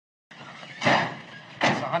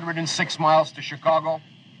106 miles to Chicago.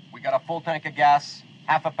 We got a full tank of gas,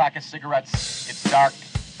 half a pack of cigarettes. It's dark,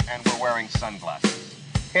 and we're wearing sunglasses.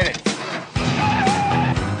 Hit it.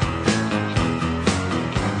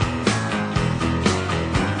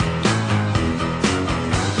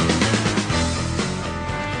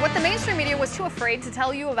 What the mainstream media was too afraid to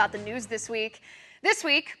tell you about the news this week. This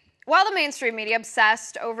week, while the mainstream media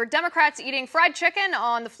obsessed over Democrats eating fried chicken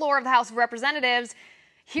on the floor of the House of Representatives,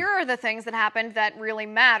 here are the things that happened that really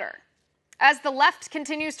matter. As the left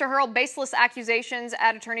continues to hurl baseless accusations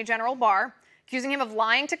at Attorney General Barr, accusing him of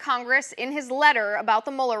lying to Congress in his letter about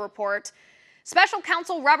the Mueller report, Special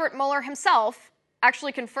Counsel Robert Mueller himself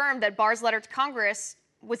actually confirmed that Barr's letter to Congress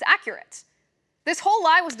was accurate. This whole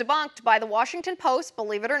lie was debunked by the Washington Post,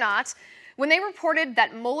 believe it or not, when they reported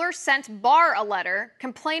that Mueller sent Barr a letter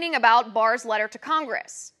complaining about Barr's letter to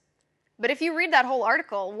Congress. But if you read that whole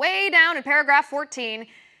article, way down in paragraph 14,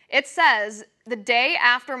 it says the day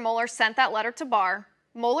after Mueller sent that letter to Barr,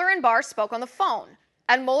 Mueller and Barr spoke on the phone,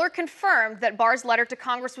 and Mueller confirmed that Barr's letter to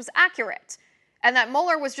Congress was accurate, and that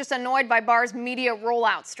Mueller was just annoyed by Barr's media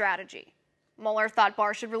rollout strategy. Mueller thought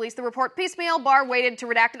Barr should release the report piecemeal. Barr waited to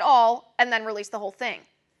redact it all and then release the whole thing.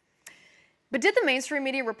 But did the mainstream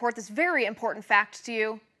media report this very important fact to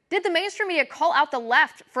you? Did the mainstream media call out the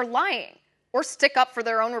left for lying or stick up for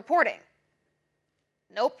their own reporting?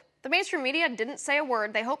 Nope. The mainstream media didn't say a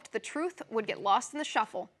word. They hoped the truth would get lost in the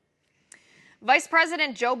shuffle. Vice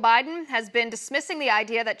President Joe Biden has been dismissing the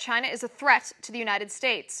idea that China is a threat to the United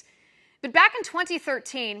States. But back in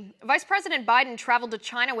 2013, Vice President Biden traveled to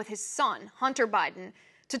China with his son, Hunter Biden,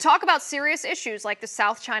 to talk about serious issues like the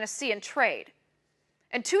South China Sea and trade.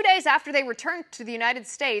 And 2 days after they returned to the United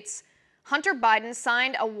States, Hunter Biden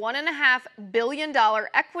signed a $1.5 billion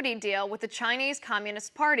equity deal with the Chinese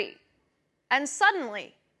Communist Party. And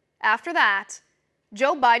suddenly, after that,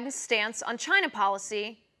 Joe Biden's stance on China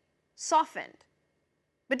policy softened.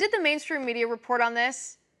 But did the mainstream media report on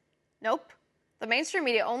this? Nope. The mainstream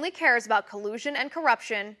media only cares about collusion and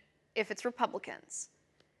corruption if it's Republicans.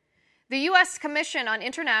 The U.S. Commission on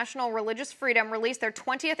International Religious Freedom released their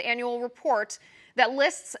 20th annual report that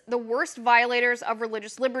lists the worst violators of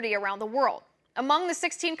religious liberty around the world. Among the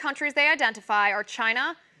 16 countries they identify are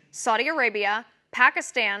China, Saudi Arabia,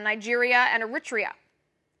 Pakistan, Nigeria, and Eritrea.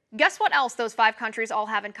 Guess what else those 5 countries all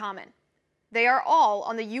have in common? They are all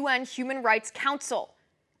on the UN Human Rights Council.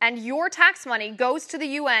 And your tax money goes to the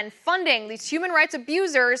UN funding these human rights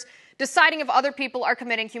abusers, deciding if other people are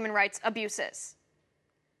committing human rights abuses.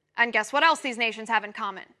 And guess what else these nations have in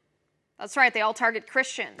common? That's right, they all target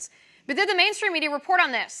Christians. But did the mainstream media report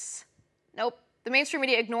on this? Nope. The mainstream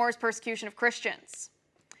media ignores persecution of Christians.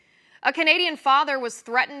 A Canadian father was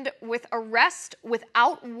threatened with arrest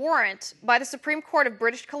without warrant by the Supreme Court of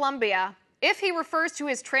British Columbia if he refers to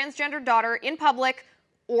his transgender daughter in public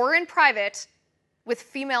or in private with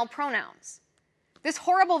female pronouns. This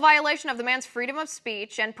horrible violation of the man's freedom of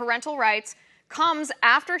speech and parental rights comes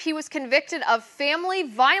after he was convicted of family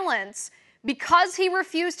violence because he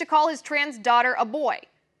refused to call his trans daughter a boy.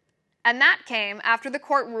 And that came after the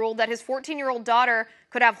court ruled that his 14-year-old daughter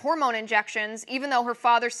could have hormone injections, even though her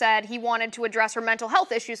father said he wanted to address her mental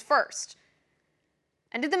health issues first.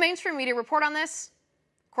 And did the mainstream media report on this?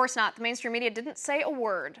 Of course not. The mainstream media didn't say a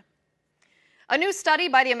word. A new study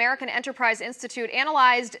by the American Enterprise Institute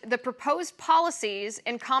analyzed the proposed policies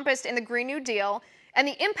encompassed in the Green New Deal and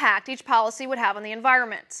the impact each policy would have on the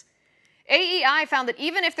environment. AEI found that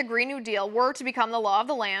even if the Green New Deal were to become the law of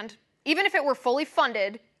the land, even if it were fully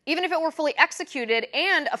funded, even if it were fully executed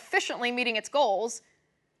and efficiently meeting its goals,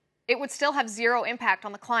 it would still have zero impact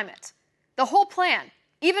on the climate. The whole plan,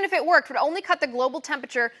 even if it worked, would only cut the global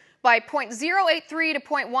temperature by 0.083 to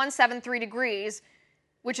 0.173 degrees,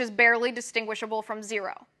 which is barely distinguishable from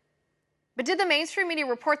zero. But did the mainstream media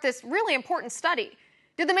report this really important study?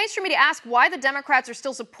 Did the mainstream media ask why the Democrats are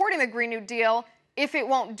still supporting the Green New Deal if it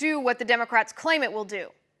won't do what the Democrats claim it will do?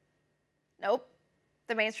 Nope.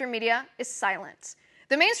 The mainstream media is silent.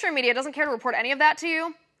 The mainstream media doesn't care to report any of that to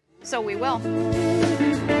you, so we will.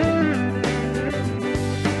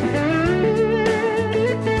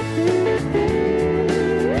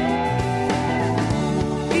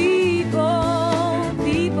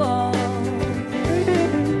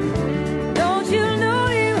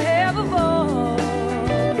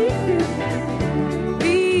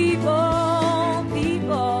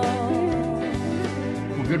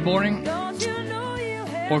 Good morning,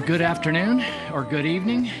 or good afternoon, or good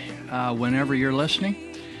evening, whenever you're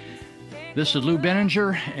listening. This is Lou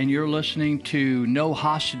Benninger, and you're listening to No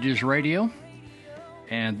Hostages Radio.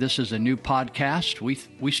 And this is a new podcast.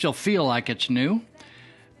 We still feel like it's new.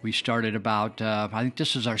 We started about, I think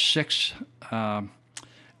this is our sixth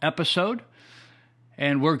episode,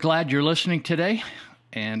 and we're glad you're listening today.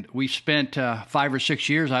 And we spent 5 or 6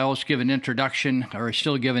 years. I always give an introduction, or I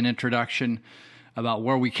still give an introduction about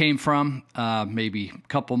where we came from, maybe a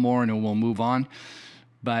couple more, and then we'll move on.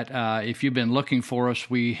 But if you've been looking for us,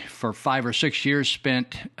 we, for 5 or 6 years,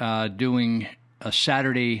 spent doing a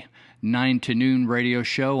Saturday 9 to noon radio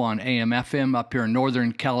show on AM/FM up here in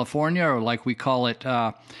Northern California, or like we call it,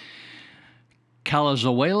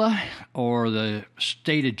 Calazuela, or the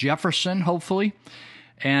state of Jefferson, hopefully.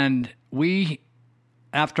 And we,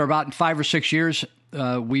 after about 5 or 6 years,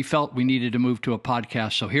 we felt we needed to move to a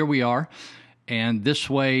podcast. So here we are. And this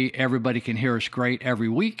way, everybody can hear us great every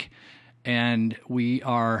week. And we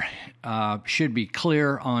are should be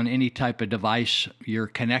clear on any type of device you're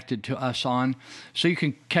connected to us on. So you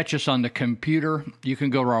can catch us on the computer. You can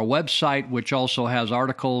go to our website, which also has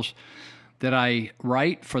articles that I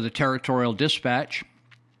write for the Territorial Dispatch.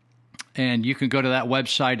 And you can go to that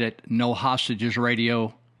website at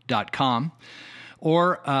nohostagesradio.com.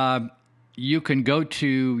 Or you can go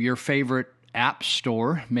to your favorite app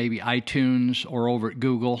store, maybe iTunes or over at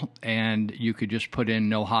Google, and you could just put in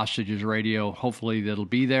No Hostages Radio. Hopefully that'll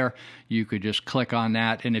be there. You could just click on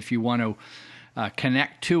that, and if you want to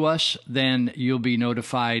connect to us, then you'll be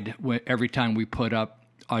notified every time we put up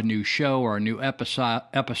a new show or a new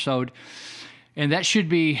episode. And that should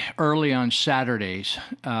be early on Saturdays.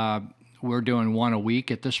 We're doing one a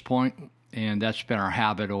week at this point, and that's been our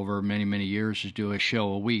habit over many, many years, is do a show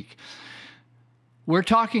a week. We're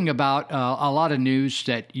talking about a lot of news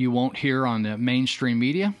that you won't hear on the mainstream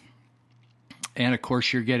media. And, of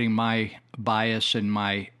course, you're getting my bias and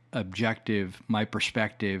my objective, my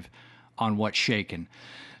perspective on what's shaking.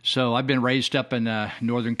 So I've been raised up in the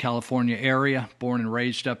Northern California area, born and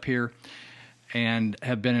raised up here, and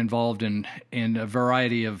have been involved in a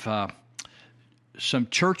variety of some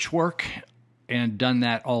church work and done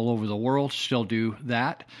that all over the world, still do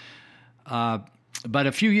that. But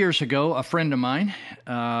a few years ago, a friend of mine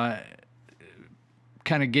kind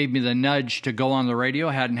of gave me the nudge to go on the radio.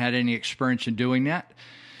 I hadn't had any experience in doing that.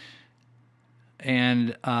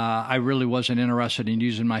 And I really wasn't interested in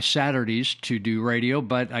using my Saturdays to do radio,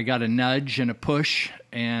 but I got a nudge and a push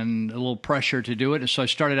and a little pressure to do it. So I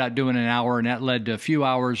started out doing an hour, and that led to a few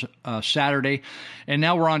hours Saturday. And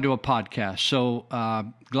now we're on to a podcast. So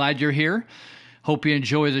glad you're here. Hope you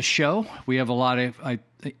enjoy the show. We have a lot of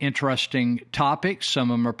interesting topics. Some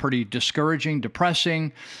of them are pretty discouraging,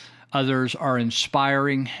 depressing. Others are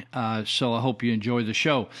inspiring. So I hope you enjoy the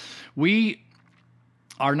show. We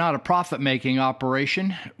are not a profit-making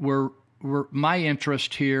operation. My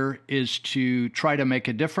interest here is to try to make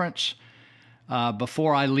a difference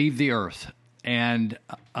before I leave the earth. And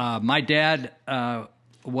my dad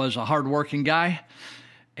was a hardworking guy,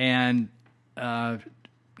 and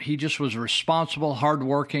he just was responsible,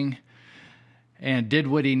 hardworking, and did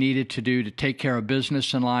what he needed to do to take care of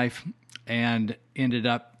business in life, and ended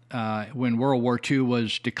up, when World War II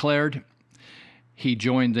was declared, he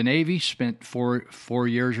joined the Navy, spent four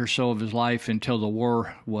years or so of his life until the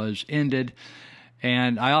war was ended.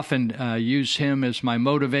 And I often use him as my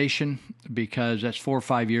motivation, because that's 4 or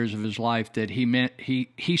 5 years of his life that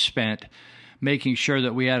he spent making sure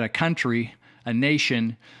that we had a country, a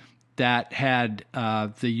nation, that had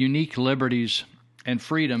the unique liberties and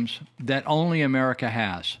freedoms that only America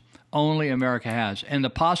has. Only America has. And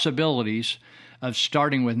the possibilities of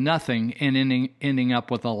starting with nothing and ending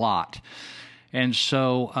up with a lot. And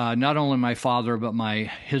so not only my father, but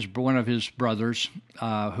one of his brothers,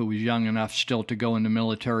 who was young enough still to go in the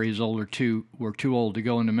military, his older two were too old to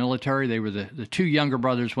go in the military. They were the two younger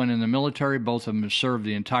brothers went in the military. Both of them have served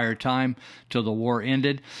the entire time till the war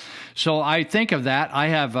ended. So I think of that. I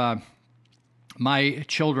have my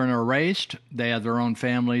children are raised. They have their own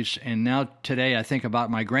families. And now today I think about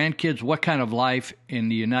my grandkids. What kind of life in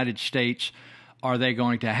the United States are they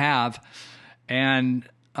going to have? And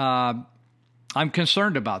I'm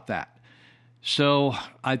concerned about that. So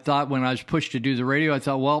I thought, when I was pushed to do the radio, I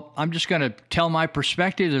thought, well, I'm just going to tell my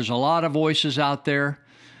perspective. There's a lot of voices out there,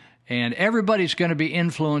 and everybody's going to be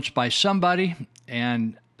influenced by somebody.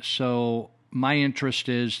 And so my interest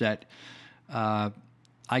is that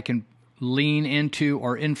I can lean into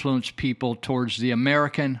or influence people towards the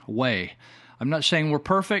American way. I'm not saying we're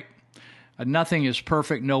perfect. Nothing is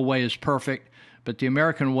perfect. No way is perfect. But the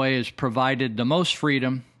American way has provided the most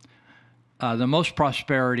freedom, the most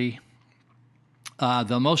prosperity,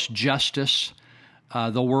 the most justice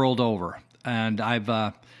the world over. And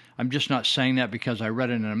I'm just not saying that because I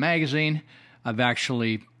read it in a magazine. I've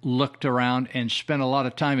actually looked around and spent a lot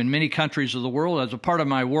of time in many countries of the world as a part of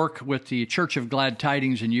my work with the Church of Glad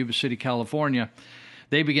Tidings in Yuba City, California.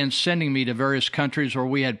 they began sending me to various countries where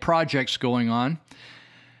we had projects going on.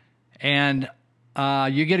 And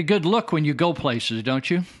you get a good look when you go places, don't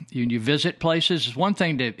you? You visit places. It's one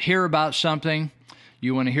thing to hear about something.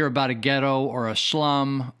 You want to hear about a ghetto or a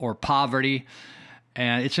slum or poverty.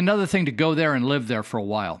 And it's another thing to go there and live there for a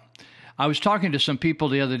while. I was talking to some people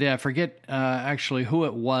the other day. I forget actually who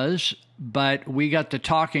it was, but we got to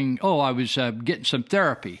talking. I was getting some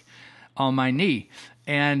therapy on my knee.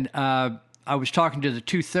 And I was talking to the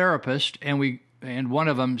two therapists, and one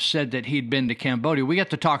of them said that he'd been to Cambodia. We got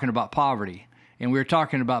to talking about poverty, and we were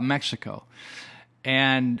talking about Mexico.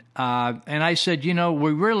 And I said,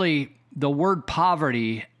 the word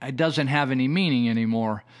poverty doesn't have any meaning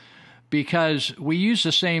anymore, because we use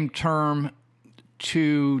the same term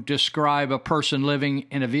to describe a person living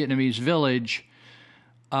in a Vietnamese village,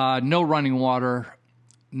 no running water,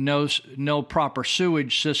 no proper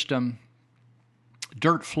sewage system,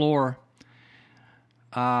 dirt floor,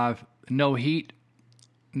 no heat,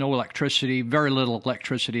 no electricity, very little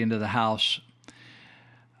electricity into the house.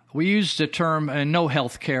 We use the term no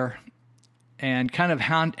health care and kind of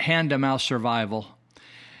hand-to-mouth survival.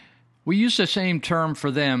 We use the same term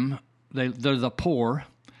for them, they're the poor,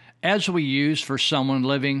 as we use for someone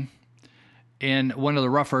living in one of the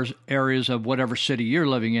rougher areas of whatever city you're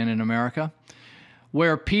living in America,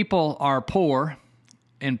 where people are poor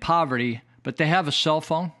in poverty, but they have a cell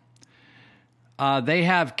phone. They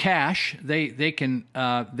have cash. They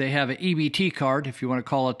have an EBT card, if you want to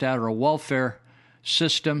call it that, or a welfare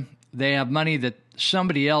system. They have money that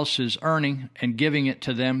somebody else is earning and giving it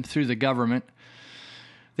to them through the government.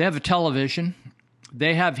 They have a television.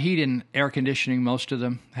 They have heat and air conditioning. Most of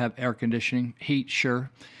them have air conditioning, heat, sure.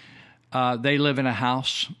 They live in a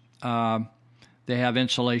house. They have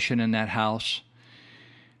insulation in that house.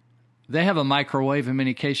 They have a microwave in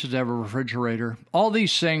many cases. They have a refrigerator. All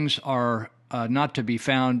these things are not to be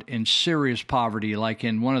found in serious poverty, like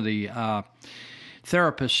in one of the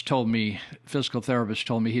physical therapist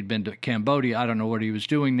told me he'd been to Cambodia. I don't know what he was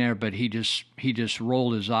doing there, but he just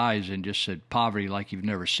rolled his eyes and just said poverty like you've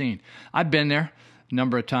never seen. I've been there a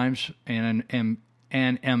number of times and am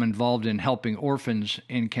involved in helping orphans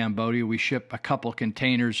in Cambodia. We ship a couple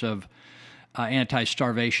containers of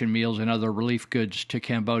anti-starvation meals and other relief goods to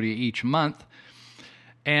Cambodia each month.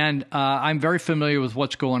 And I'm very familiar with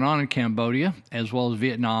what's going on in Cambodia, as well as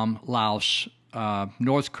Vietnam, Laos,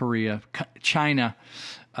 North Korea, China,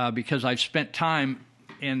 because I've spent time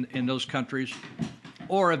in those countries,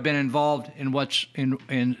 or have been involved in what's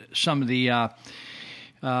in some of the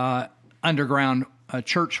underground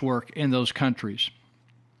church work in those countries.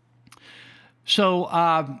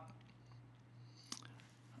 So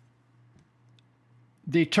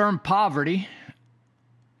the term poverty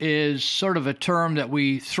is sort of a term that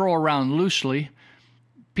we throw around loosely.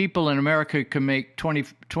 People in America can make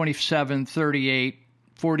 $27,000, $38,000,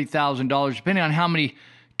 $40,000, depending on how many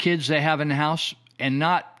kids they have in the house, and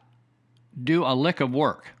not do a lick of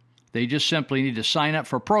work. They just simply need to sign up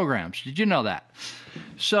for programs. Did you know that?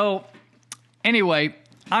 So anyway,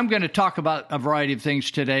 I'm going to talk about a variety of things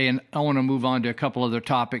today, and I want to move on to a couple other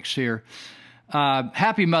topics here.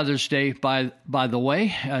 Happy Mother's Day, by the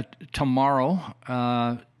way.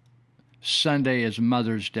 Tomorrow, Sunday, is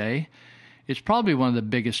Mother's Day. It's probably one of the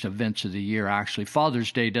biggest events of the year, actually.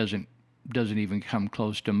 Father's Day doesn't even come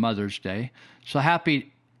close to Mother's Day. So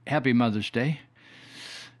happy Mother's Day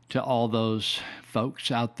to all those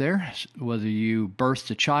folks out there, whether you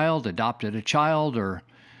birthed a child, adopted a child, or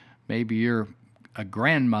maybe you're a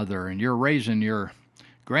grandmother and you're raising your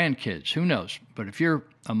grandkids. Who knows? But if you're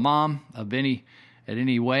a mom of any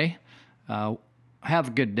way, have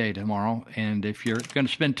a good day tomorrow. And if you're going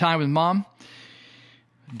to spend time with mom,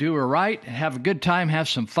 do her right, have a good time, have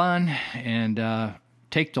some fun, and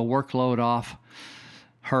take the workload off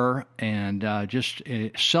her, and just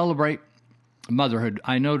celebrate motherhood.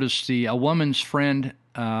 I noticed a Woman's Friend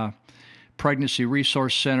Pregnancy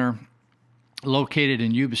Resource Center located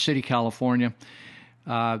in Yuba City, California,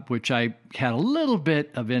 which I had a little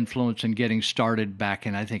bit of influence in getting started back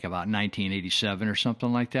in, I think, about 1987 or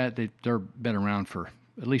something like that. They've been around for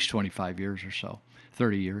at least 25 years or so,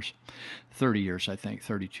 30 years, I think,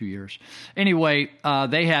 32 years. Anyway,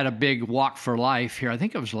 they had a big Walk for Life here, I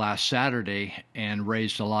think it was last Saturday, and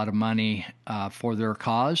raised a lot of money for their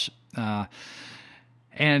cause.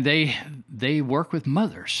 And they work with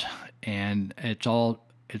mothers, and it's all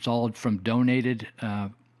from donated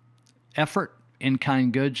effort,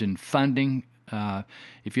 in-kind goods, and funding.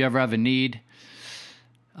 If you ever have a need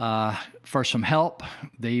for some help,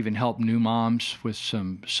 they even help new moms with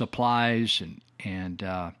some supplies and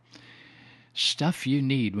stuff you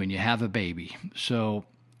need when you have a baby. So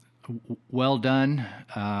well done.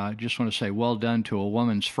 Just want to say well done to a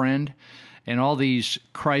woman's friend, and all these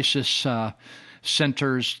crisis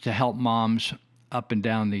centers to help moms up and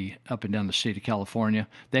down the state of California.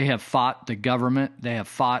 They have fought the government. They have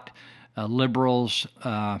fought liberals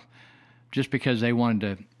just because they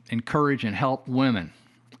wanted to encourage and help women.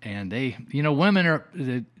 And women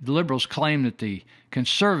the liberals claim that the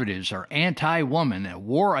conservatives are anti-woman, a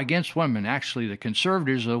war against women. Actually, the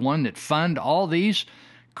conservatives are the one that fund all these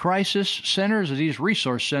crisis centers or these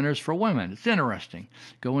resource centers for women. It's interesting.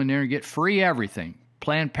 Go in there and get free everything.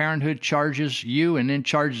 Planned Parenthood charges you and then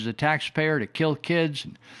charges the taxpayer to kill kids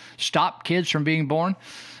and stop kids from being born.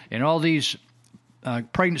 And all these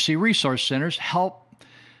pregnancy resource centers help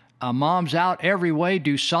moms out every way,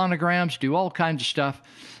 do sonograms, do all kinds of stuff,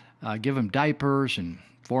 give them diapers and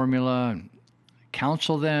formula and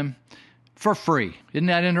counsel them for free. Isn't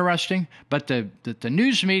that interesting? But the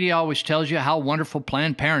news media always tells you how wonderful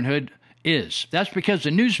Planned Parenthood is. That's because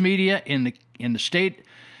the news media in the state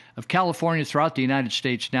of California throughout the United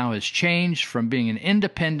States now has changed from being an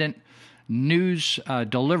independent news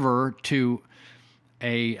deliverer to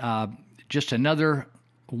just another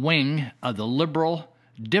wing of the liberal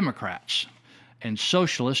Democrats and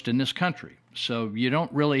socialists in this country. So you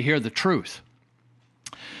don't really hear the truth.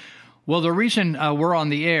 Well, the reason we're on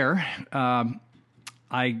the air,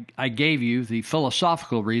 I gave you the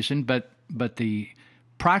philosophical reason, but the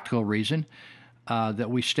practical reason that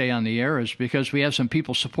we stay on the air is because we have some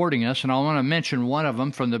people supporting us, and I want to mention one of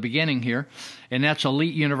them from the beginning here, and that's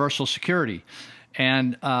Elite Universal Security.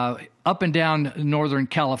 And up and down Northern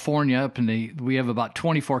California, we have about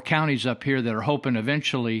 24 counties up here that are hoping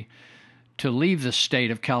eventually to leave the state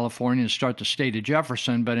of California and start the state of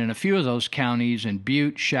Jefferson. But in a few of those counties, in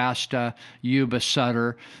Butte, Shasta, Yuba,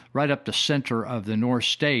 Sutter, right up the center of the North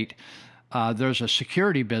State, there's a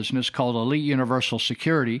security business called Elite Universal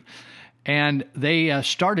Security. And they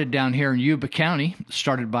started down here in Yuba County,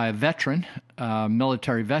 started by a veteran,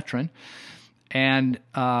 military veteran. And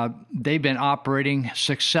they've been operating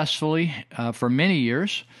successfully for many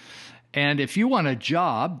years. And if you want a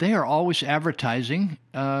job, they are always advertising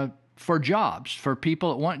for jobs, for people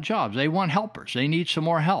that want jobs. They want helpers. They need some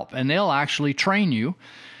more help. And they'll actually train you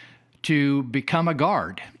to become a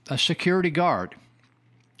guard, a security guard.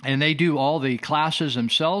 And they do all the classes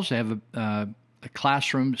themselves. They have a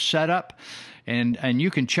classroom set up. And you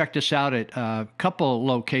can check this out at a couple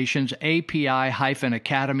locations,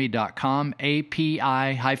 api-academy.com,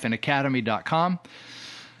 api-academy.com,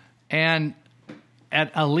 and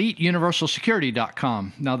at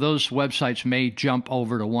eliteuniversalsecurity.com. Now, those websites may jump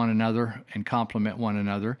over to one another and complement one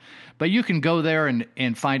another, but you can go there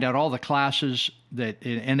and find out all the classes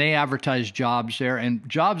and they advertise jobs there, and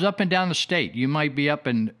jobs up and down the state. You might be up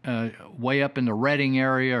in way up in the Redding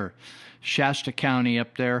area or Shasta County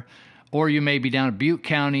up there, or you may be down in Butte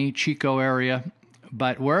County, Chico area.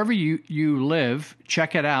 But wherever you live,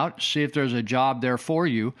 check it out, see if there's a job there for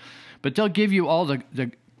you. But they'll give you all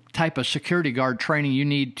the type of security guard training you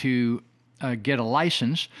need to get a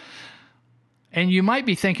license. And you might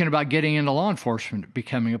be thinking about getting into law enforcement,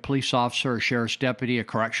 becoming a police officer, a sheriff's deputy, a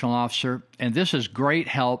correctional officer. And this is great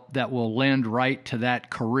help that will lend right to that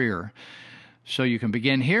career. So you can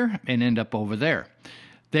begin here and end up over there.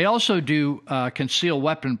 They also do concealed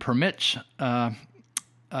weapon permits and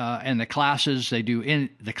the classes. They do in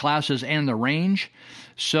the classes and the range.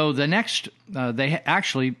 So the next,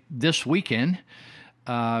 this weekend,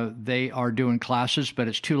 they are doing classes, but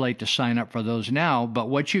it's too late to sign up for those now. But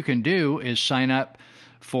what you can do is sign up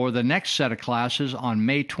for the next set of classes on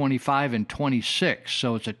May 25 and 26.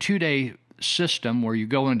 So it's a 2-day system where you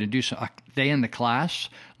go in to do a day in the class,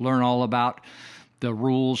 learn all about the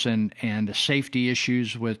rules and the safety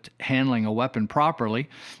issues with handling a weapon properly.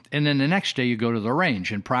 And then the next day you go to the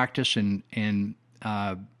range and practice and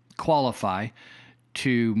qualify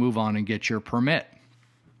to move on and get your permit.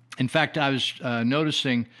 In fact, I was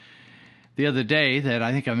noticing the other day that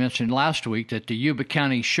I think I mentioned last week that the Yuba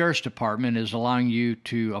County Sheriff's Department is allowing you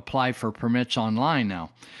to apply for permits online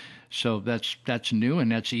now. So that's new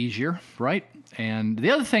and that's easier, right? And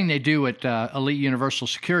the other thing they do at Elite Universal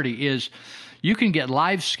Security is you can get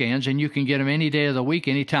live scans, and you can get them any day of the week,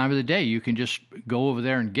 any time of the day. You can just go over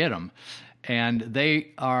there and get them. And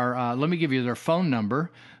they are, let me give you their phone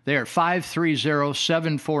number. They're at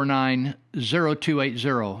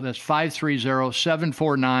 530-749-0280. That's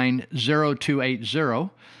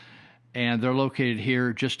 530-749-0280. And they're located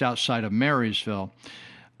here just outside of Marysville.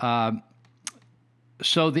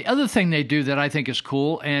 So the other thing they do that I think is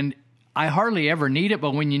cool, and I hardly ever need it,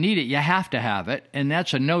 but when you need it, you have to have it, and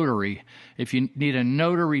that's a notary. If you need a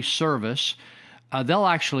notary service, they'll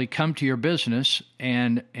actually come to your business,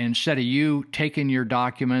 and instead of you taking your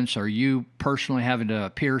documents or you personally having to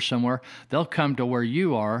appear somewhere, they'll come to where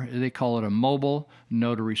you are. They call it a mobile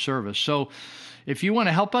notary service. So if you want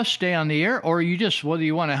to help us stay on the air, or whether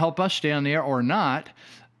you want to help us stay on the air or not,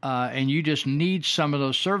 and you just need some of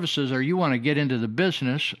those services, or you want to get into the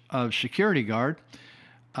business of security guard,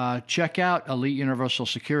 check out Elite Universal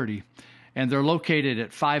Security. And they're located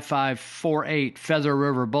at 5548 Feather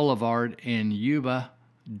River Boulevard in Yuba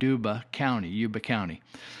County.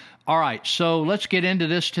 All right, so let's get into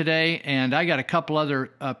this today. And I got a couple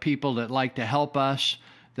other people that like to help us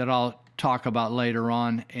that I'll talk about later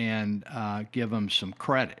on and give them some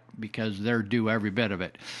credit because they're due every bit of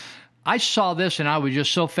it. I saw this and I was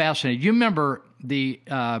just so fascinated. You remember the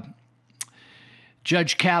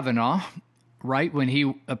Judge Kavanaugh, right, when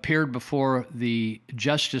he appeared before the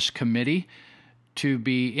Justice Committee to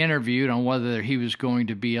be interviewed on whether he was going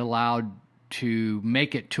to be allowed to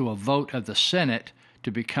make it to a vote of the Senate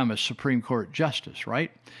to become a Supreme Court justice,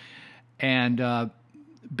 right? And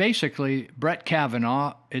basically, Brett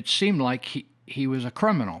Kavanaugh, it seemed like he was a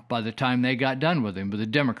criminal by the time they got done with him, with the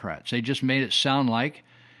Democrats. They just made it sound like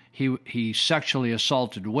he sexually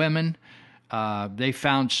assaulted women. They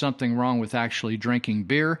found something wrong with actually drinking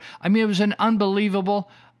beer. I mean, it was an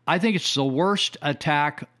unbelievable, I think it's the worst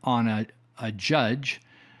attack on a judge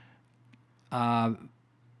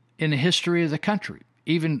in the history of the country,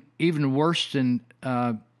 even worse than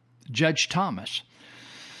Judge Thomas.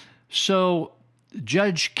 So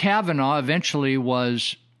Judge Kavanaugh eventually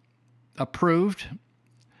was affirmed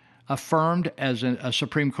as a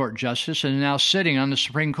Supreme Court justice, and now sitting on the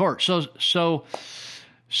Supreme Court. So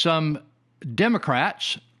some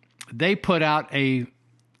Democrats, they put out a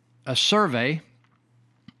survey,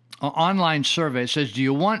 an online survey. It says, do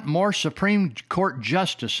you want more Supreme Court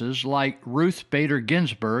justices like Ruth Bader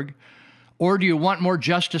Ginsburg, or do you want more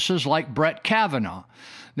justices like Brett Kavanaugh?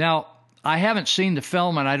 Now, I haven't seen the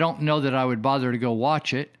film, and I don't know that I would bother to go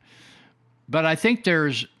watch it, but I think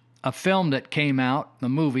there's a film that came out, a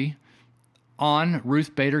movie, on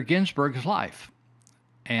Ruth Bader Ginsburg's life,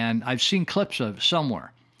 and I've seen clips of it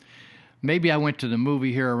somewhere. Maybe I went to the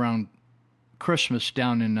movie here around Christmas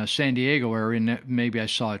down in San Diego area, and maybe I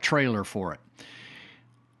saw a trailer for it.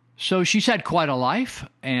 So she's had quite a life,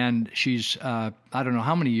 and she's, I don't know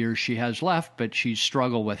how many years she has left, but she's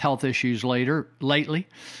struggled with health issues lately.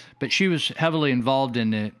 But she was heavily involved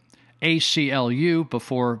in the ACLU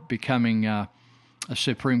before becoming a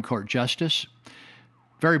Supreme Court justice.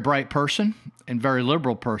 Very bright person and very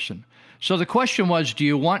liberal person. So the question was, do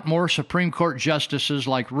you want more Supreme Court justices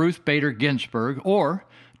like Ruth Bader Ginsburg, or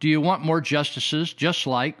do you want more justices just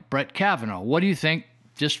like Brett Kavanaugh? What do you think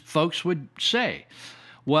just folks would say?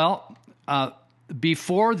 Well,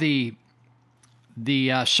 before the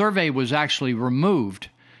survey was actually removed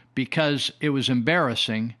because it was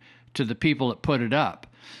embarrassing to the people that put it up,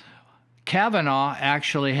 Kavanaugh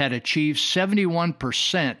actually had achieved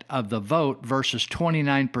 71% of the vote versus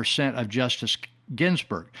 29% of Justice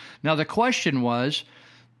Ginsburg. Now, the question was,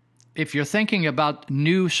 if you're thinking about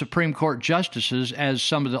new Supreme Court justices as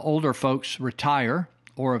some of the older folks retire,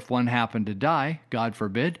 or if one happened to die, God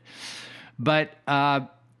forbid, but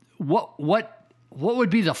what would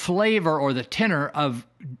be the flavor or the tenor of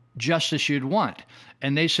justice you'd want?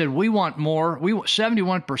 And they said, we want more.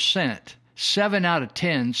 71%, 7 out of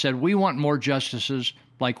 10 said we want more justices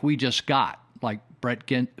like we just got, like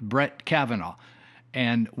Brett Kavanaugh,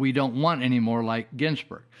 and we don't want any more like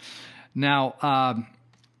Ginsburg. Now,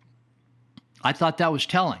 I thought that was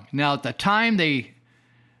telling. Now, at the time they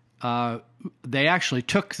actually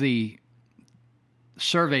took the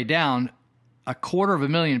survey down,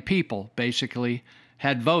 250,000 people basically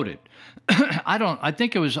had voted. I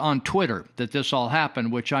think it was on Twitter that this all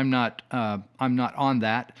happened, which I'm not on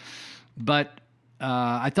that, but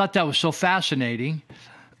I thought that was so fascinating,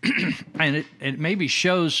 and it maybe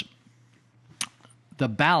shows the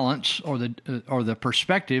balance or the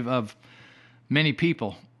perspective of many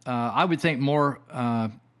people. I would think more.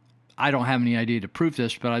 I don't have any idea to prove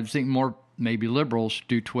this, but I think more maybe liberals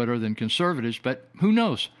do Twitter than conservatives. But who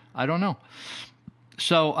knows? I don't know.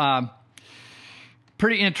 So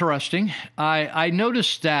pretty interesting. I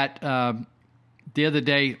noticed that the other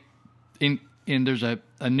day in there's a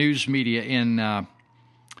news media in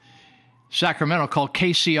Sacramento called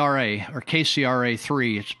KCRA or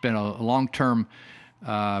KCRA3. It's been a long-term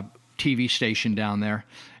TV station down there,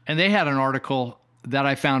 and they had an article that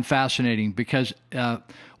I found fascinating because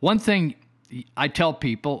one thing I tell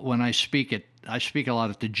people when I speak a lot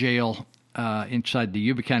at the jail, inside the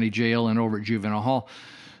Yuba County Jail and over at Juvenile Hall.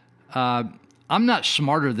 I'm not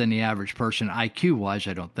smarter than the average person, IQ-wise,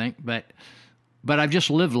 I don't think, but but I've just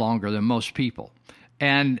lived longer than most people.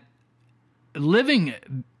 And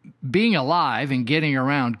being alive and getting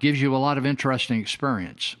around gives you a lot of interesting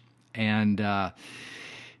experience. And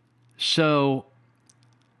so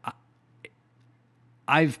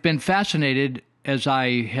I've been fascinated as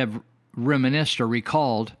I have reminisced or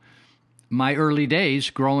recalled my early days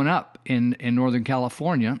growing up in Northern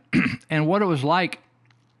California and what it was like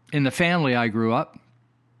in the family I grew up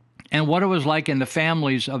and what it was like in the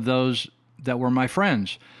families of those that were my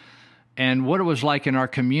friends and what it was like in our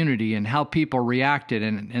community and how people reacted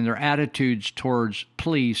and their attitudes towards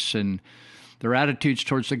police and their attitudes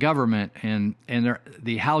towards the government and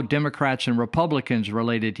how Democrats and Republicans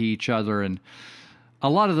related to each other. And a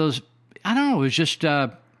lot of those, I don't know, it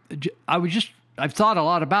was just, I've thought a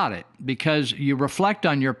lot about it because you reflect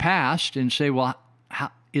on your past and say, well,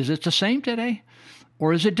 is it the same today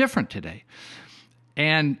or is it different today?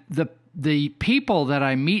 And the people that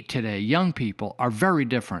I meet today, young people, are very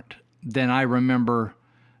different than I remember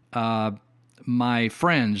my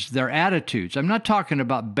friends, their attitudes. I'm not talking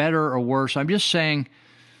about better or worse. I'm just saying,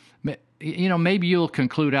 maybe you'll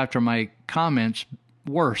conclude after my comments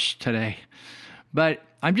worse today. But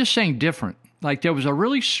I'm just saying different. Like there was a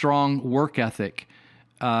really strong work ethic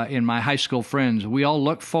in my high school friends. We all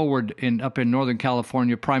looked forward up in Northern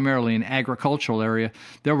California, primarily in agricultural area.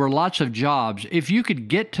 There were lots of jobs. If you could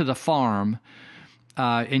get to the farm,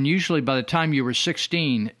 and usually by the time you were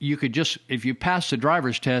 16, you could if you passed the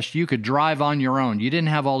driver's test, you could drive on your own. You didn't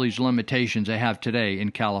have all these limitations they have today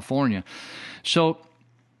in California. So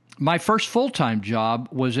my first full-time job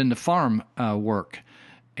was in the farm work.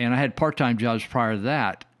 And I had part-time jobs prior to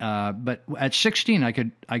that. But at 16,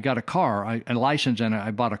 I got a car, a license, and I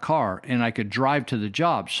bought a car, and I could drive to the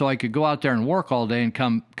job. So I could go out there and work all day and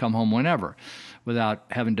come home whenever without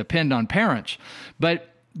having to depend on parents. But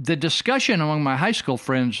the discussion among my high school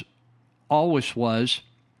friends always was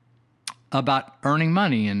about earning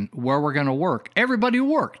money and where we're going to work. Everybody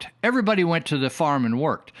worked. Everybody went to the farm and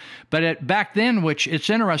worked. But back then, which it's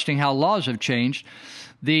interesting how laws have changed,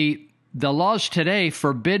 the laws today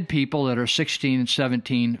forbid people that are 16 and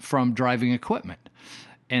 17 from driving equipment.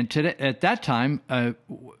 And today, at that time,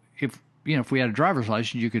 if we had a driver's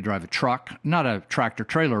license, you could drive a truck, not a tractor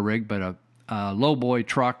trailer rig, but a lowboy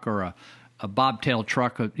truck or a bobtail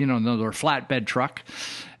truck, another flatbed truck.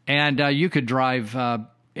 And you could drive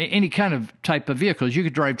any kind of type of vehicles. You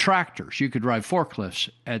could drive tractors. You could drive forklifts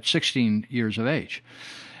at 16 years of age.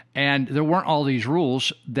 And there weren't all these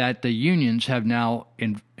rules that the unions have now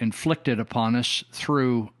inflicted upon us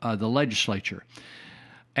through the legislature.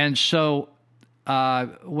 And so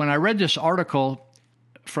when I read this article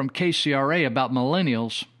from KCRA about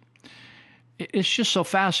millennials, it's just so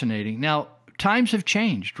fascinating. Now, times have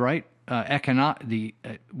changed, right?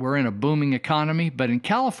 We're in a booming economy, but in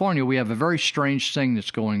California, we have a very strange thing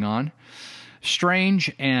that's going on.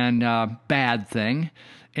 Strange and bad thing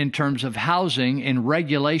in terms of housing and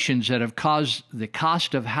regulations that have caused the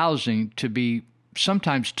cost of housing to be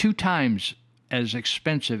sometimes 2 times as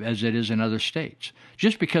expensive as it is in other states,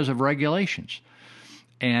 just because of regulations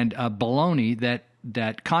and baloney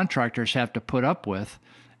that contractors have to put up with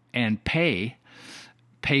and pay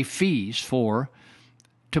fees for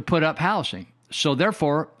to put up housing. So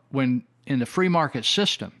therefore, when in the free market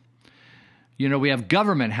system, we have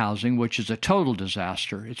government housing, which is a total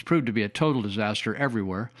disaster. It's proved to be a total disaster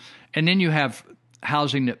everywhere. And then you have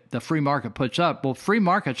housing that the free market puts up. Well, free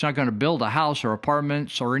market's not going to build a house or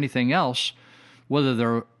apartments or anything else,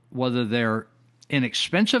 whether they're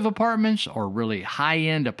inexpensive apartments or really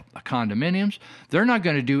high-end condominiums. They're not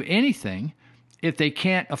going to do anything if they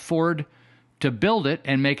can't afford to build it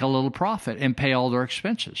and make a little profit and pay all their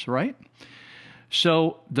expenses, right?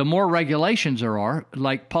 So the more regulations there are,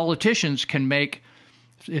 like politicians can make,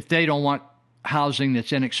 if they don't want housing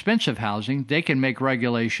that's inexpensive housing, they can make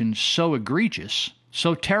regulations so egregious,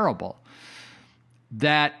 so terrible,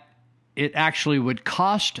 that it actually would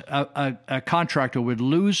cost a contractor would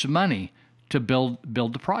lose money to build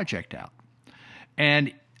the project out.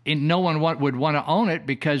 And no one would want to own it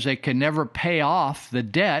because they can never pay off the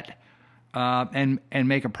debt and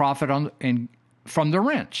make a profit from the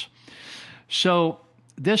rents. So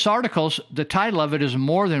this article, the title of it is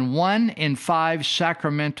More Than 1 in 5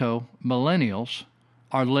 Sacramento Millennials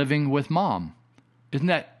Are Living with Mom. Isn't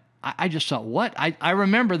that, I just thought, what? I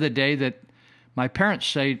remember the day that my parents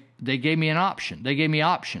say they gave me an option. They gave me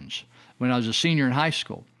options when I was a senior in high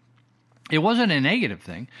school. It wasn't a negative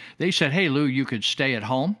thing. They said, hey, Lou, you could stay at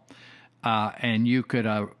home and you could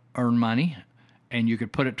earn money and you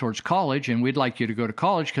could put it towards college, and we'd like you to go to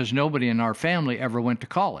college because nobody in our family ever went to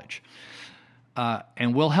college.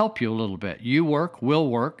 And we'll help you a little bit. You work, we'll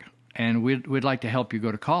work, and we'd like to help you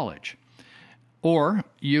go to college. Or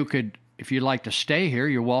you could, if you'd like to stay here,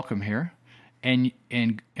 you're welcome here, and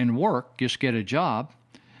work, just get a job,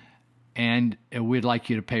 and we'd like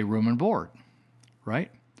you to pay room and board,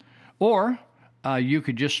 right? Or you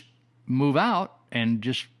could just move out and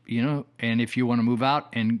just, and if you want to move out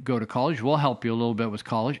and go to college, we'll help you a little bit with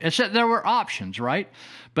college. It's that there were options, right?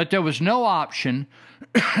 But there was no option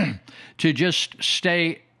to just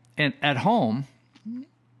stay at home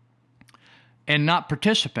and not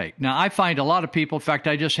participate. Now, I find a lot of people, in fact,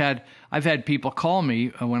 I've had people call me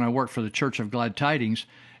when I worked for the Church of Glad Tidings,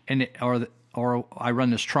 or I run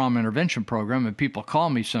this trauma intervention program, and people call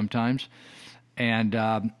me sometimes, and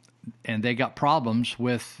they got problems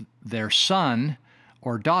with their son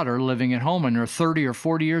or daughter living at home, and they're 30 or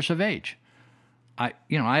 40 years of age.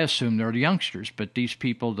 I assume they're the youngsters, but these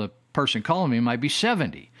people, the person calling me might be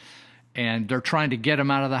 70, and they're trying to get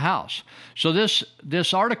them out of the house. So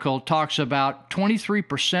this article talks about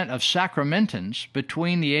 23% of Sacramentans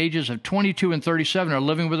between the ages of 22 and 37 are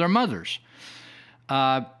living with their mothers.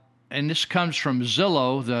 And this comes from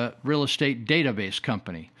Zillow, the real estate database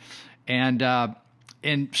company. And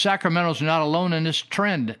Sacramento's not alone in this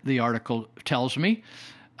trend, the article tells me.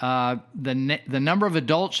 The number of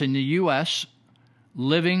adults in the U.S.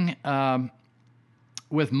 living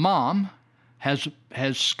with mom has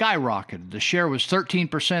skyrocketed. The share was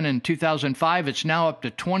 13% in 2005. It's now up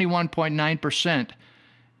to 21.9%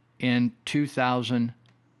 in 2000,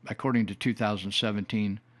 according to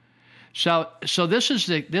 2017. So this is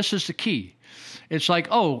the key. It's like,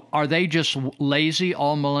 oh, are they just lazy,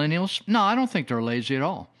 all millennials? No, I don't think they're lazy at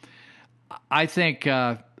all. I think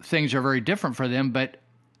things are very different for them, but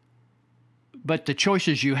the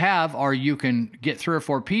choices you have are you can get 3 or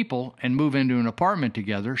 4 people and move into an apartment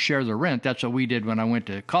together, share the rent. That's what we did when I went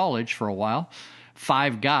to college for a while.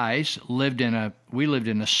 5 guys lived in a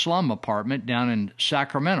slum apartment down in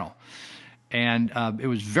Sacramento. And it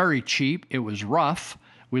was very cheap. It was rough.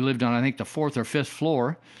 We lived on, I think, the 4th or 5th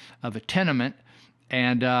floor of a tenement,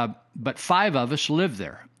 but 5 of us lived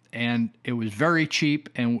there, and it was very cheap,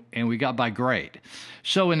 and we got by great.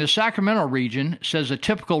 So in the Sacramento region, it says a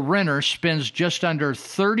typical renter spends just under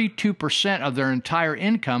 32% of their entire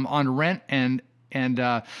income on rent, and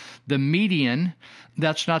the median,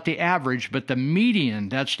 that's not the average, but the median,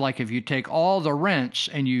 that's like if you take all the rents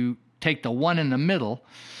and you take the one in the middle,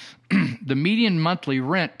 the median monthly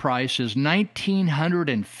rent price is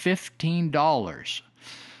 $1,915.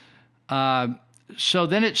 So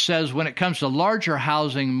then it says when it comes to larger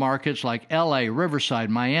housing markets like L.A., Riverside,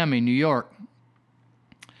 Miami, New York,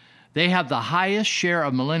 they have the highest share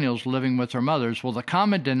of millennials living with their mothers. Well, the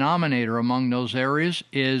common denominator among those areas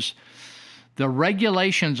is the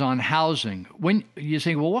regulations on housing. When you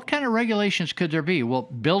think, well, what kind of regulations could there be? Well,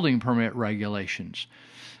 building permit regulations,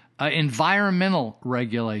 environmental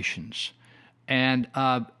regulations, and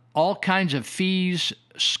all kinds of fees,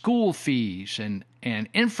 school fees, and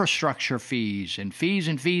infrastructure fees, and fees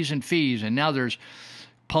and fees and fees, and now there's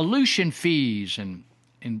pollution fees, and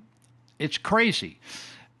it's crazy.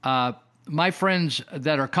 My friends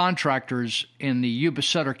that are contractors in the Yuba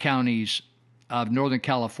Sutter counties of Northern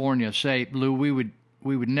California say, Lou, we would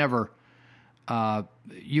never.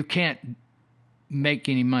 You can't make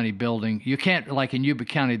any money building. You can't, like in Yuba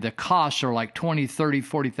County, the costs are like $20,000,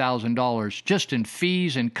 $30,000, $40,000 just in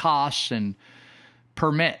fees and costs and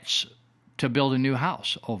permits to build a new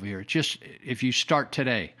house over here. It's just, if you start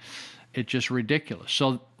today, it's just ridiculous.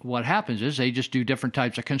 So what happens is they just do different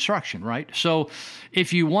types of construction, right? So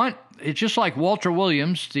if you want, it's just like Walter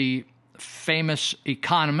Williams, the famous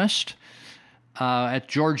economist at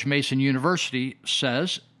George Mason University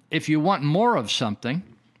says, if you want more of something,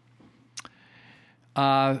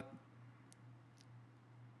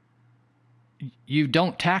 you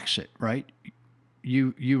don't tax it, right?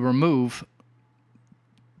 You remove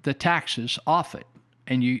the taxes off it,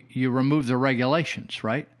 and you remove the regulations,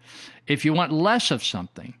 right? If you want less of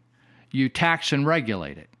something, you tax and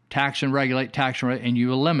regulate it, and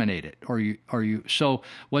you eliminate it, or you. So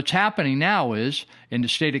what's happening now is in the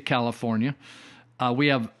state of California, we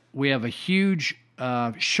have a huge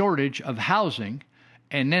shortage of housing.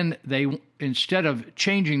 And then they, instead of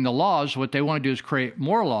changing the laws, what they want to do is create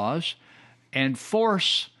more laws and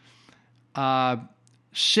force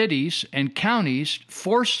cities and counties,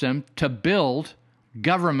 force them to build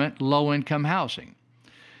government low-income housing.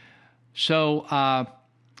 So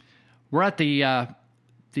we're at the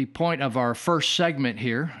point of our first segment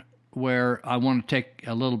here where I want to take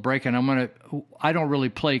a little break, and I don't really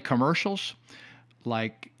play commercials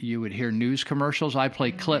like you would hear news commercials. I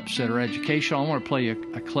play clips that are educational. I want to play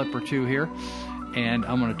a clip or two here, and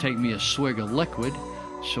I'm going to take me a swig of liquid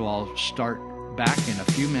So I'll start back in a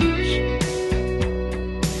few minutes.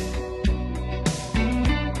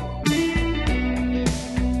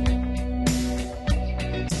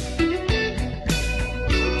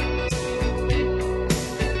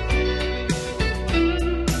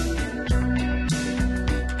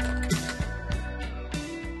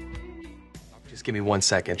 Just give me 1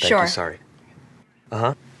 second. Thank Sure. you. Sorry.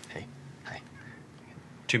 Uh-huh. Hey. Hi.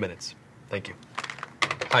 2 minutes. Thank you.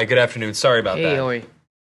 Hi, good afternoon. Sorry about that. Oi.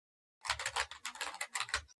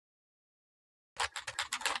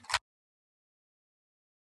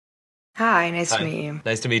 Hi, nice Hi. to meet you.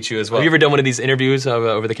 Nice to meet you as well. Have you ever done one of these interviews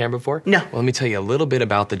over the camera before? No. Well, let me tell you a little bit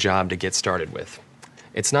about the job to get started with.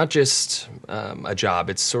 It's not just a job,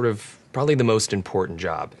 it's sort of probably the most important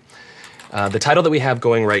job. The title that we have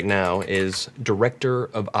going right now is Director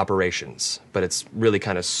of Operations, but it's really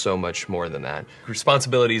kind of so much more than that.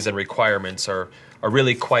 Responsibilities and requirements are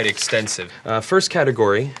really quite extensive. First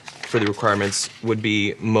category for the requirements would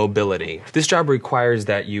be mobility. This job requires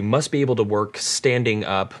that you must be able to work standing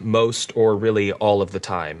up most or really all of the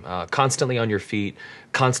time, constantly on your feet,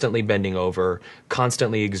 constantly bending over,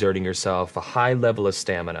 constantly exerting yourself, a high level of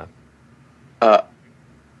stamina.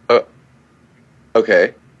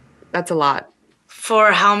 Okay. That's a lot.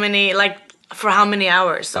 For how many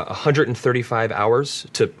hours? 135 hours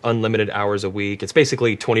to unlimited hours a week. It's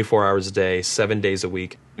basically 24 hours a day, 7 days a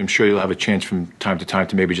week. I'm sure you'll have a chance from time to time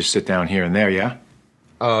to maybe just sit down here and there, yeah?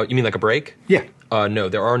 You mean like a break? Yeah. No,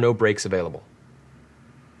 there are no breaks available.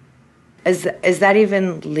 Is that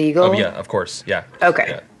even legal? Oh, yeah, of course, yeah. Okay.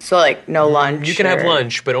 Yeah. So, like, no lunch? You can have or-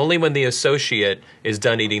 lunch, but only when the associate is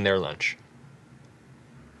done eating their lunch.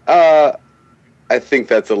 I think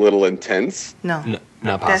that's a little intense. No. No,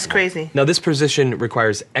 not possible. That's crazy. Now, this position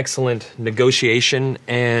requires excellent negotiation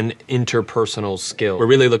and interpersonal skill. We're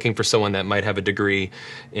really looking for someone that might have a degree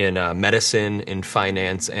in medicine, in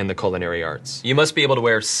finance, and the culinary arts. You must be able to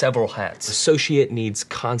wear several hats. Associate needs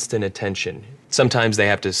constant attention. Sometimes they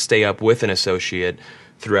have to stay up with an associate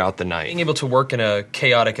throughout the night. Being able to work in a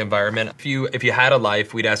chaotic environment, if you had a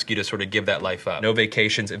life, we'd ask you to sort of give that life up. No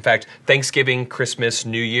vacations. In fact, Thanksgiving, Christmas,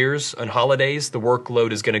 New Year's, and holidays, the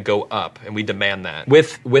workload is going to go up, and we demand that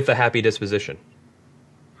with a happy disposition.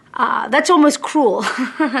 That's almost cruel.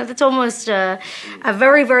 That's almost a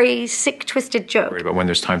very, very sick, twisted joke. But when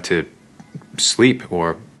there's time to sleep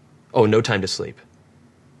or... Oh, no time to sleep.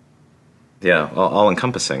 Yeah,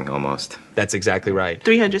 all-encompassing almost. That's exactly right.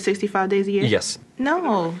 365 days a year? Yes.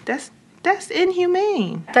 No, that's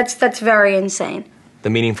inhumane. That's very insane. The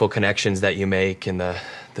meaningful connections that you make and the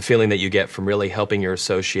feeling that you get from really helping your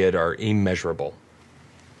associate are immeasurable.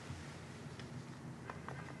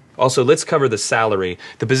 Also, let's cover the salary.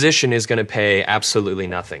 The position is going to pay absolutely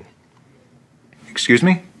nothing. Excuse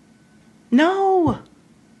me? No.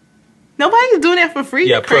 Nobody's doing that for free.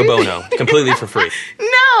 Yeah, You're pro crazy. bono, completely for free.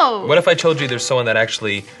 No. What if I told you there's someone that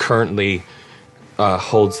actually currently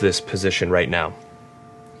holds this position right now?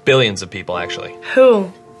 Billions of people, actually.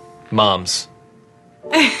 Who? Moms.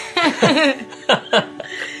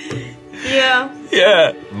 Yeah.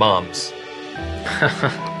 Yeah. Moms.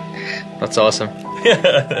 That's awesome.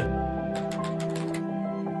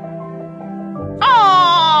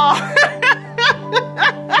 Oh.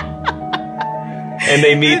 And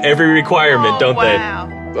they meet every requirement, don't wow.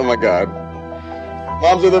 Oh my God.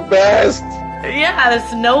 Moms are the best. Yeah,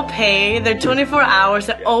 there's no pay. They're 24 hours.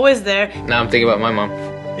 They're always there. Now I'm thinking about my mom.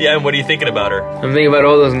 they? Yeah, and what are you thinking about her? I'm thinking about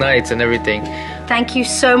all those nights and everything. Thank you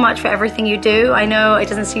so much for everything you do. I know it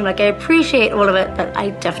doesn't seem like I appreciate all of it, but I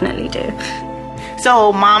definitely do.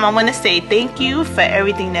 So, Mom, I want to say thank you for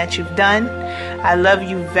everything that you've done. I love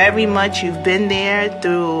you very much. You've been there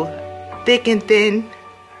through thick and thin.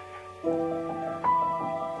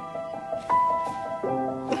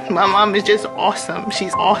 My mom is just awesome.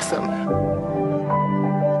 She's awesome.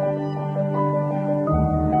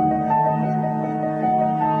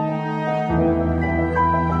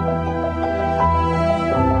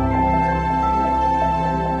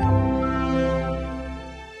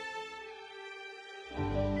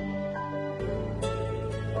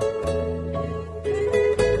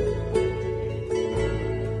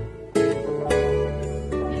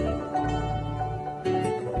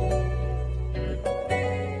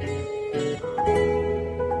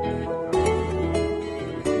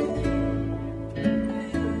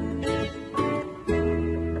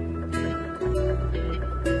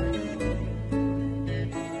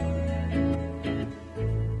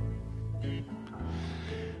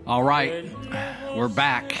 All right, we're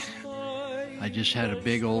back. I just had a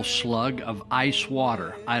big old slug of ice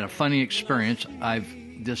water. I had a funny experience.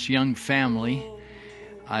 This young family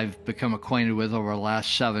I've become acquainted with over the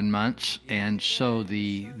last 7 months. And so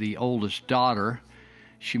the oldest daughter,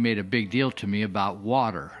 she made a big deal to me about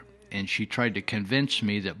water. And she tried to convince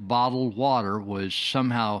me that bottled water was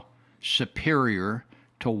somehow superior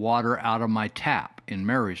to water out of my tap in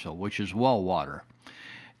Marysville, which is well water.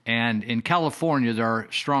 And in California, there are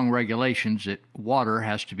strong regulations that water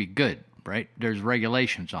has to be good, right? There's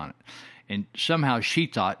regulations on it. And somehow she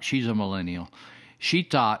thought, she's a millennial, she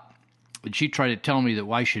thought, and she tried to tell me that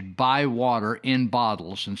I should buy water in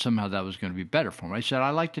bottles, and somehow that was going to be better for me. I said, I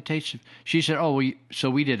like the taste of... She said, so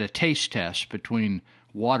we did a taste test between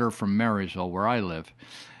water from Marysville, where I live,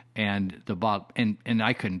 and the bottle, and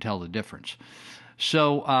I couldn't tell the difference.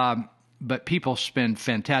 So... but people spend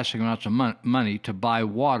fantastic amounts of money to buy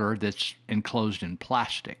water that's enclosed in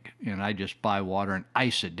plastic. And I just buy water and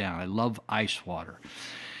ice it down. I love ice water.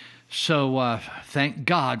 So thank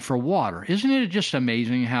God for water. Isn't it just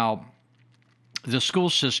amazing how the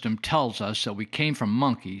school system tells us that we came from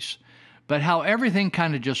monkeys, but how everything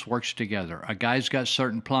kind of just works together? A guy's got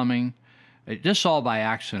certain plumbing. This all by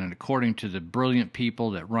accident, according to the brilliant people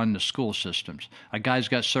that run the school systems. A guy's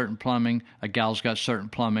got certain plumbing, a gal's got certain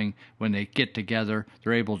plumbing. When they get together,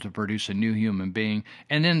 they're able to produce a new human being.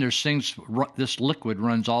 And then there's things, this liquid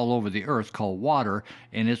runs all over the earth called water,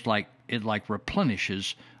 and it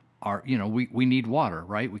replenishes our, we need water,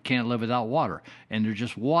 right? We can't live without water. And there's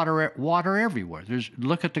just water everywhere.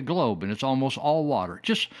 Look at the globe, and it's almost all water.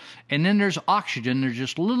 And then there's oxygen. There's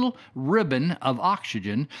just a little ribbon of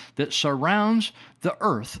oxygen that surrounds the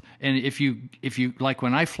earth. And if you like,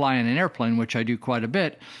 when I fly in an airplane, which I do quite a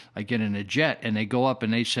bit, I get in a jet, and they go up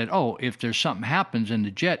and they said, if there's something happens in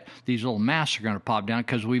the jet, these little masks are going to pop down,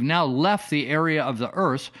 because we've now left the area of the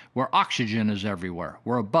earth where oxygen is everywhere.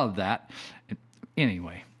 We're above that.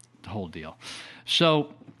 Anyway, the whole deal.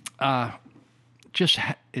 So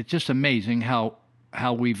it's just amazing how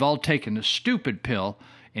we've all taken the stupid pill.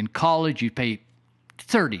 In college, you pay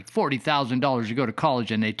 $30,000, $40,000 to go to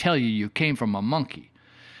college, and they tell you came from a monkey.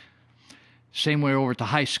 Same way over at the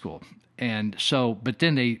high school. And so, but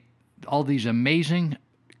then all these amazing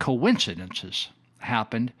coincidences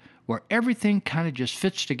happened where everything kind of just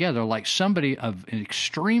fits together, like somebody of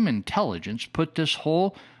extreme intelligence put this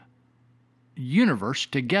whole universe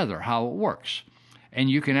together, how it works. And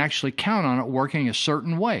you can actually count on it working a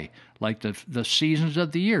certain way, like the seasons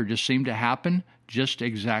of the year just seem to happen just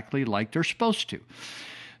exactly like they're supposed to.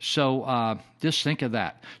 So just think of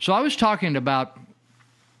that. So I was talking about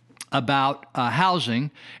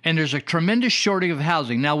housing, and there's a tremendous shortage of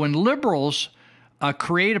housing. Now, when liberals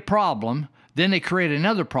create a problem, then they create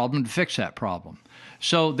another problem to fix that problem.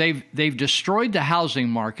 So they've destroyed the housing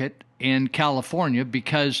market in California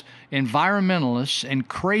because environmentalists and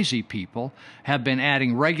crazy people have been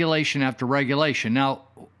adding regulation after regulation. Now,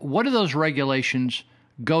 what do those regulations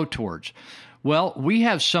go towards? Well, we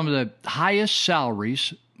have some of the highest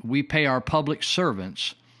salaries we pay our public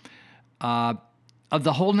servants of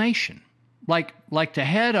the whole nation. Like the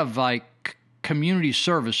head of community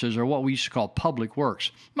services, or what we used to call public works,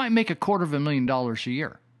 might make $250,000 a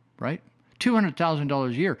year, right? $200,000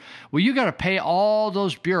 a year. Well, you got to pay all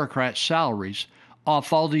those bureaucrats' salaries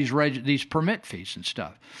off all these permit fees and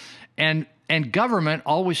stuff, and government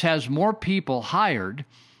always has more people hired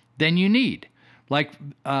than you need. Like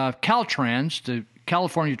Caltrans, the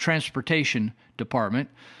California Transportation Department,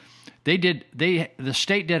 the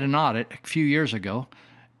state did an audit a few years ago,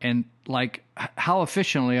 and like, how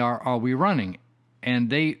efficiently are we running? And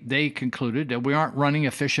they concluded that we aren't running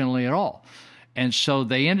efficiently at all, and so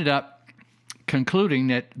they ended up concluding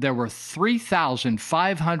that there were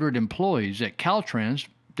 3,500 employees at Caltrans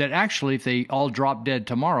that actually, if they all dropped dead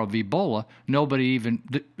tomorrow of Ebola,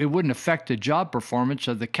 it wouldn't affect the job performance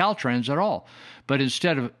of the Caltrans at all. But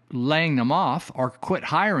instead of laying them off or quit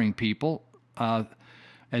hiring people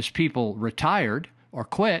as people retired or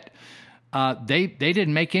quit, they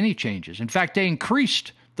didn't make any changes. In fact, they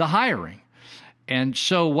increased the hiring. And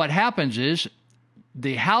so what happens is,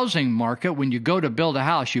 the housing market, when you go to build a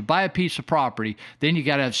house, you buy a piece of property, then you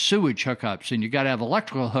got to have sewage hookups, and you got to have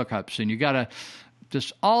electrical hookups, and you got to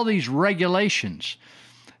just all these regulations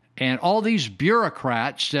and all these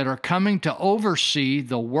bureaucrats that are coming to oversee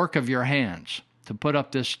the work of your hands to put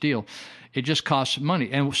up this deal. It just costs money.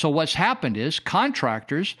 And so what's happened is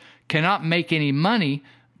contractors cannot make any money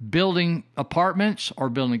building apartments or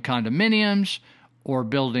building condominiums or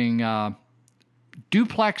building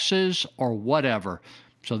duplexes or whatever.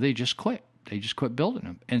 So they just quit. They just quit building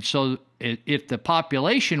them. And so if the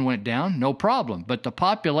population went down, no problem. But the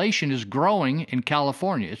population is growing in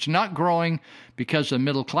California. It's not growing because the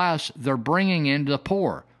middle class. They're bringing in the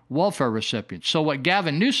poor, welfare recipients. So what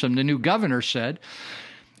Gavin Newsom, the new governor, said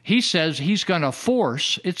he says he's going to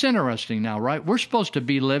force, it's interesting now, right? We're supposed to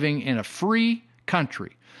be living in a free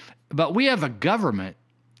country, but we have a government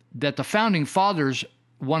that the founding fathers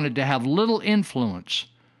wanted to have little influence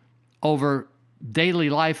over daily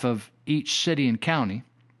life of each city and county.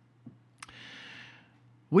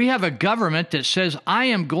 We have a government that says, I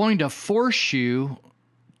am going to force you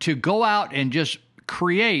to go out and just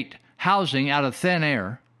create housing out of thin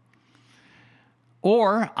air,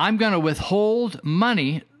 or I'm going to withhold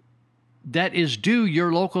money that is due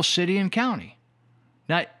your local city and county.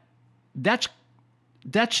 Now, that's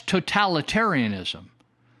totalitarianism.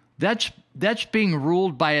 That's being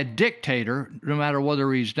ruled by a dictator, no matter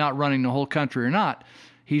whether he's not running the whole country or not.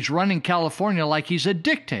 He's running California like he's a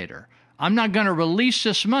dictator. I'm not going to release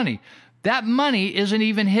this money. That money isn't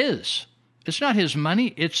even his. It's not his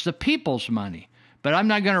money. It's the people's money. But I'm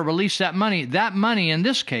not going to release that money. That money, in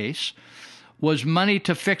this case, was money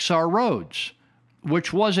to fix our roads,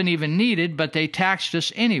 which wasn't even needed, but they taxed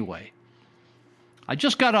us anyway. I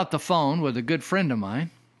just got off the phone with a good friend of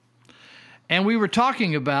mine, and we were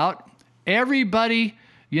talking about everybody,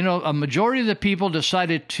 a majority of the people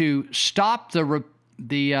decided to stop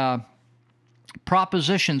the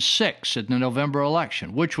Proposition 6 in the November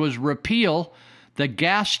election, which was repeal the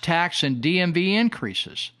gas tax and DMV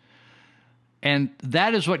increases. And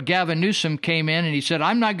that is what Gavin Newsom came in and he said,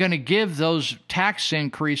 I'm not going to give those tax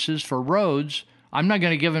increases for roads. I'm not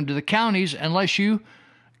going to give them to the counties unless you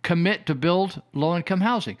commit to build low-income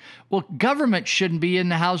housing. Well, government shouldn't be in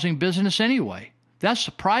the housing business anyway. That's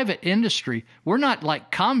the private industry. We're not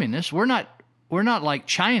like communists. We're not like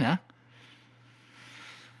China.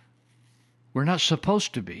 We're not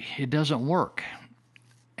supposed to be. It doesn't work.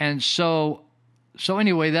 And so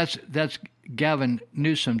anyway, that's Gavin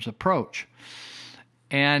Newsom's approach.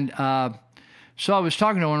 And so I was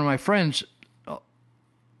talking to one of my friends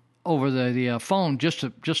over the phone just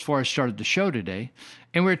before I started the show today,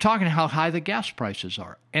 and we were talking how high the gas prices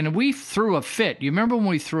are. And we threw a fit. You remember when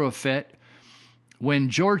we threw a fit when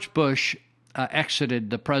George Bush exited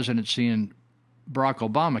the presidency and Barack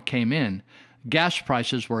Obama came in? Gas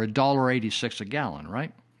prices were $1.86 a gallon,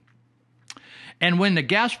 right? And when the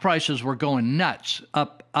gas prices were going nuts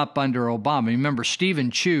up under Obama, remember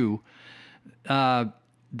Stephen Chu, the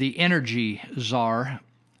energy czar,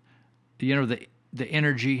 the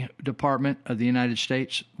energy department of the United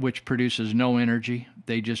States, which produces no energy.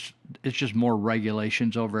 It's just more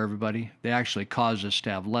regulations over everybody. They actually cause us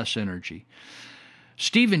to have less energy.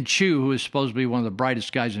 Stephen Chu, who is supposed to be one of the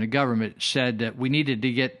brightest guys in the government, said that we needed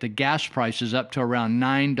to get the gas prices up to around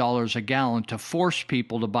 $9 a gallon to force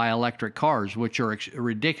people to buy electric cars, which are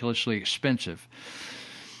ridiculously expensive.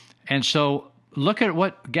 And so look at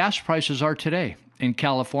what gas prices are today in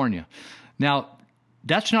California. Now,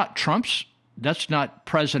 that's not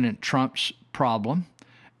President Trump's problem.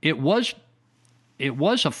 It was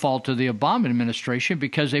a fault of the Obama administration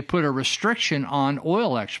because they put a restriction on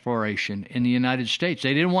oil exploration in the United States.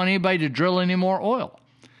 They didn't want anybody to drill any more oil,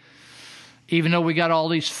 even though we got all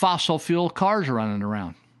these fossil fuel cars running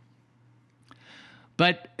around.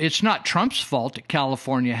 But it's not Trump's fault that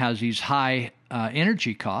California has these high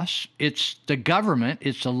energy costs. It's the government,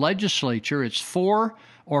 it's the legislature, it's 4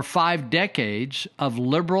 or 5 decades of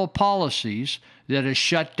liberal policies that has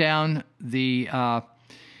shut down the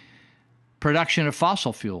production of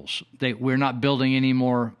fossil fuels. We're not building any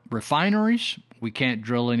more refineries. We can't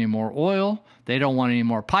drill any more oil. They don't want any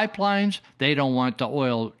more pipelines. They don't want the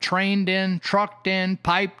oil trained in, trucked in,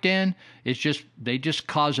 piped in. They just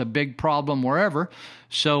cause a big problem wherever.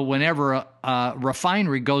 So whenever a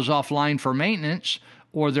refinery goes offline for maintenance,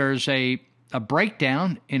 or there's a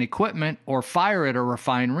breakdown in equipment or fire at a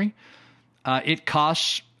refinery, it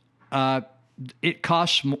costs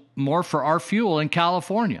more for our fuel in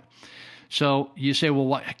California. So you say,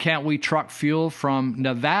 well, can't we truck fuel from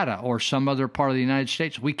Nevada or some other part of the United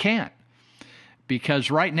States? We can't, because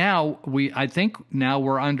right now I think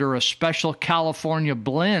we're under a special California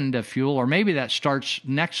blend of fuel, or maybe that starts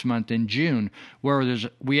next month in June, where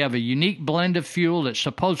we have a unique blend of fuel that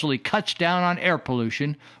supposedly cuts down on air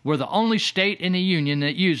pollution. We're the only state in the union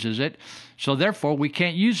that uses it, so therefore we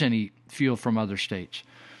can't use any fuel from other states.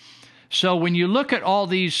 So when you look at all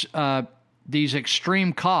these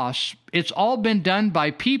extreme costs, it's all been done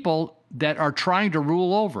by people that are trying to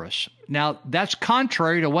rule over us. Now, that's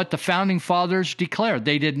contrary to what the Founding Fathers declared.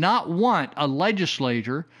 They did not want a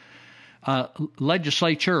legislature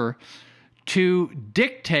to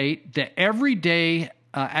dictate the everyday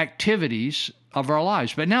activities of our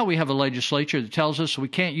lives. But now we have a legislature that tells us we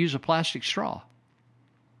can't use a plastic straw.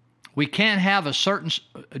 We can't have a certain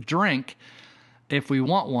drink, if we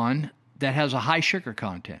want one, that has a high sugar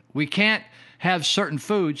content. We can't have certain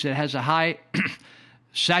foods that has a high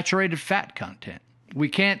saturated fat content. We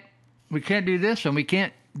can't do this and we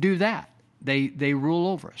can't do that. They rule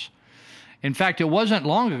over us. In fact, it wasn't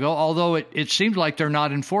long ago, although it seems like they're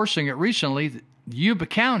not enforcing it recently, Yuba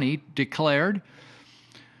County declared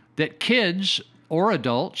that kids or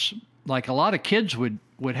adults, like a lot of kids would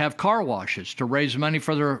have car washes to raise money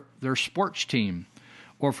for their sports team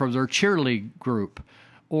or for their cheerleague group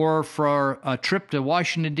or for a trip to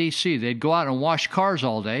Washington, D.C. They'd go out and wash cars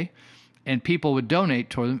all day, and people would donate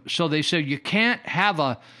to them. So they said, you can't have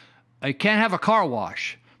a car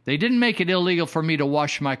wash. They didn't make it illegal for me to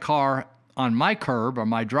wash my car on my curb or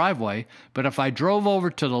my driveway, but if I drove over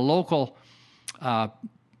to the local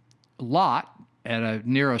lot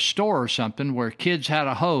near a store or something where kids had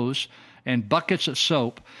a hose and buckets of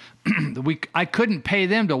soap, I couldn't pay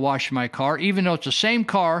them to wash my car, even though it's the same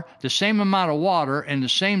car, the same amount of water, and the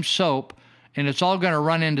same soap, and it's all going to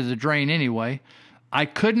run into the drain anyway. I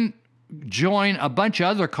couldn't join a bunch of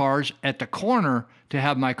other cars at the corner to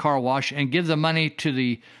have my car washed and give the money to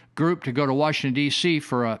the group to go to Washington, D.C.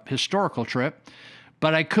 for a historical trip.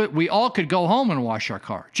 But we all could go home and wash our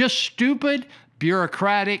car. Just stupid,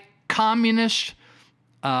 bureaucratic, communist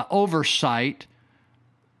oversight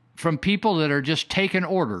from people that are just taking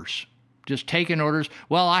orders.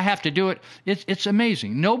 Well, I have to do it. It's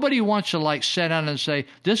amazing. Nobody wants to sit down and say,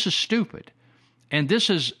 this is stupid. And this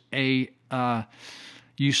is a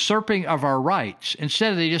usurping of our rights.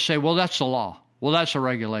 Instead, they just say, well, that's the law. Well, that's a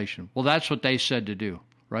regulation. Well, that's what they said to do,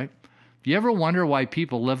 right? Do you ever wonder why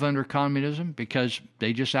people live under communism? Because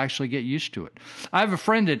they just actually get used to it. I have a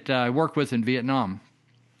friend that I work with in Vietnam.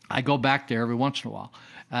 I go back there every once in a while,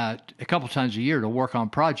 a couple times a year to work on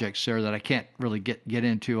projects there that I can't really get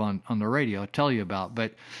into on the radio, tell you about.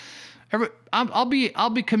 But I'll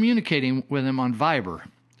be communicating with him on Viber.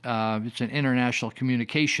 It's an international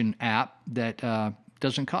communication app that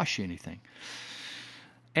doesn't cost you anything.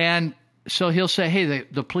 And so he'll say, hey,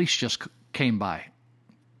 the police just came by.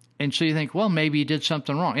 And so you think, well, maybe he did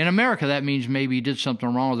something wrong. In America, that means maybe he did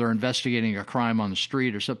something wrong or they're investigating a crime on the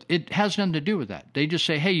street or something. It has nothing to do with that. They just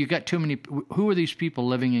say, hey, you got too many. Who are these people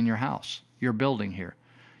living in your house, your building here?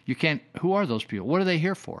 You can't. Who are those people? What are they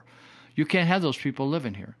here for? You can't have those people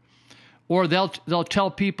living here. Or they'll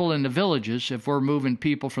tell people in the villages, if we're moving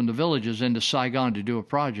people from the villages into Saigon to do a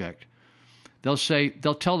project, they'll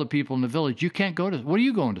tell the people in the village, you can't go to. What are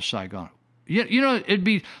you going to Saigon? You know, it'd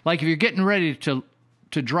be like if you're getting ready to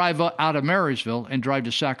drive out of Marysville and drive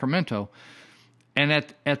to Sacramento, and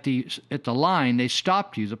at the line they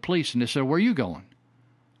stopped you, the police, and they said, "Where are you going?"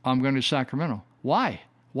 "I'm going to Sacramento." "Why?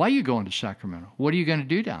 Why are you going to Sacramento? What are you going to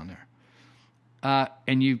do down there?"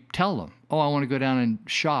 And you tell them, "Oh, I want to go down and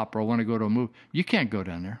shop, or I want to go to a movie." "You can't go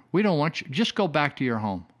down there. We don't want you. Just go back to your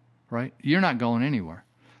home, right? You're not going anywhere."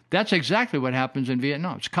 That's exactly what happens in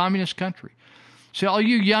Vietnam. It's a communist country. See, all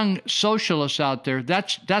you young socialists out there,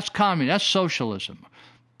 that's communism. That's socialism.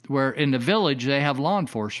 Where in the village they have law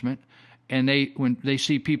enforcement, and when they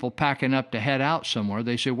see people packing up to head out somewhere,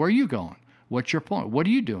 they say, "Where are you going? What's your point? What are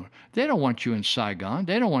you doing?" They don't want you in Saigon.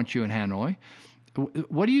 They don't want you in Hanoi.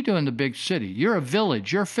 What do you do in the big city? You're a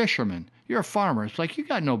village. You're a fisherman. You're a farmer. It's like you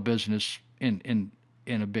got no business in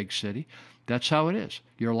a big city. That's how it is.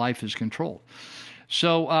 Your life is controlled.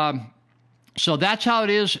 So that's how it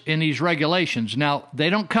is in these regulations. Now, they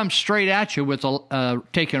don't come straight at you with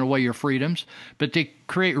taking away your freedoms, but they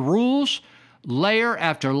create rules, layer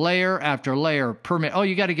after layer after layer. Permit. Oh,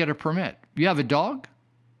 you got to get a permit. You have a dog?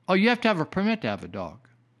 Oh, you have to have a permit to have a dog.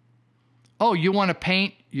 Oh, you want to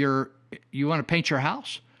paint your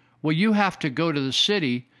house? Well, you have to go to the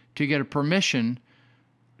city to get a permission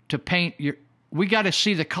to paint your. We got to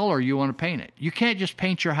see the color you want to paint it. You can't just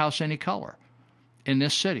paint your house any color in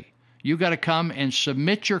this city. You got to come and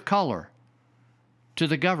submit your color to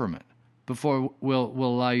the government before we'll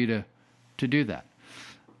allow you to do that.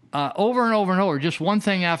 Over and over and over, just one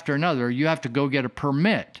thing after another, you have to go get a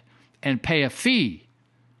permit and pay a fee.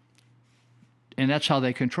 And that's how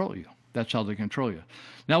they control you. That's how they control you.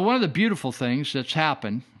 Now, one of the beautiful things that's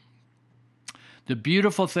happened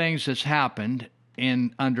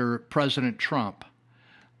under President Trump,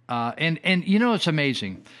 and you know, it's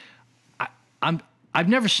amazing. I've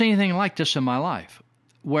never seen anything like this in my life,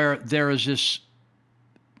 where there is this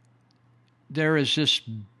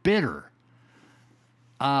bitter,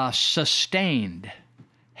 sustained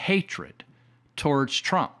hatred towards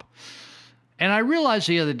Trump. And I realized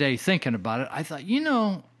the other day, thinking about it, I thought, you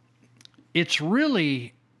know, it's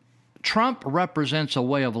really, Trump represents a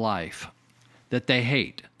way of life that they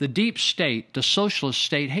hate. The deep state, the socialist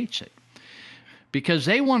state, hates it because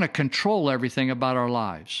they want to control everything about our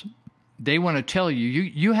lives. they want to tell you,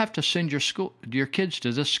 you have to send your kids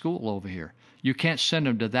to this school over here. You can't send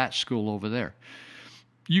them to that school over there.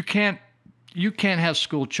 You can't have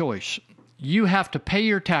school choice. You have to pay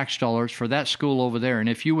your tax dollars for that school over there. And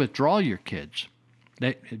if you withdraw your kids,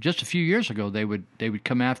 just a few years ago, they would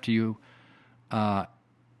come after you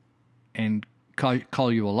and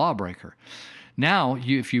call you a lawbreaker. Now,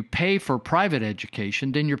 if you pay for private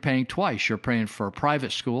education, then you're paying twice. You're paying for a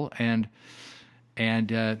private school and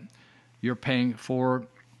you're paying for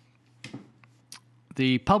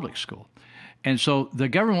the public school. And so the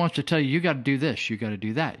government wants to tell you, you got to do this, you got to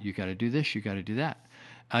do that, you got to do this, you got to do that.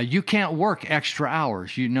 You can't work extra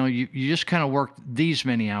hours. You just kind of work these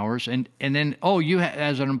many hours, and then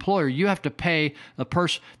as an employer, you have to pay the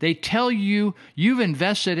person. They tell you you've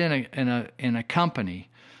invested in a company.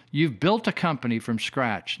 You've built a company from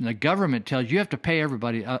scratch, and the government tells you have to pay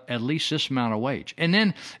everybody at least this amount of wage. And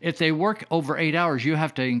then if they work over 8 hours, you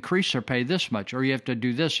have to increase their pay this much, or you have to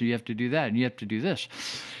do this, or you have to do that, and you have to do this.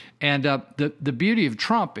 And the beauty of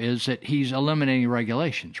Trump is that he's eliminating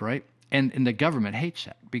regulations, right? And the government hates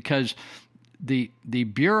that because the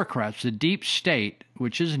bureaucrats, the deep state,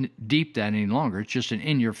 which isn't deep that any longer, it's just an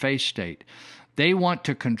in-your-face state. They want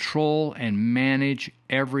to control and manage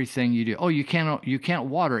everything you do. Oh, you can't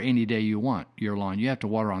water any day you want your lawn. You have to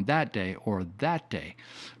water on that day or that day,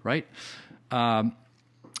 right?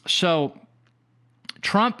 So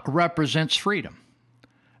Trump represents freedom,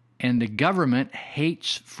 and the government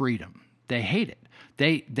hates freedom. They hate it.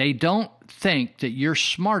 They don't think that you're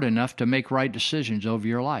smart enough to make right decisions over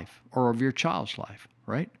your life or over your child's life,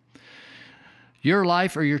 right? Your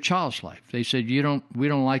life or your child's life. They said we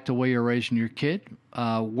don't like the way you're raising your kid.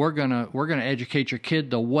 We're gonna educate your kid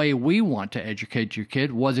the way we want to educate your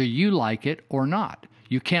kid, whether you like it or not.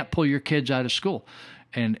 You can't pull your kids out of school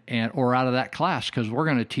or out of that class because we're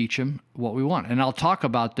going to teach them what we want. And I'll talk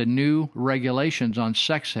about the new regulations on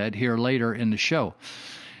sex ed here later in the show.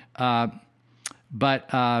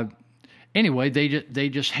 But anyway, they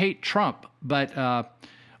just hate Trump. But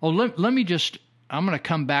let me just. I'm going to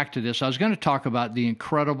come back to this. I was going to talk about the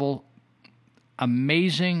incredible,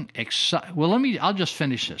 amazing, I'll just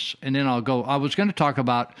finish this and then I'll go. I'll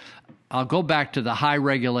go back to the high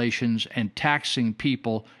regulations and taxing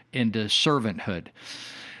people into servanthood.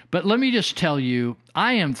 But let me just tell you,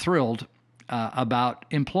 I am thrilled about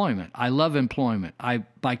employment. I love employment. I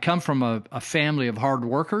come from a family of hard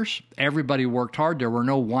workers. Everybody worked hard. There were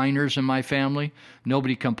no whiners in my family.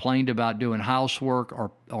 Nobody complained about doing housework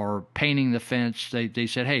or painting the fence. They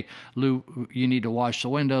said, hey, Lou, you need to wash the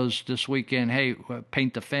windows this weekend. Hey,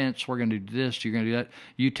 paint the fence. We're going to do this. You're going to do that.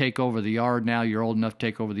 You take over the yard now. You're old enough to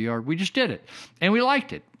take over the yard. We just did it. And we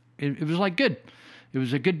liked it. It was like good. It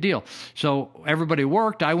was a good deal. So everybody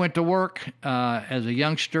worked. I went to work as a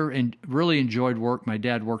youngster and really enjoyed work. My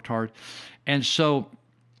dad worked hard. And so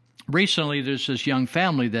recently there's this young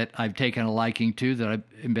family that I've taken a liking to that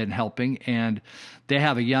I've been helping. And they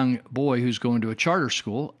have a young boy who's going to a charter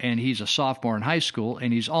school, and he's a sophomore in high school,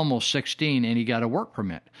 and he's almost 16, and he got a work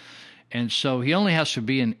permit. And so he only has to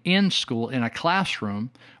be in school in a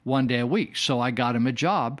classroom one day a week. So I got him a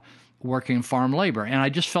job working farm labor, and I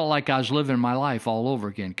just felt like I was living my life all over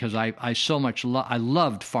again because I so much I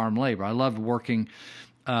loved farm labor. I loved working,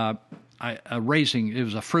 raising. It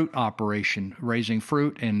was a fruit operation, raising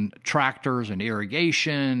fruit and tractors and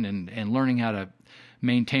irrigation and learning how to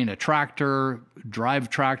maintain a tractor, drive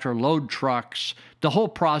tractor, load trucks, the whole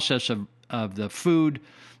process of the food,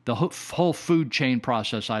 the whole food chain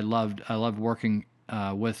process. I loved working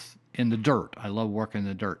in the dirt. I love working in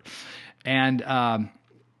the dirt, and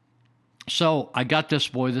so I got this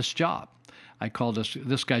boy this job. I called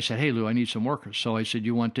this guy said, hey, Lou, I need some workers. So I said,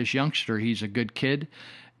 you want this youngster? He's a good kid.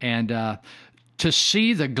 And to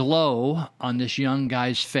see the glow on this young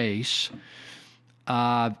guy's face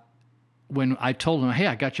when I told him, hey,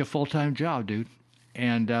 I got you a full-time job, dude.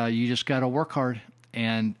 And you just got to work hard,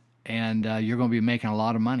 and you're going to be making a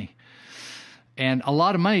lot of money. And a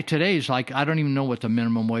lot of money today is like, I don't even know what the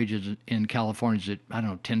minimum wage is in California. Is it, I don't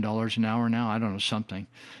know, $10 an hour now? I don't know, something.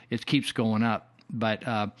 It keeps going up. But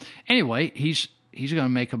anyway, he's going to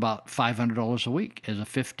make about $500 a week as a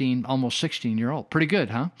 15, almost 16-year-old. Pretty good,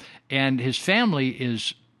 huh? And his family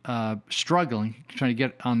is struggling, trying to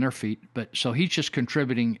get on their feet. But so he's just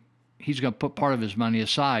contributing. He's going to put part of his money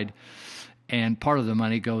aside, and part of the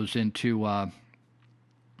money goes into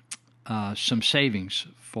some savings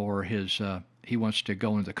for his he wants to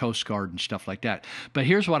go into the Coast Guard and stuff like that. But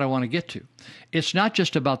here's what I want to get to. It's not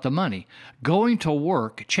just about the money. Going to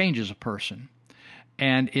work changes a person,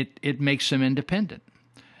 and it makes them independent,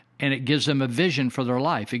 and it gives them a vision for their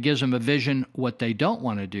life. It gives them a vision what they don't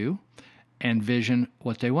want to do, and vision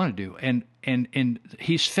what they want to do. And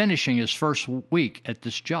he's finishing his first week at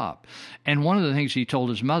this job. And one of the things he told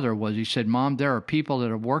his mother was, he said, "Mom, there are people that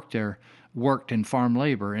have worked in farm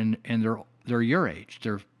labor, and they're your age.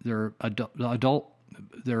 They're adult.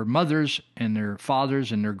 Their mothers and their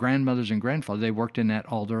fathers and their grandmothers and grandfathers, they worked in that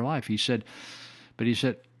all their life." He said,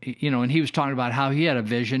 and he was talking about how he had a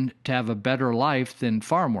vision to have a better life than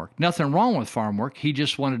farm work. Nothing wrong with farm work. He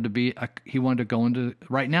just wanted to go into,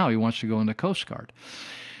 right now he wants to go in the Coast Guard.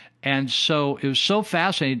 And so it was so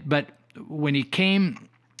fascinating. But when he came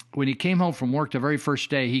home from work the very first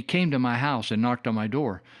day, he came to my house and knocked on my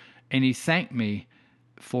door, and he thanked me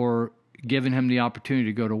for giving him the opportunity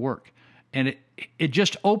to go to work. And it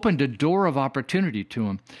just opened a door of opportunity to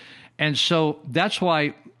him. And so that's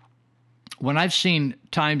why when I've seen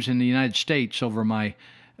times in the United States over my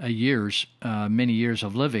many years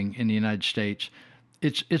of living in the United States,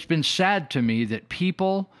 it's been sad to me that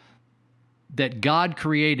people that God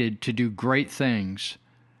created to do great things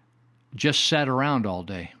just sat around all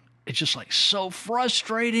day. It's just like so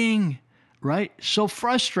frustrating, right? So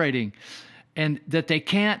frustrating. And that they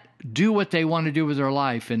can't do what they want to do with their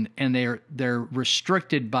life, and they're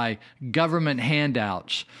restricted by government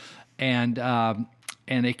handouts, and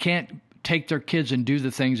they can't take their kids and do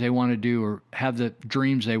the things they want to do or have the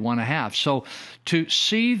dreams they want to have. So to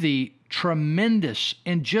see the tremendous,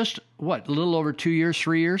 in just a little over 2 years,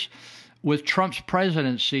 3 years, with Trump's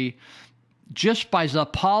presidency, just by the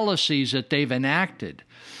policies that they've enacted,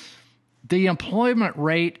 the employment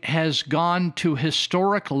rate has gone to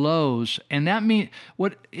historic lows, and that means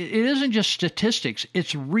it isn't just statistics,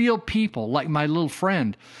 it's real people like my little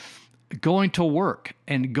friend going to work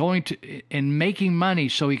and making money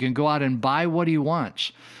so he can go out and buy what he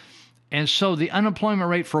wants. And so the unemployment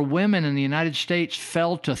rate for women in the United States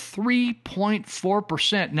fell to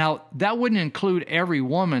 3.4%. Now, that wouldn't include every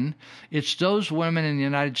woman. It's those women in the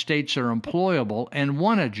United States that are employable and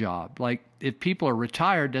want a job. Like if people are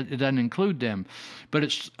retired, it doesn't include them. But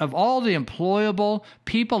it's of all the employable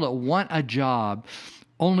people that want a job,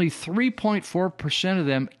 only 3.4% of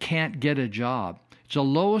them can't get a job. It's the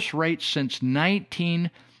lowest rate since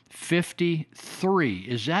 1953.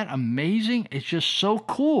 Is that amazing? It's just so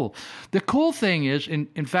cool. The cool thing is,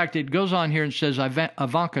 in fact, it goes on here and says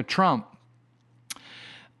Ivanka Trump,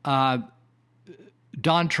 Don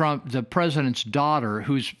Trump, the president's daughter,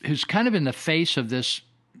 who's kind of in the face of this,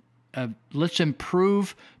 let's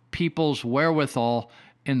improve people's wherewithal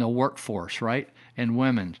in the workforce, right, and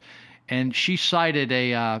women. And she cited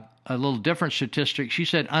a little different statistic. She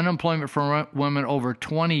said unemployment for women over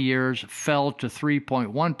 20 years fell to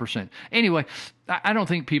 3.1%. Anyway, I don't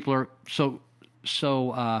think people are so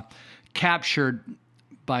captured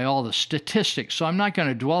by all the statistics, so I'm not going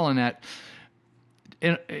to dwell on that,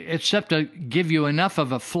 except to give you enough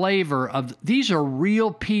of a flavor of these are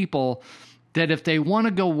real people that if they want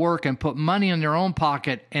to go work and put money in their own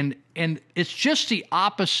pocket, and it's just the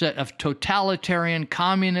opposite of totalitarian,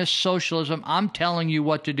 communist, socialism. I'm telling you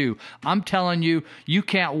what to do. I'm telling you, you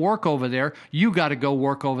can't work over there. You got to go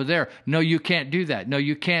work over there. No, you can't do that. No,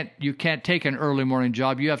 you can't take an early morning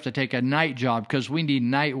job. You have to take a night job because we need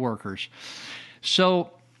night workers.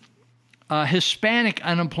 So Hispanic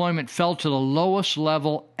unemployment fell to the lowest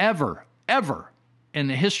level ever in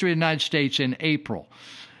the history of the United States in April.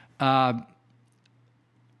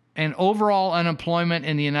 And overall unemployment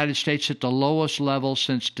in the United States at the lowest level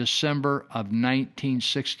since December of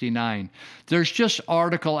 1969. There's just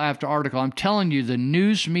article after article. I'm telling you, the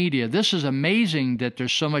news media, this is amazing that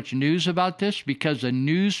there's so much news about this because the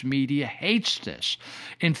news media hates this.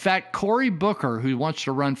 In fact, Cory Booker, who wants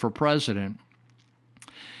to run for president,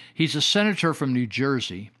 he's a senator from New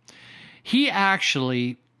Jersey. He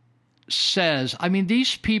actually says, I mean,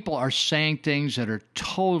 these people are saying things that are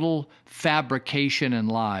total fabrication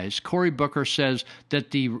and lies. Cory Booker says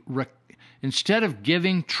that instead of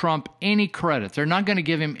giving Trump any credit, they're not going to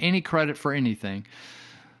give him any credit for anything.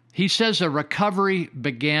 He says the recovery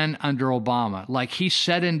began under Obama, like he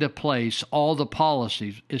set into place all the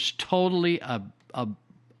policies. It's totally a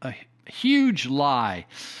huge lie.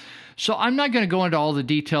 So I'm not going to go into all the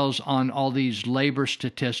details on all these labor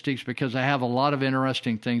statistics because I have a lot of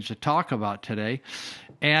interesting things to talk about today.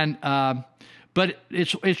 And but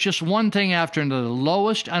it's just one thing after another. The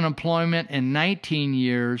lowest unemployment in 19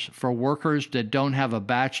 years for workers that don't have a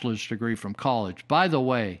bachelor's degree from college. By the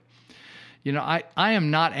way, you know, I am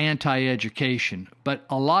not anti-education, but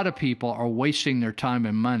a lot of people are wasting their time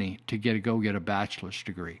and money to go get a bachelor's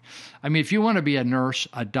degree. I mean, if you want to be a nurse,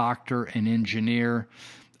 a doctor, an engineer,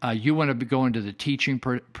 you want to go into the teaching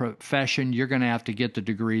profession, you're going to have to get the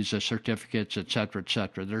degrees, the certificates, et cetera, et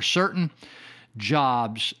cetera. There are certain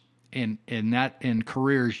jobs in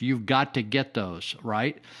careers, you've got to get those,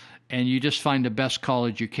 right? And you just find the best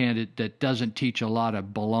college you can that doesn't teach a lot of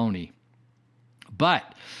baloney.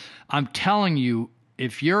 But I'm telling you,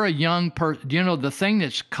 if you're a young person, the thing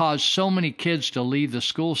that's caused so many kids to leave the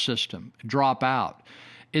school system, drop out,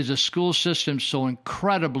 is a school system so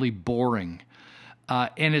incredibly boring.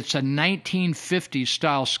 And it's a 1950s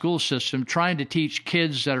style school system trying to teach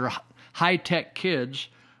kids that are high-tech kids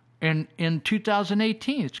in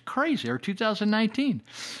 2018. It's crazy, or 2019.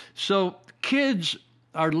 So kids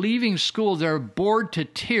are leaving school, they're bored to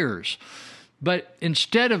tears. But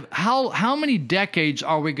instead of, how many decades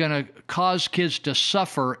are we going to cause kids to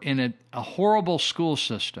suffer in a horrible school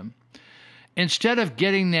system? Instead of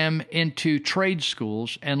getting them into trade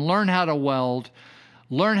schools and learn how to weld,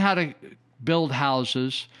 learn how to build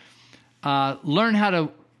houses, learn how to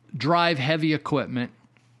drive heavy equipment,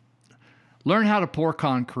 learn how to pour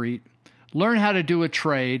concrete, learn how to do a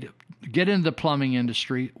trade, get into the plumbing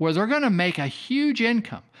industry, where they're going to make a huge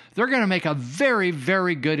income. They're going to make a very,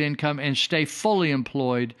 very good income and stay fully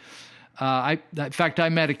employed. In fact, I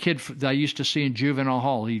met a kid that I used to see in juvenile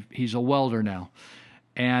hall. He's a welder now.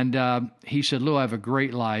 And he said, Lou, I have a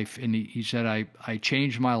great life. And he said, I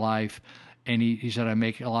changed my life. And he said, I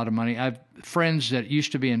make a lot of money. I have friends that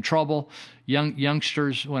used to be in trouble,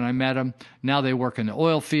 youngsters when I met them. Now they work in the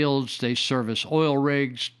oil fields. They service oil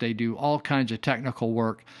rigs. They do all kinds of technical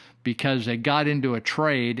work because they got into a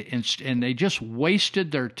trade and they just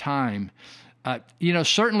wasted their time.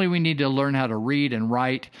 Certainly we need to learn how to read and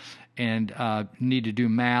write and need to do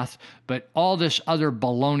math, but all this other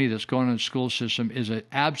baloney that's going on in the school system is an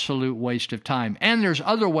absolute waste of time. And there's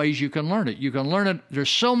other ways you can learn it. You can learn it. There's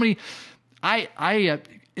so many. I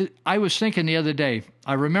was thinking the other day,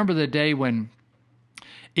 I remember the day when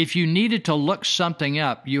if you needed to look something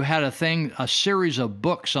up, you had a series of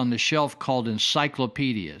books on the shelf called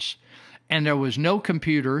encyclopedias, and there was no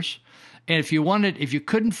computers. And if you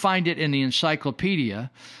couldn't find it in the encyclopedia,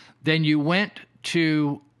 then you went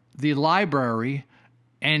to the library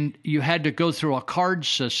and you had to go through a card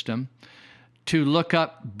system to look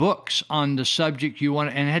up books on the subject you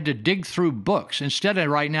want, and had to dig through books. Instead of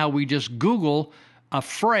right now, we just Google a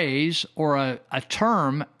phrase or a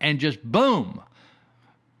term and just boom,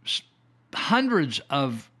 hundreds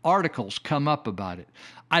of articles come up about it.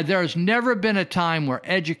 There's never been a time where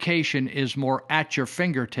education is more at your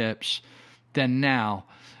fingertips than now.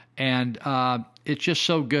 And it's just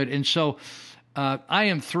so good. And so I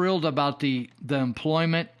am thrilled about the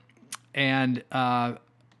employment. And I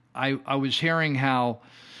was hearing how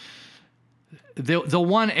the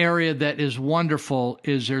one area that is wonderful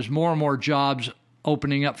is there's more and more jobs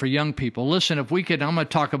opening up for young people. Listen, if we could, I'm going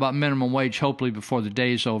to talk about minimum wage hopefully before the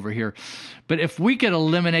day's over here, but if we could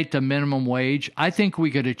eliminate the minimum wage, I think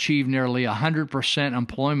we could achieve nearly 100%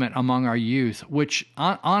 employment among our youth, which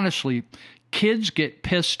honestly, kids get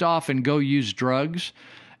pissed off and go use drugs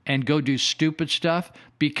and go do stupid stuff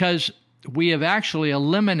because we have actually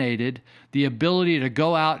eliminated the ability to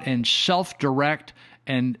go out and self-direct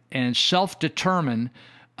and self-determine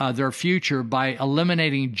their future by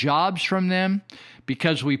eliminating jobs from them,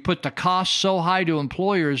 because we put the cost so high to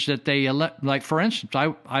employers that they like. For instance,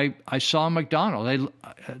 I saw McDonald's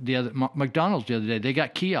the other day. They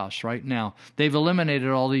got kiosks right now. They've eliminated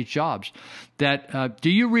all these jobs. Do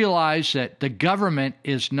you realize that the government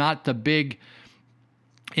is not the big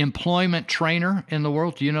employment trainer in the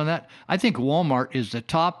world? Do you know that? I think Walmart is the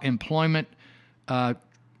top employment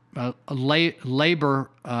labor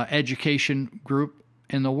education group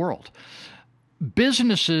in the world.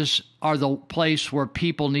 Businesses are the place where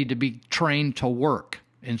people need to be trained to work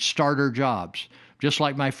in starter jobs, just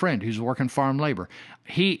like my friend who's working farm labor.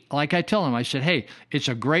 Like I tell him, I said, hey, it's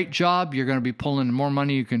a great job. You're going to be pulling more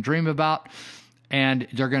money you can dream about, and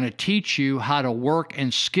they're going to teach you how to work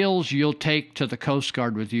and skills you'll take to the Coast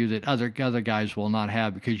Guard with you that other guys will not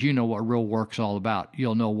have, because you know what real work's all about.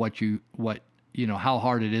 You'll know how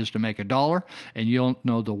hard it is to make $1, and you'll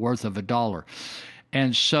know the worth of $1.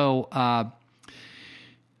 And so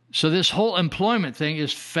this whole employment thing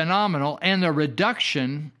is phenomenal, and the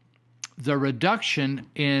reduction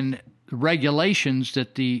in regulations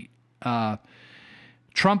that the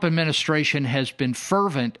Trump administration has been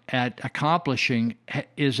fervent at accomplishing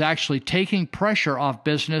is actually taking pressure off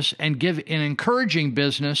business and encouraging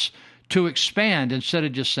business to expand, instead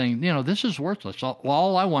of just saying, this is worthless.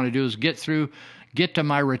 All I want to do is get to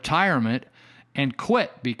my retirement and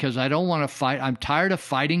quit, because I don't want to fight. I'm tired of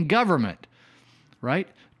fighting government, right?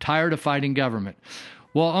 Tired of fighting government.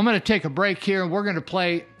 Well, I'm going to take a break here, and we're going to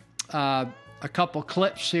play a couple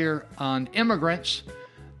clips here on immigrants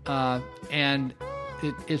and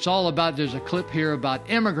it's all about, there's a clip here about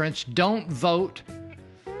immigrants. Don't vote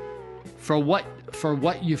for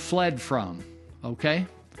what you fled from, okay?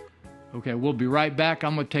 Okay, we'll be right back.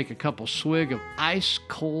 I'm going to take a couple swig of ice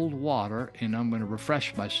cold water, and I'm going to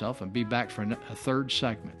refresh myself and be back for a third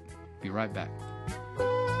segment. Be right back.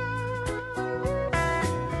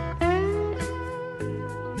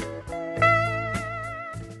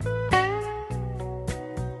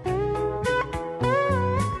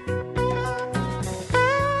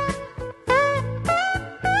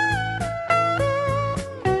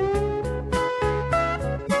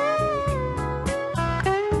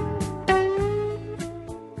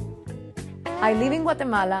 I live in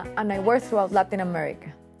Guatemala and I work throughout Latin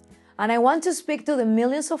America. And I want to speak to the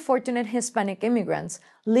millions of fortunate Hispanic immigrants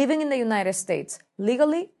living in the United States,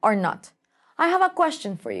 legally or not. I have a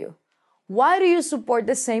question for you. Why do you support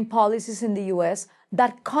the same policies in the US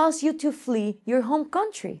that cause you to flee your home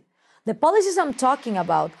country? The policies I'm talking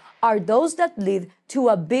about are those that lead to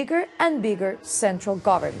a bigger and bigger central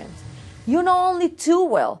government. You know only too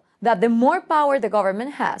well that the more power the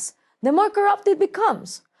government has, the more corrupt it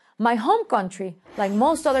becomes. My home country, like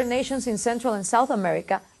most other nations in Central and South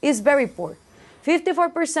America, is very poor.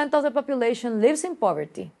 54% of the population lives in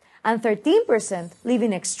poverty, and 13% live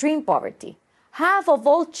in extreme poverty. Half of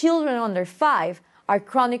all children under 5 are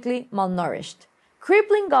chronically malnourished.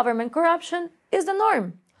 Crippling government corruption is the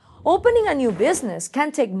norm. Opening a new business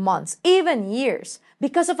can take months, even years,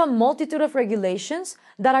 because of a multitude of regulations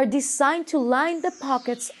that are designed to line the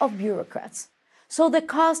pockets of bureaucrats. So the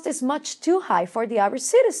cost is much too high for the average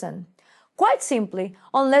citizen. Quite simply,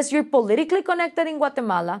 unless you're politically connected in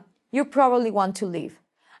Guatemala, you probably want to leave.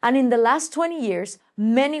 And in the last 20 years,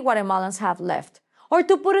 many Guatemalans have left. Or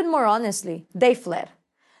to put it more honestly, they fled.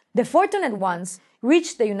 The fortunate ones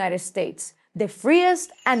reached the United States, the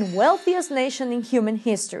freest and wealthiest nation in human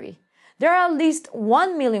history. There are at least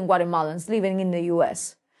 1 million Guatemalans living in the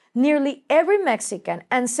US. Nearly every Mexican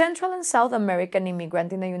and Central and South American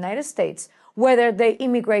immigrant in the United States, whether they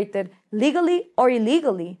immigrated legally or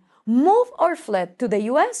illegally, moved or fled to the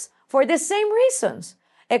US for the same reasons: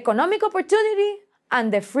 economic opportunity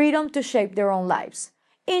and the freedom to shape their own lives.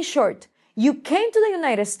 In short, you came to the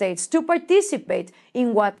United States to participate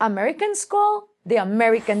in what Americans call the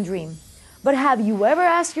American dream. But have you ever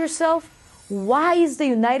asked yourself, why is the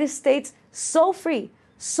United States so free,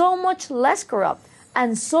 so much less corrupt,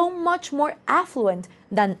 and so much more affluent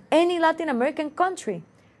than any Latin American country?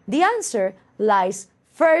 The answer lies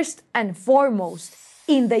first and foremost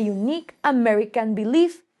in the unique American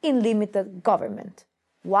belief in limited government.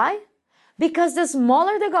 Why? Because the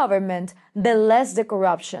smaller the government, the less the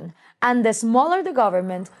corruption. And the smaller the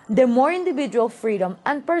government, the more individual freedom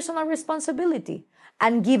and personal responsibility.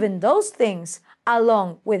 And given those things,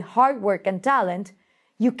 along with hard work and talent,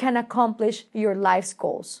 you can accomplish your life's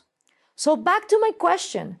goals. So back to my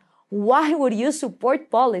question. Why would you support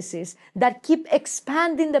policies that keep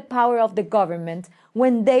expanding the power of the government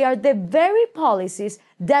when they are the very policies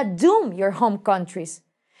that doom your home countries?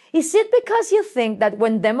 Is it because you think that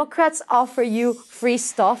when Democrats offer you free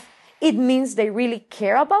stuff, it means they really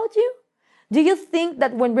care about you? Do you think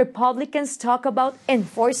that when Republicans talk about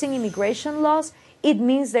enforcing immigration laws, it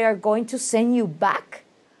means they are going to send you back?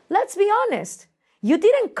 Let's be honest. You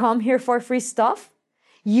didn't come here for free stuff.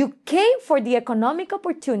 You came for the economic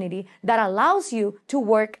opportunity that allows you to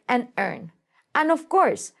work and earn. And of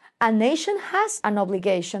course, a nation has an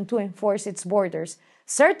obligation to enforce its borders.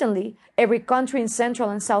 Certainly, every country in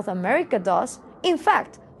Central and South America does. In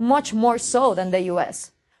fact, much more so than the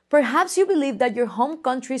US. Perhaps you believe that your home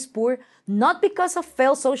country is poor not because of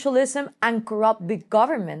failed socialism and corrupt big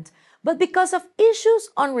government, but because of issues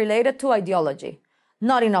unrelated to ideology.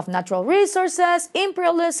 Not enough natural resources,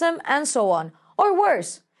 imperialism, and so on. Or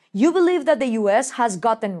worse, you believe that the US has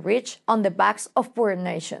gotten rich on the backs of poor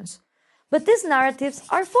nations. But these narratives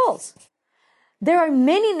are false. There are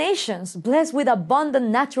many nations blessed with abundant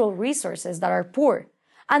natural resources that are poor.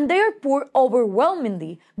 And they are poor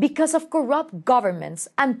overwhelmingly because of corrupt governments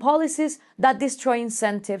and policies that destroy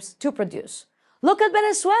incentives to produce. Look at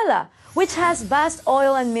Venezuela, which has vast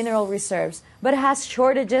oil and mineral reserves, but has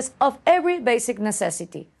shortages of every basic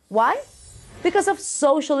necessity. Why? Because of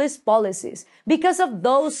socialist policies, because of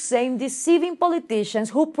those same deceiving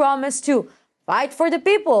politicians who promise to fight for the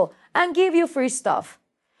people and give you free stuff.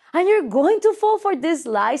 And you're going to fall for these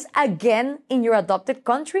lies again in your adopted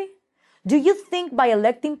country? Do you think by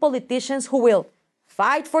electing politicians who will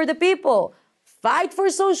fight for the people, fight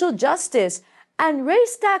for social justice, and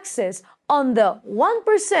raise taxes on the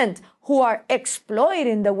 1% who are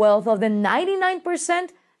exploiting the wealth of the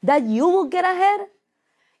 99% that you will get ahead?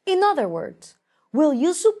 In other words, Will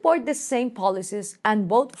you support the same policies and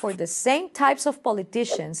vote for the same types of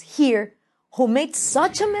politicians here who made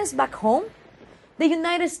such a mess back home? The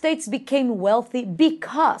United States became wealthy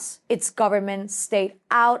because its government stayed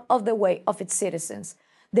out of the way of its citizens.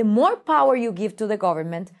 The more power you give to the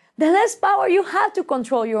government, the less power you have to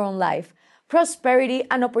control your own life. Prosperity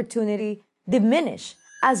and opportunity diminish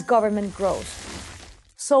as government grows.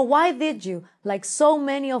 So why did you, like so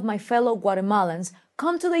many of my fellow Guatemalans,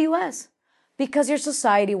 come to the US? Because your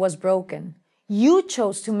society was broken. You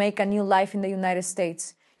chose to make a new life in the United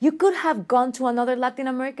States. You could have gone to another Latin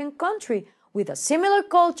American country with a similar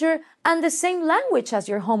culture and the same language as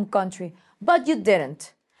your home country, but you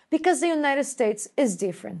didn't. Because the United States is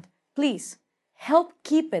different. Please, help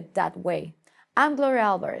keep it that way. I'm Gloria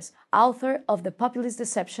Alvarez, author of The Populist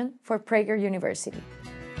Deception for Prager University.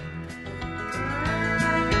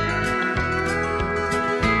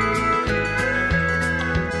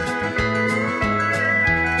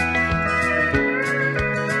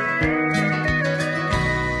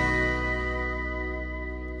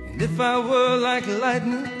 If I were like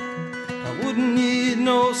lightning, I wouldn't need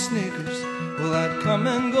no sneakers. Well, I'd come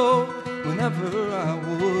and go whenever I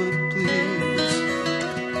would please.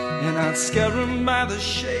 And I'd scare 'em by the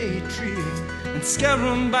shade tree and scare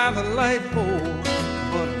 'em by the light pole,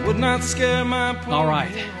 but would not scare my pony. All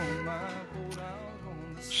right.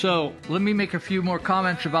 So let me make a few more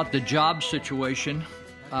comments about the job situation,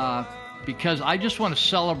 because I just want to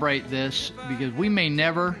celebrate this, because we may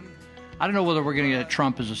never, I don't know whether we're going to get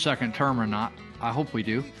Trump as a second term or not. I hope we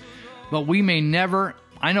do. But we may never,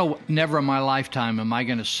 I know never in my lifetime am I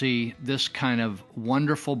going to see this kind of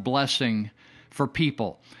wonderful blessing for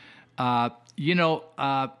people. As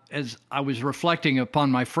I was reflecting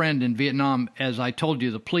upon my friend in Vietnam, as I told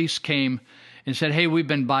you, the police came and said, hey, we've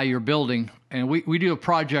been by your building. And we do a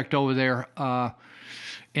project over there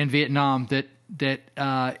in Vietnam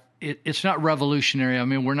it's not revolutionary. I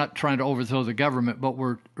mean, we're not trying to overthrow the government, but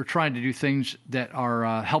we're trying to do things that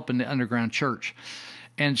are helping the underground church.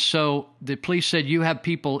 And so the police said, you have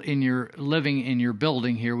people living in your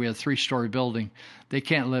building here. We have a 3-story building. They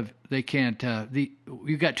can't live.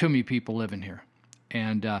 You got too many people living here.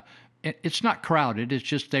 And it's not crowded. It's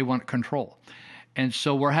just they want control. And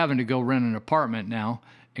so we're having to go rent an apartment now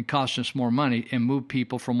and cost us more money and move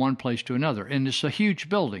people from one place to another. And it's a huge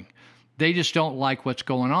building. They just don't like what's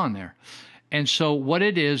going on there. And so what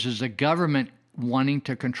it is the government wanting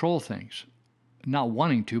to control things. Not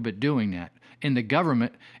wanting to, but doing that. In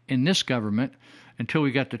this government, until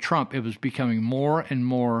we got to Trump, it was becoming more and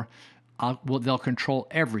more, they'll control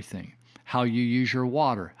everything. How you use your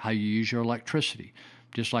water, how you use your electricity.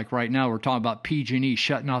 Just like right now, we're talking about PG&E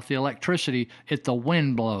shutting off the electricity if the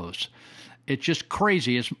wind blows. It's just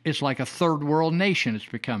crazy. It's like a third world nation it's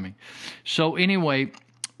becoming. So anyway,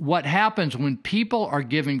 what happens when people are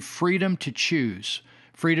given freedom to choose,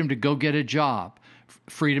 freedom to go get a job,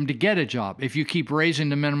 freedom to get a job. If you keep raising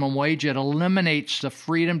the minimum wage, it eliminates the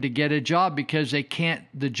freedom to get a job because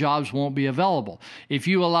the jobs won't be available. If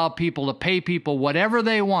you allow people to pay people whatever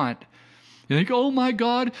they want, you think, oh my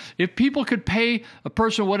God, if people could pay a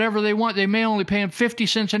person whatever they want, they may only pay him 50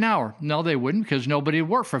 cents an hour. No, they wouldn't, because nobody would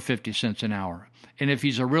work for 50 cents an hour. And if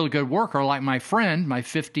he's a real good worker, like my friend, my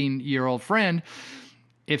 15-year-old friend,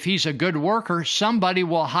 if he's a good worker, somebody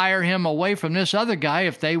will hire him away from this other guy.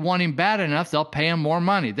 If they want him bad enough, they'll pay him more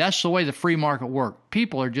money. That's the way the free market works.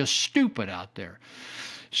 People are just stupid out there.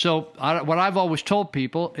 So what I've always told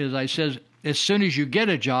people is I says, as soon as you get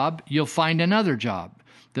a job, you'll find another job.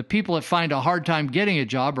 The people that find a hard time getting a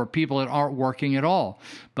job are people that aren't working at all.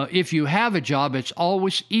 But if you have a job, it's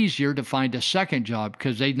always easier to find a second job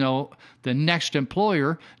because they know the next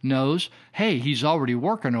employer knows, hey, he's already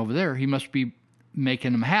working over there. He must be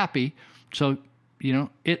making them happy. So,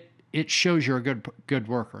 it shows you're a good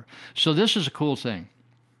worker. So this is a cool thing.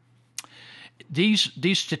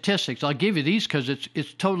 These statistics, I'll give you these because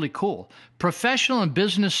it's totally cool. Professional and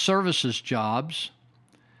business services jobs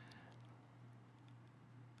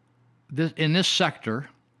in this sector,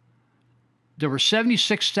 there were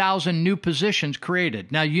 76,000 new positions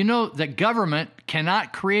created. Now, you know that government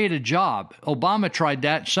cannot create a job. Obama tried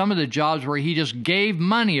that. Some of the jobs where he just gave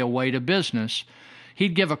money away to business,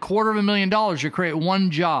 he'd give $250,000 to create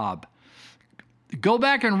one job. Go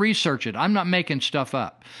back and research it. I'm not making stuff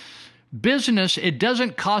up. Business, it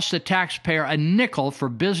doesn't cost the taxpayer a nickel for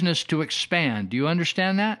business to expand. Do you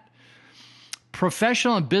understand that?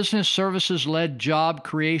 Professional and business services-led job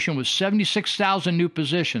creation was 76,000 new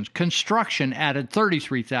positions. Construction added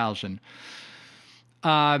 33,000.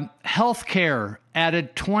 Healthcare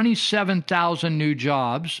added 27,000 new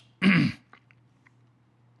jobs.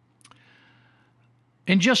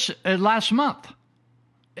 In just last month,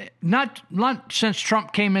 not since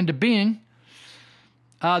Trump came into being.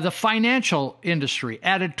 The financial industry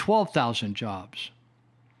added 12,000 jobs.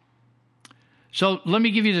 So let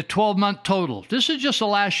me give you the 12-month total. This is just the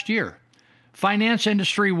last year. Finance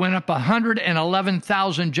industry went up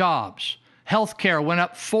 111,000 jobs. Healthcare went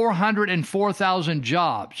up 404,000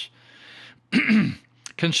 jobs.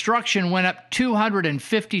 Construction went up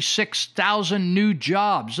 256,000 new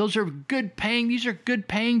jobs. These are good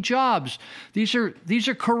paying jobs. These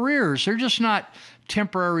are careers. They're just not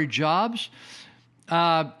temporary jobs.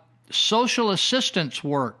 Social assistance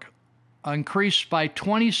work increased by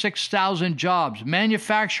 26,000 jobs.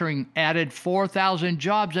 Manufacturing added 4,000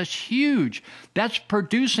 jobs. That's huge. That's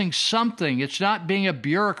producing something. It's not being a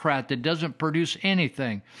bureaucrat that doesn't produce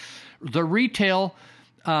anything. The retail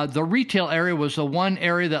area was the one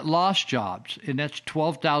area that lost jobs, and that's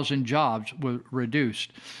 12,000 jobs were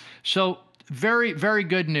reduced. So very, very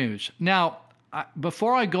good news. Now,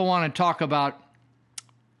 before I go on and talk about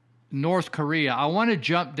North Korea, I want to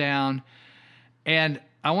jump down and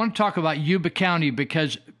I want to talk about Yuba County,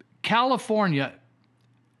 because California,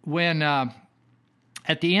 when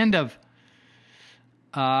at the end of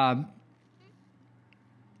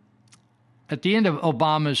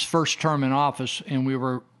Obama's first term in office, and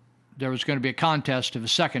there was going to be a contest of a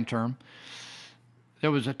second term,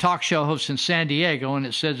 there was a talk show host in San Diego, and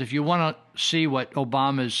it says, if you want to see what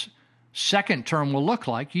Obama's second term will look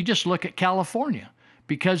like, you just look at California,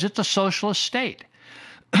 because it's a socialist state.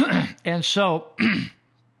 And so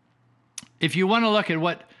if you want to look at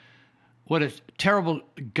what a terrible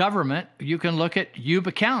government, you can look at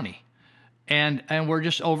Yuba County, and we're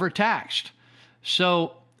just overtaxed.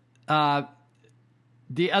 So I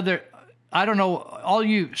don't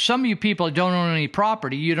know, some of you people that don't own any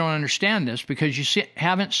property, you don't understand this because you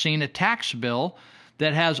haven't seen a tax bill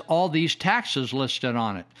that has all these taxes listed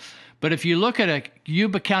on it. But if you look at a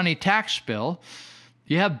Yuba County tax bill,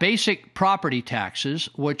 you have basic property taxes,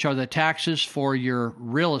 which are the taxes for your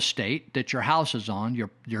real estate that your house is on,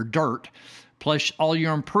 your dirt, plus all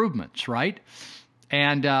your improvements, right?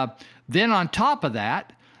 And then on top of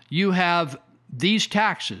that, you have these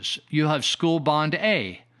taxes. You have school bond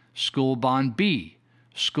A, school bond B,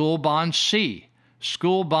 school bond C,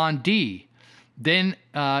 school bond D. Then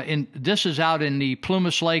this is out in the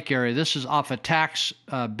Plumas Lake area. This is off a tax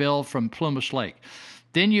bill from Plumas Lake.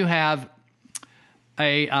 Then you have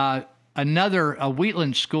another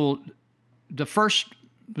Wheatland school.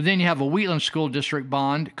 Then you have a Wheatland School District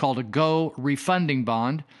bond called a GO refunding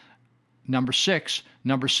bond, number 6.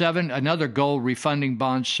 Number 7, another GO refunding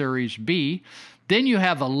bond, Series B. Then you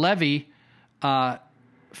have a levy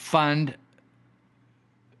fund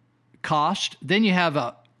cost. Then you have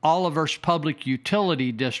a Oliver's Public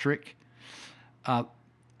Utility District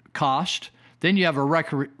cost. Then you have a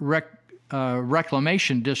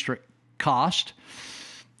Reclamation District cost.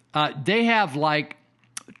 They have like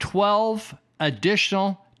 12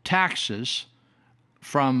 additional taxes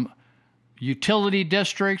from utility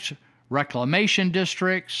districts, reclamation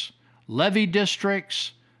districts, levy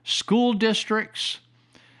districts, school districts.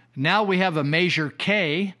 Now we have a Measure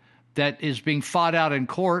K that is being fought out in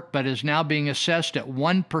court, but is now being assessed at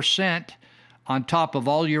 1% on top of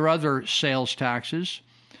all your other sales taxes.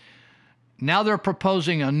 Now they're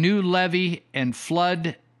proposing a new levy and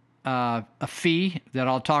flood a fee that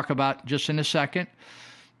I'll talk about just in a second.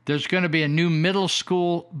 There's going to be a new middle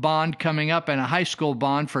school bond coming up and a high school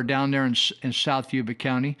bond for down there in South Yuba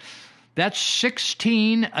County. That's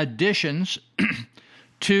 16 additions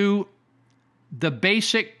to the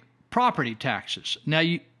basic property taxes. Now,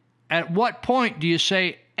 at what point do you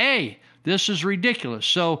say, hey, this is ridiculous?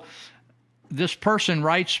 So this person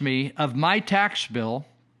writes me, of my tax bill,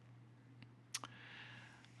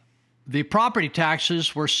 the property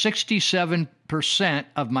taxes were 67%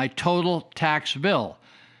 of my total tax bill.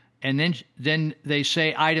 And then they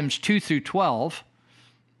say items 2 through 12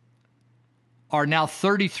 are now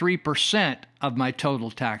 33% of my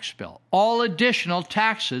total tax bill. All additional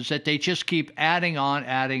taxes that they just keep adding on.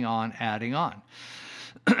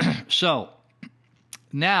 So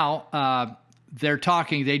now they're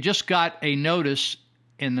talking, they just got a notice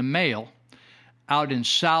in the mail out in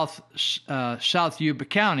South Yuba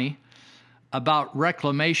County about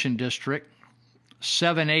Reclamation District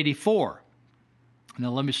 784.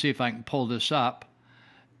 Now let me see if I can pull this up.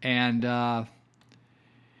 And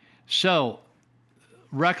so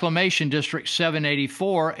Reclamation District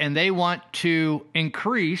 784, and they want to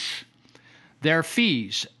increase their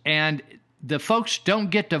fees. And the folks don't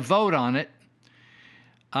get to vote on it.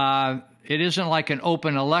 It isn't like an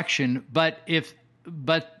open election, but if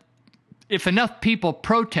enough people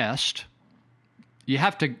protest, you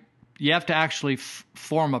have to You have to actually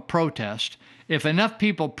form a protest. If enough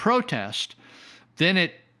people protest, then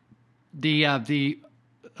the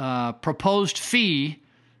proposed fee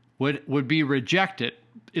would be rejected.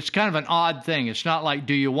 It's kind of an odd thing. It's not like,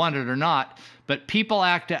 do you want it or not? But people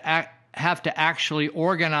have to actually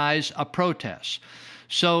organize a protest.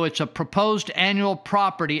 So it's a proposed annual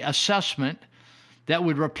property assessment that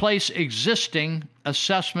would replace existing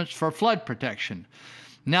assessments for flood protection.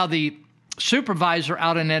 Now, the supervisor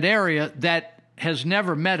out in that area that has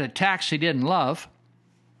never met a tax he didn't love,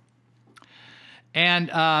 and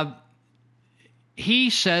he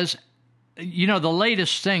says, you know, the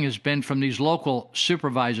latest thing has been from these local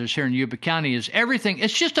supervisors here in Yuba County is everything,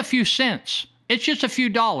 it's just a few cents. It's just a few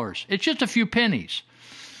dollars. It's just a few pennies.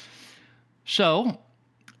 So,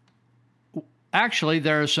 actually,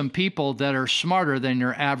 there are some people that are smarter than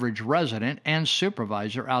your average resident and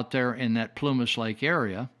supervisor out there in that Plumas Lake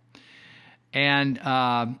area. And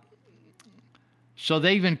so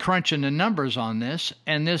they've been crunching the numbers on this,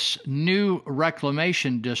 and this new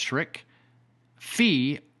reclamation district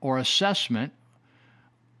fee or assessment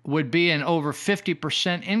would be an over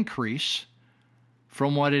 50% increase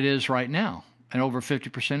from what it is right now, an over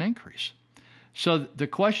 50% increase. So the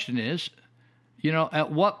question is, you know,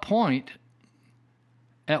 at what point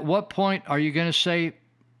are you going to say,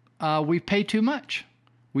 we pay too much?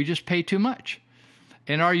 We just pay too much.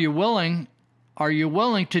 And are you willing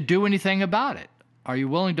to do anything about it? Are you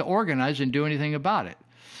willing to organize and do anything about it?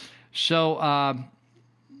 So I'm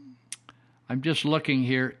just looking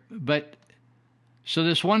here, but so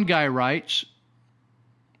this one guy writes,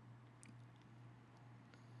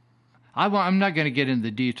 I'm not going to get into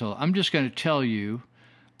the detail. I'm just going to tell you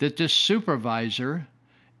that this supervisor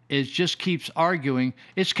just keeps arguing.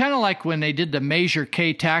 It's kind of like when they did the Measure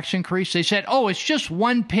K tax increase. They said, oh, it's just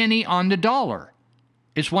 1 penny on the dollar.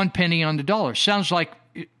 It's 1 penny on the dollar. Sounds like,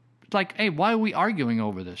 hey, why are we arguing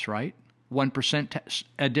over this, right? 1%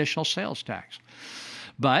 additional sales tax.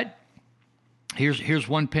 But here's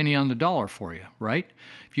 1 penny on the dollar for you, right?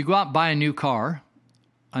 If you go out and buy a new car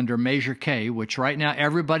under Measure K, which right now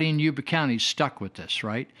everybody in Yuba County is stuck with this,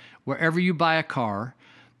 right? Wherever you buy a car,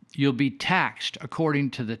 you'll be taxed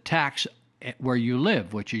according to the tax where you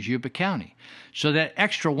live, which is Yuba County. So that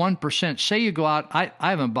extra 1%, say you go out, I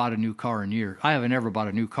haven't bought a new car in years. I haven't ever bought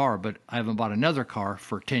a new car, but I haven't bought another car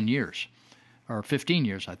for 10 years or 15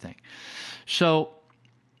 years, I think. So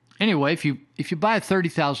anyway, if you buy a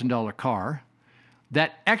 $30,000 car,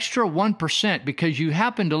 that extra 1%, because you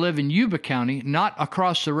happen to live in Yuba County, not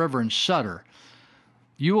across the river in Sutter,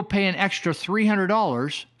 you will pay an extra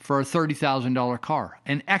 $300 for a $30,000 car,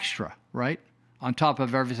 an extra, right, on top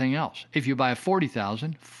of everything else. If you buy a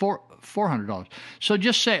 $40,000, $400. So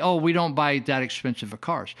just say, oh, we don't buy that expensive of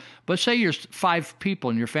cars. But say you're 5 people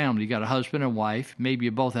in your family. You got a husband and wife. Maybe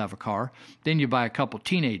you both have a car. Then you buy a couple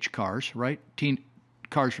teenage cars, right,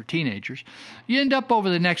 cars for teenagers. You end up over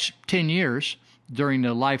the next 10 years during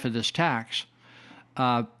the life of this tax,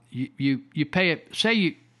 you pay it. Say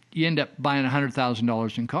you end up buying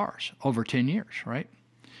 $100,000 in cars over 10 years, right?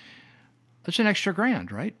 That's an extra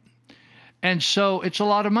grand, right? And so it's a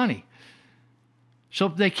lot of money. So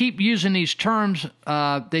they keep using these terms.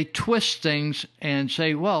 They twist things and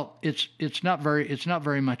say, well, it's not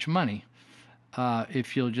very much money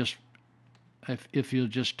if you'll just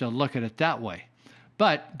look at it that way.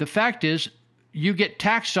 But the fact is, you get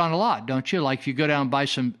taxed on a lot, don't you? Like if you go down and buy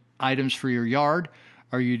some items for your yard,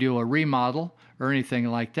 or you do a remodel or anything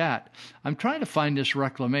like that. I'm trying to find this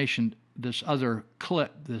reclamation, this other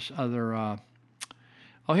clip, oh,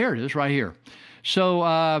 here it is, right here.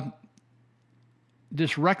 So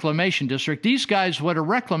this reclamation district, these guys, what a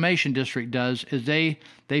reclamation district does is they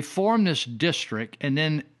form this district, and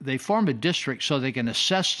then they form a district so they can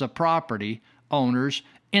assess the property owners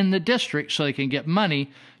in the district so they can get money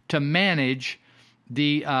to manage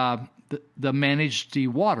the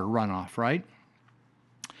water runoff, right?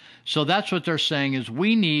 So that's what they're saying is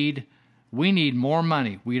we need more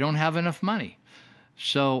money. We don't have enough money.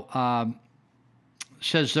 So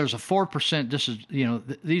says there's a 4%. This is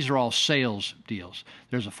these are all sales deals.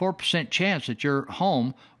 There's a 4% chance that your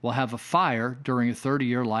home will have a fire during a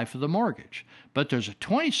 30-year life of the mortgage, but there's a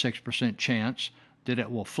 26% chance that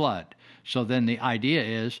it will flood. So then the idea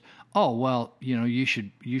is, oh well, you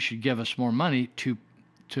should give us more money to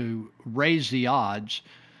raise the odds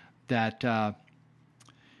that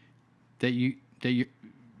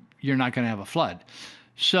you're not going to have a flood.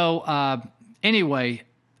 So anyway,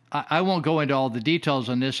 I won't go into all the details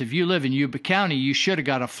on this. If you live in Yuba County, you should have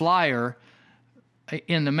got a flyer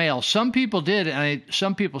in the mail. Some people did, and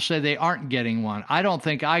some people say they aren't getting one. I don't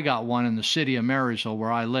think I got one in the city of Marysville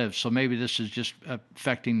where I live, so maybe this is just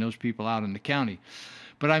affecting those people out in the county.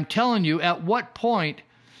 But I'm telling you, at what point,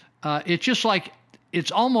 it's just like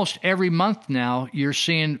it's almost every month now you're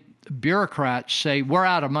seeing bureaucrats say, we're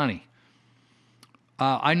out of money.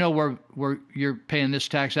 I know where you're paying this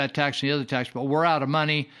tax, that tax, and the other tax, but we're out of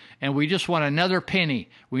money, and we just want another penny.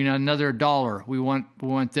 We want another dollar. We want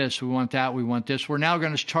this. We want that. We want this. We're now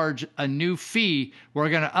going to charge a new fee. We're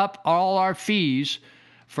going to up all our fees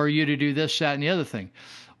for you to do this, that, and the other thing.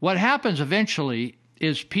 What happens eventually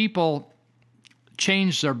is people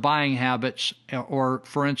change their buying habits, or,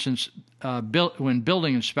 for instance, when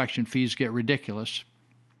building inspection fees get ridiculous.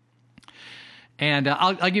 And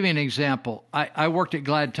I'll give you an example. I worked at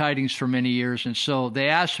Glad Tidings for many years, and so they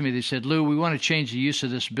asked me, they said, Lou, we want to change the use of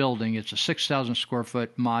this building. It's a 6,000 square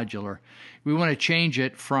foot modular. We want to change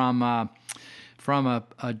it from a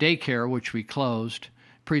daycare, which we closed,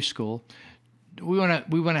 preschool. We want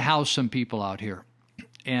to house some people out here.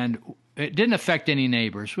 And it didn't affect any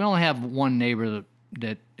neighbors. We only have one neighbor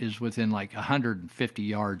that is within like 150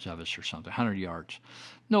 yards of us or something, 100 yards.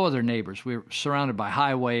 No other neighbors. We're surrounded by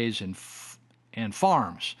highways and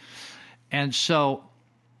farms. And so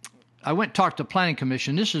I went and talked to the Planning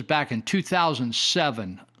Commission. This is back in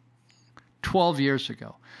 2007, 12 years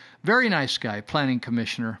ago. Very nice guy, planning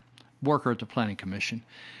commissioner, worker at the Planning Commission.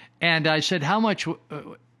 And I said, how much?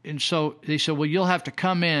 And so they said, well, you'll have to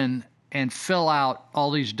come in and fill out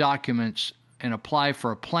all these documents and apply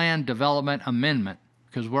for a plan development amendment,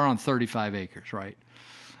 because we're on 35 acres, right?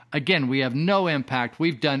 Again, we have no impact.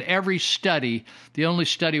 We've done every study. The only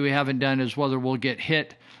study we haven't done is whether we'll get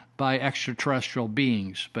hit by extraterrestrial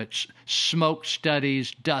beings. But smoke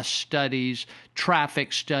studies, dust studies,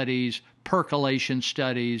 traffic studies, percolation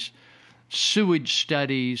studies, sewage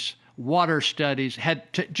studies, water studies,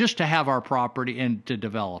 just to have our property and to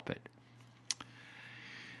develop it.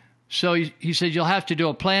 So he said, you'll have to do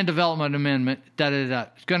a plan development amendment, da-da-da.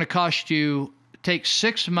 It's going to cost you, take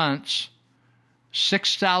 6 months,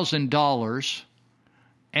 $6,000,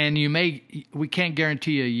 and we can't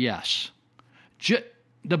guarantee you a yes.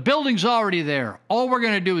 The building's already there. All we're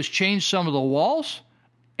going to do is change some of the walls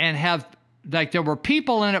and have, like, there were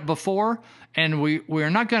people in it before, and we're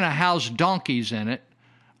not going to house donkeys in it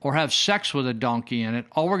or have sex with a donkey in it.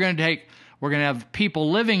 All we're going to we're going to have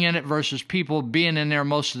people living in it versus people being in there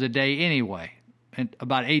most of the day anyway, and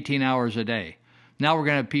about 18 hours a day. Now we're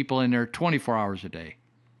going to have people in there 24 hours a day.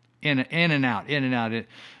 In and out.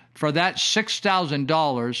 For that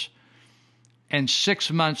 $6,000 and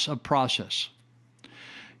 6 months of process.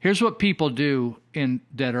 Here's what people do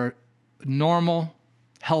that are normal,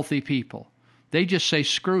 healthy people. They just say,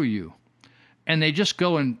 screw you. And they just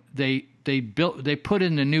go and they put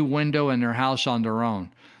in the new window in their house on their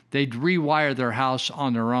own. They rewire their house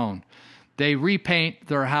on their own. They repaint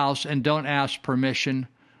their house and don't ask permission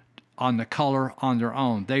on the color on their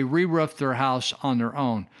own. They re-roof their house on their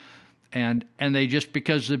own. And they just,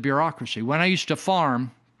 because of the bureaucracy. When I used to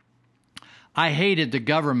farm, I hated the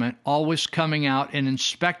government always coming out and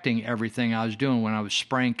inspecting everything I was doing when I was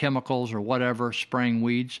spraying chemicals or whatever, spraying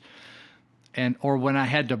weeds, or when I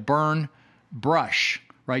had to burn brush,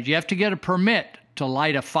 right? You have to get a permit to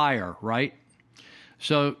light a fire, right?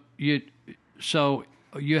 So you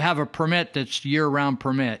have a permit that's year-round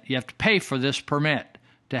permit. You have to pay for this permit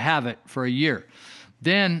to have it for a year.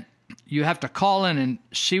 Then you have to call in and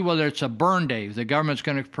see whether it's a burn day. The government's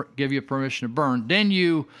going to give you permission to burn. Then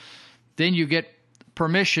you get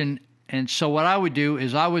permission. And so what I would do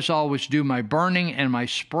is I would always do my burning and my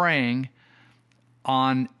spraying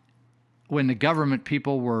on when the government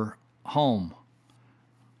people were home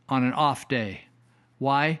on an off day.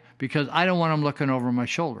 Why? Because I don't want them looking over my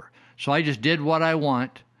shoulder. So I just did what I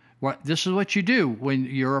want. This is what you do when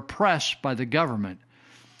you're oppressed by the government.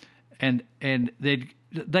 And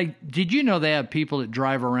did you know they have people that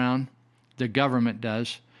drive around, the government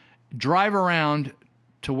does, drive around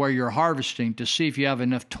to where you're harvesting to see if you have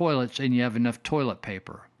enough toilets and you have enough toilet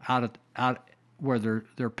paper out where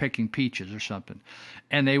they're picking peaches or something.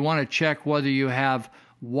 And they want to check whether you have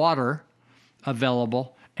water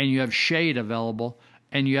available and you have shade available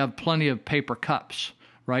and you have plenty of paper cups,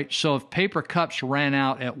 right? So if paper cups ran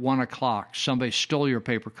out at 1 o'clock, somebody stole your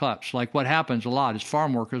paper cups. Like what happens a lot is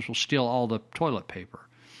farm workers will steal all the toilet paper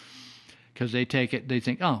because they take it. They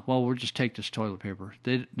think, oh, well, we'll just take this toilet paper.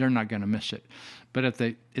 They're not going to miss it. But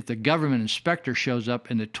if the government inspector shows up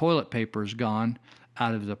and the toilet paper is gone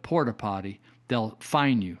out of the porta potty, they'll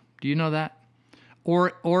fine you. Do you know that?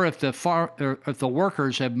 Or if the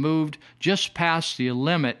workers have moved just past the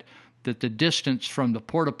limit that the distance from the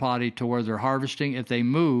porta potty to where they're harvesting, if they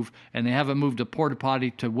move and they haven't moved the porta potty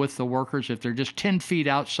to with the workers, if they're just 10 feet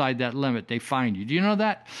outside that limit, they fine you. Do you know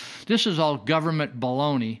that? This is all government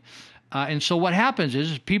baloney. And so what happens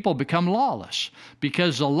is people become lawless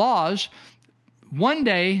because the laws, one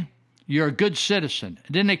day you're a good citizen.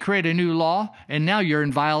 Then they create a new law, and now you're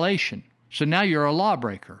in violation. So now you're a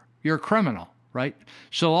lawbreaker. You're a criminal. Right?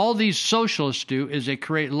 So all these socialists do is they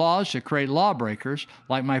create laws, they create lawbreakers,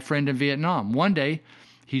 like my friend in Vietnam. One day,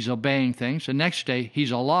 he's obeying things. The next day,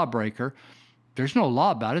 he's a lawbreaker. There's no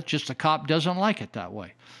law about it, just the cop doesn't like it that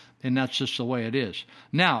way. And that's just the way it is.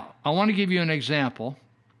 Now, I want to give you an example.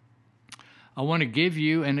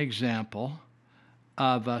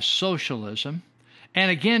 Of socialism. And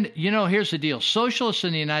again, here's the deal. Socialists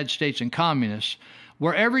in the United States and communists,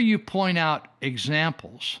 wherever you point out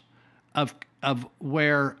examples of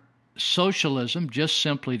where socialism just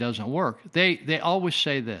simply doesn't work, they always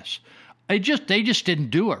say this: they just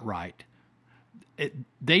didn't do it right.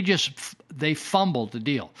 They fumbled the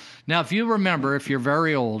deal. Now, if you remember, if you're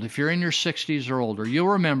very old, if you're in your 60s or older, you'll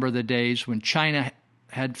remember the days when China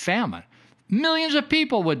had famine. Millions of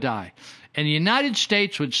people would die, and the United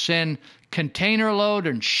States would send container load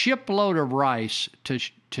and shipload of rice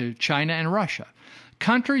to China and Russia.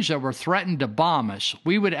 Countries that were threatened to bomb us,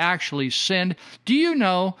 we would actually send. Do you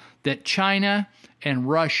know that China and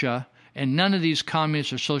Russia and none of these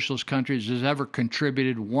communist or socialist countries has ever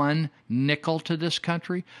contributed one nickel to this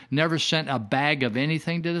country? Never sent a bag of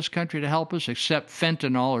anything to this country to help us except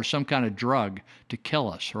fentanyl or some kind of drug to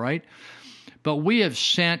kill us, right? But we have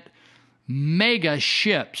sent mega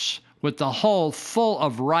ships with the hull full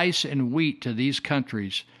of rice and wheat to these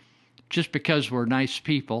countries just because we're nice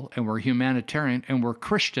people and we're humanitarian and we're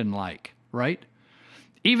Christian-like, right?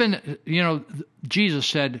 Even, Jesus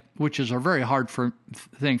said, which is a very hard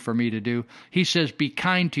thing for me to do, he says, be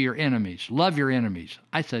kind to your enemies, love your enemies.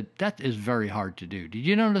 I said, that is very hard to do. Did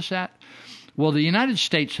you notice that? Well, the United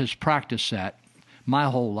States has practiced that my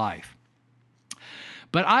whole life.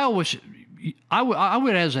 But I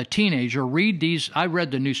would, as a teenager, read these. I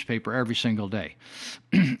read the newspaper every single day.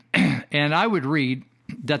 And I would read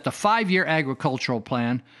that the 5-year agricultural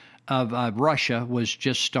plan of Russia was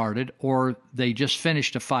just started, or they just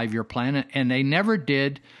finished a 5-year plan, and they never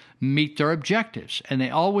did meet their objectives, and they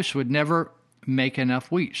always would never make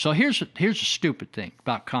enough wheat. So here's a stupid thing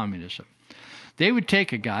about communism. They would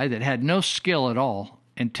take a guy that had no skill at all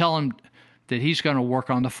and tell him that he's going to work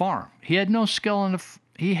on the farm. He had no skill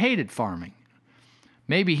he hated farming.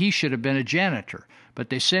 Maybe he should have been a janitor, but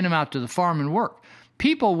they sent him out to the farm and work.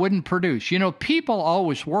 People wouldn't produce. People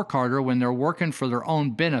always work harder when they're working for their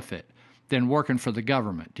own benefit than working for the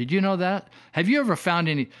government. Did you know that? Have you ever found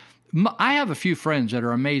any? I have a few friends that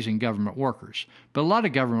are amazing government workers, but a lot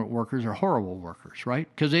of government workers are horrible workers, right?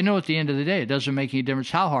 Because they know at the end of the day, it doesn't make any difference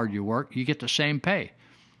how hard you work. You get the same pay,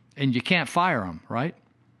 and you can't fire them, right?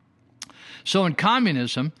 So in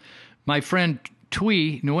communism, my friend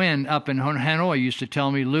Thuy Nguyen up in Hanoi used to tell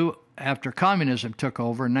me, Lou, after communism took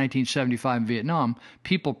over in 1975 in Vietnam,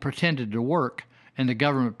 people pretended to work and the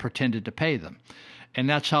government pretended to pay them. And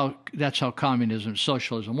that's how communism,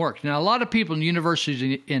 socialism works. Now, a lot of people in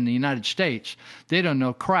universities in the United States, they don't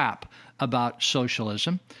know crap about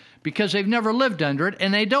socialism because they've never lived under it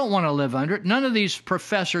and they don't want to live under it. None of these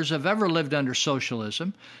professors have ever lived under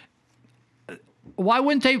socialism. Why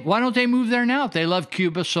don't they move there now? If they love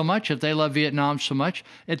Cuba so much, if they love Vietnam so much,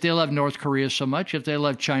 if they love North Korea so much, if they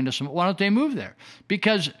love China so much, why don't they move there?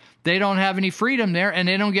 Because they don't have any freedom there and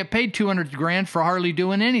they don't get paid $200,000 for hardly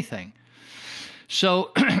doing anything.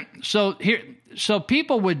 So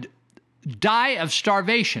people would die of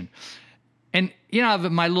starvation. And,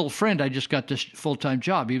 my little friend, I just got this full-time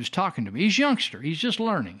job. He was talking to me. He's a youngster. He's just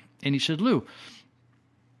learning. And he said, Lou,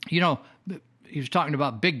 he was talking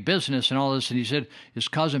about big business and all this, and he said, it's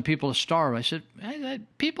causing people to starve. I said,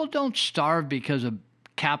 people don't starve because of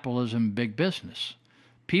capitalism, big business.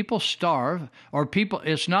 People starve,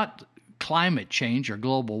 it's not climate change or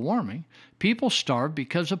global warming. People starve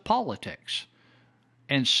because of politics.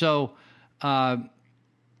 And so that's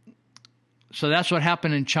what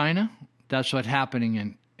happened in China. That's what's happening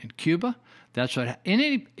in Cuba. That's what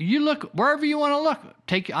you look wherever you want to look.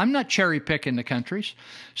 I'm not cherry picking the countries.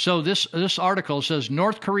 So this article says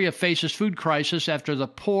North Korea faces food crisis after a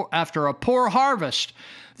poor harvest.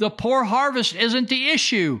 The poor harvest isn't the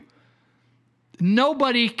issue.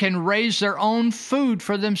 Nobody can raise their own food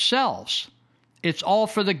for themselves. It's all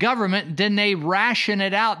for the government. Then they ration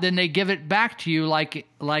it out. Then they give it back to you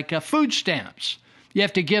like food stamps. You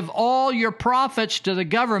have to give all your profits to the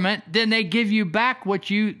government, then they give you back what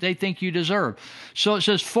they think you deserve. So it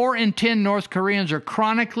says 4 in 10 North Koreans are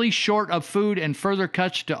chronically short of food and further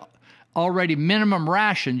cuts to already minimum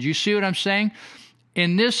rations. You see what I'm saying?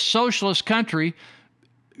 In this socialist country,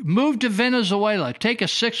 move to Venezuela. Take a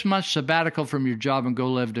 6-month sabbatical from your job and go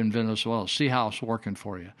live in Venezuela. See how it's working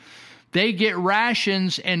for you. They get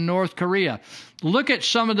rations in North Korea. Look at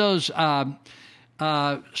some of those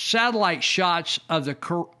satellite shots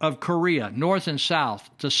of Korea, north and south.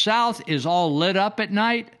 The south is all lit up at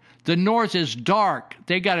night. The north is dark.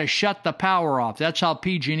 They got to shut the power off. That's how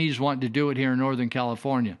PG&E's wanting to do it here in Northern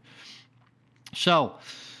California. So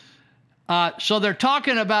they're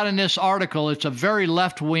talking about in this article, it's a very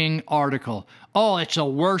left-wing article. Oh, it's the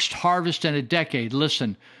worst harvest in a decade.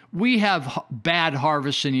 Listen, we have bad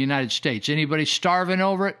harvests in the United States. Anybody starving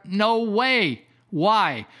over it? No way.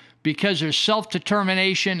 Why? Because there's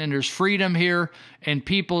self-determination and there's freedom here, and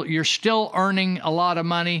people, you're still earning a lot of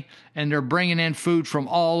money, and they're bringing in food from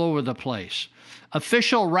all over the place.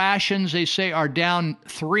 Official rations, they say, are down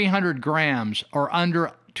 300 grams or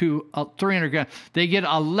under to 300 grams. They get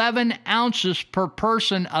 11 ounces per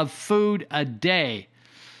person of food a day.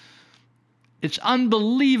 It's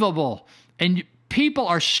unbelievable. And people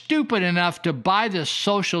are stupid enough to buy this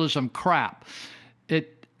socialism crap.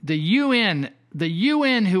 The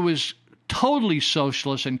UN, who is totally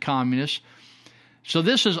socialist and communist, so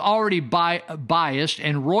this is already biased,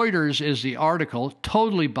 and Reuters is the article,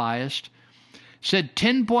 totally biased, said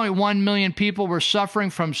 10.1 million people were suffering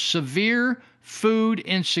from severe food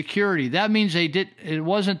insecurity. That means it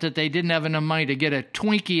wasn't that they didn't have enough money to get a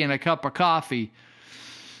Twinkie and a cup of coffee.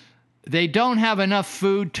 They don't have enough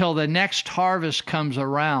food till the next harvest comes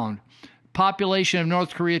around. Population of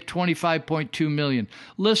North Korea, 25.2 million.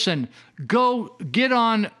 Listen, go get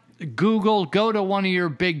on Google, go to one of your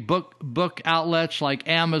big book outlets like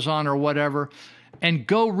Amazon or whatever, and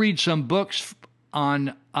go read some books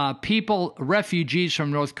on refugees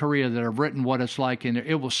from North Korea that have written what it's like in there.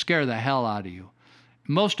 It will scare the hell out of you.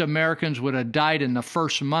 Most Americans would have died in the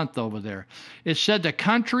first month over there. It said the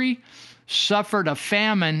country suffered a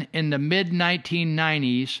famine in the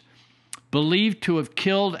mid-1990s, believed to have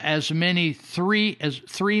killed as many 3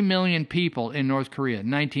 million people in North Korea,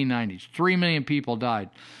 1990s. 3 million people died.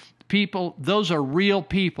 People, those are real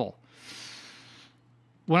people.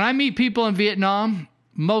 When I meet people in Vietnam,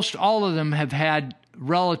 most all of them have had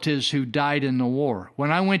relatives who died in the war.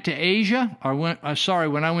 When I went to Asia,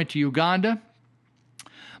 when I went to Uganda,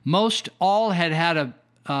 most all had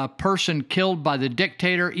a person killed by the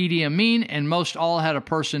dictator Idi Amin, and most all had a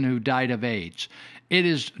person who died of AIDS. It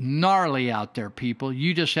is gnarly out there, people.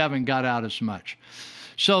 You just haven't got out as much.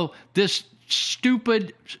 So this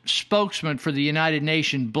stupid spokesman for the United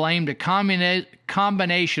Nations blamed a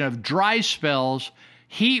combination of dry spells,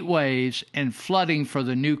 heat waves, and flooding for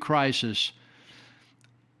the new crisis.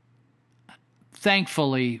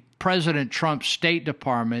 Thankfully, President Trump's State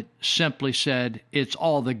Department simply said it's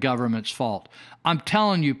all the government's fault. I'm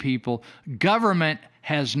telling you, people, government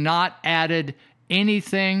has not added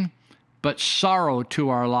anything but sorrow to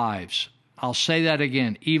our lives. I'll say that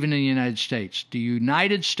again, even in the United States. The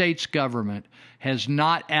United States government has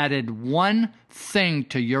not added one thing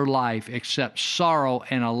to your life except sorrow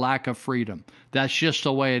and a lack of freedom. That's just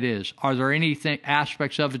the way it is. Are there any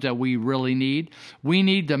aspects of it that we really need? We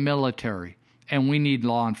need the military, and we need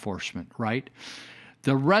law enforcement, right?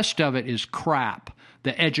 The rest of it is crap.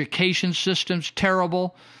 The education system's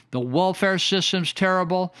terrible. The welfare system's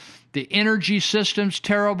terrible. The energy system's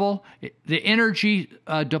terrible. The energy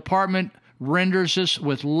department renders us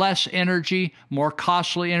with less energy, more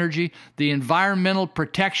costly energy. The Environmental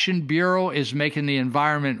Protection Bureau is making the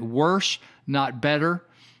environment worse, not better.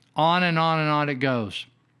 On and on and on it goes.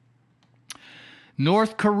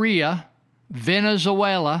 North Korea,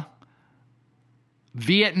 Venezuela,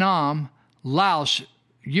 Vietnam, Laos.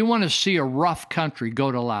 You want to see a rough country,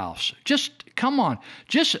 go to Laos. Just come on.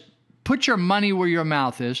 Just put your money where your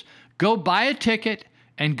mouth is. Go buy a ticket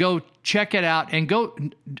and go check it out,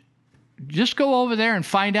 and just go over there and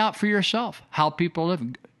find out for yourself how people live.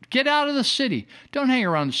 Get out of the city. Don't hang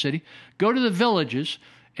around the city. Go to the villages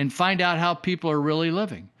and find out how people are really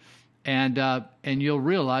living. And you'll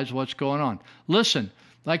realize what's going on. Listen,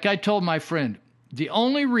 like I told my friend, the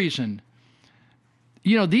only reason,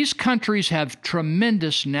 these countries have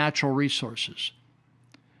tremendous natural resources.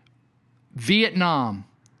 Vietnam,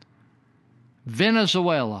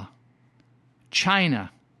 Venezuela, China,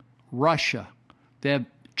 Russia, they have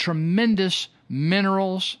tremendous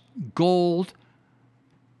minerals, gold,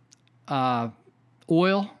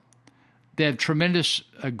 oil. They have tremendous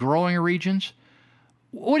growing regions.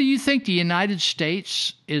 what do you think? The United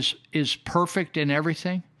States is perfect in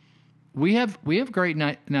everything? We have great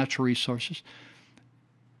natural resources.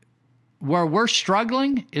 Where we're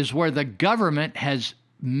struggling is where the government has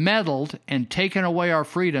meddled and taken away our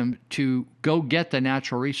freedom to go get the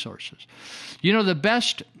natural resources. You know, the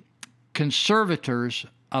best conservators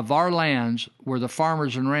of our lands were the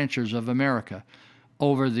farmers and ranchers of America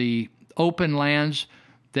over the open lands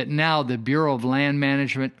that now the Bureau of Land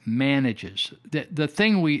Management manages. The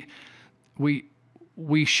thing we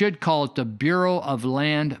should call it the Bureau of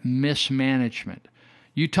Land Mismanagement.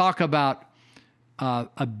 You talk about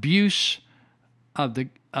abuse of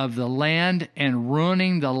the land and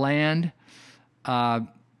ruining the land.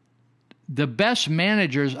 The best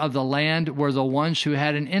managers of the land were the ones who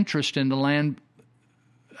had an interest in the land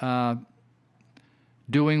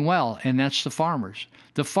doing well, and that's the farmers.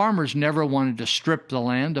 The farmers never wanted to strip the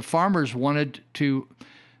land. The farmers wanted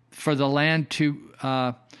for the land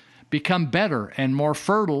to become better and more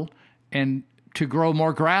fertile and to grow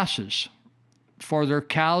more grasses for their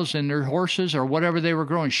cows and their horses or whatever they were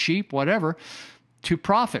growing, sheep, whatever, to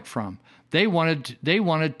profit from. They wanted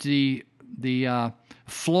the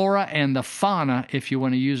flora and the fauna, if you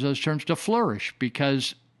want to use those terms, to flourish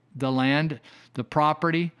because the land, the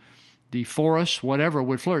property, the forests, whatever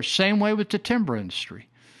would flourish. Same way with the timber industry.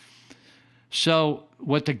 So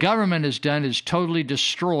what the government has done is totally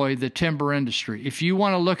destroy the timber industry. If you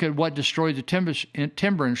want to look at what destroyed the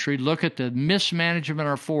timber industry, look at the mismanagement of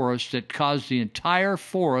our forests that caused the entire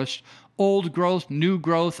forest, old growth, new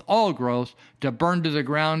growth, all growth, to burn to the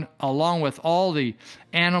ground along with all the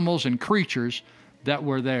animals and creatures that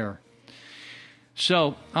were there.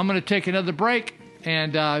 So I'm going to take another break,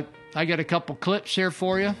 and I got a couple clips here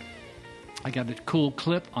for you. I got a cool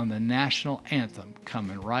clip on the national anthem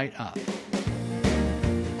coming right up.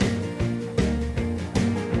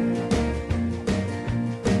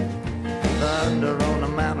 Thunder on the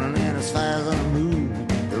mountain and as far as on the moon.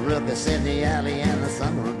 The ruckus in the alley and the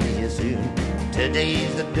sun will be here soon.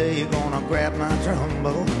 Today's the day you're gonna grab my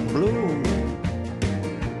trombone blue.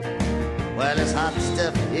 Well, it's hot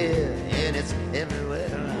stuff here and it's everywhere.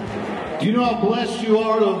 Do you know how blessed you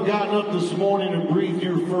are to have gotten up this morning and breathed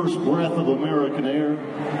your first breath of American air?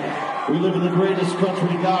 We live in the greatest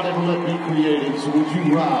country God ever let me create, so would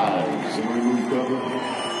you rise and remove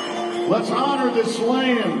cover? Let's honor this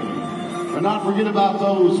land and not forget about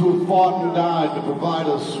those who have fought and died to provide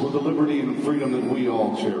us with the liberty and freedom that we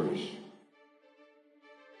all cherish.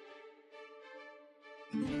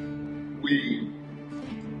 We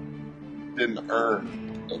didn't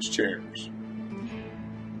earn those chairs.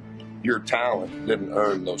 Your talent didn't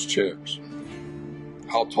earn those chairs.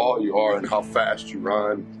 How tall you are and how fast you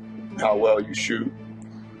run, how well you shoot,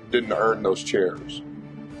 didn't earn those chairs.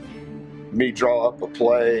 Me draw up a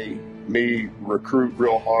play, me recruit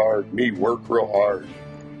real hard, me work real hard,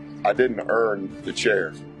 I didn't earn the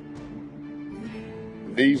chair.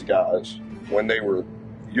 These guys, when they were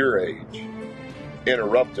your age,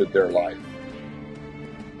 interrupted their life.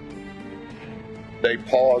 They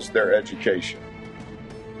paused their education.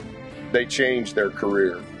 They changed their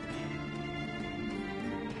career.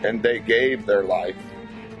 And they gave their life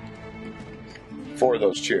for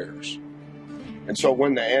those chairs. And so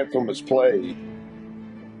when the anthem is played,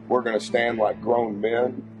 we're going to stand like grown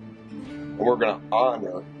men, and we're going to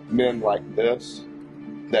honor men like this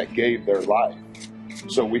that gave their life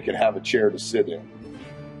so we could have a chair to sit in.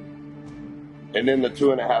 And in the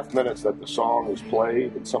 2.5 minutes that the song is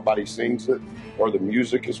played and somebody sings it or the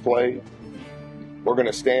music is played, we're going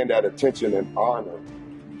to stand at attention in honor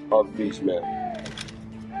of these men.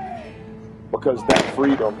 Because that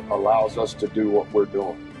freedom allows us to do what we're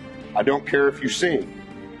doing. I don't care if you sing,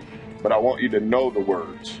 but I want you to know the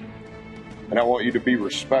words. And I want you to be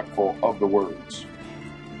respectful of the words.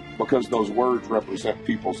 Because those words represent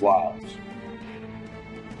people's lives.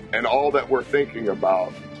 And all that we're thinking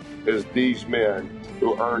about is these men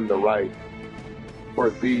who earned the right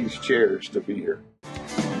for these chairs to be here.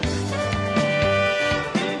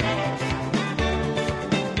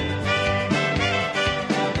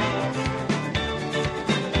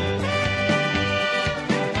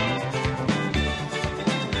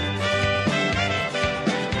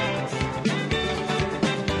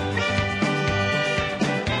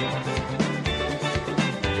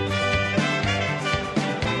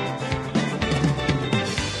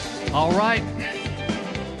 All right,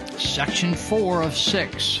 section 4 of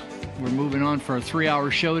 6. We're moving on for a 3-hour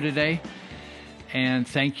show today. And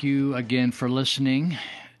thank you again for listening.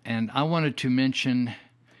 And I wanted to mention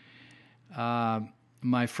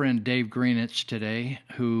my friend Dave Greenitz today,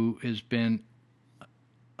 who has been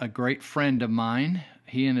a great friend of mine.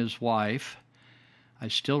 He and his wife I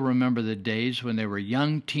still remember the days when they were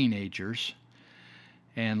young teenagers.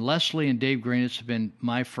 And Leslie and Dave Greenitz have been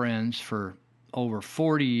my friends for over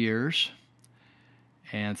 40 years.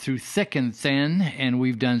 And through thick and thin, and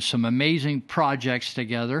we've done some amazing projects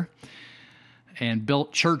together and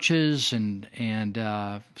built churches and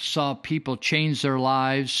saw people change their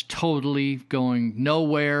lives totally, going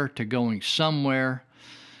nowhere to going somewhere,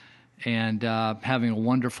 and having a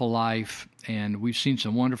wonderful life. And we've seen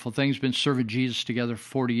some wonderful things, been serving Jesus together for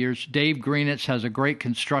 40 years. Dave Greenitz has a great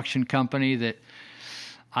construction company that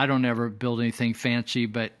I don't ever build anything fancy,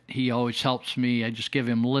 but he always helps me. I just give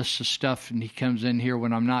him lists of stuff, and he comes in here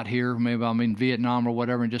when I'm not here. Maybe I'm in Vietnam or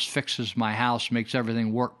whatever, and just fixes my house, makes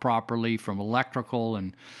everything work properly from electrical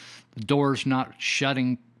and the doors not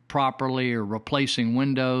shutting properly or replacing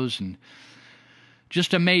windows, and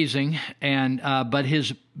just amazing. And but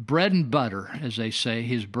his bread and butter, as they say,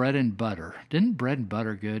 his bread and butter. Isn't bread and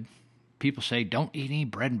butter good? People say, don't eat any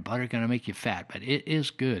bread and butter, going to make you fat. But it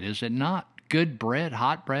is good, is it not? Good bread,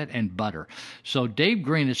 hot bread, and butter. So Dave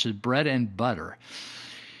Greenitz is bread and butter.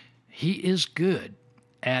 He is good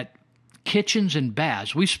at kitchens and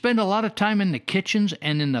baths. We spend a lot of time in the kitchens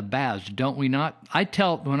and in the baths, don't we not?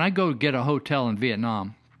 When I go get a hotel in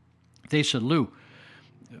Vietnam, they said, Lou,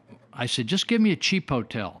 I said, just give me a cheap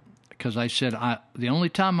hotel. Because I said, the only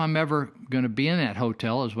time I'm ever going to be in that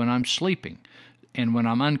hotel is when I'm sleeping. And when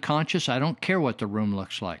I'm unconscious, I don't care what the room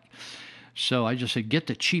looks like. So I just said, get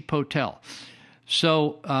the cheap hotel.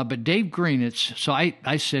 So, but Dave Greenitz, so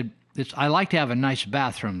I said, I like to have a nice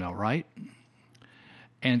bathroom though, right?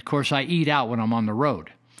 And of course I eat out when I'm on the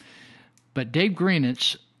road. But Dave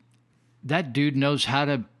Greenitz, that dude knows how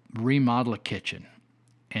to remodel a kitchen.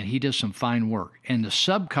 And he does some fine work. And the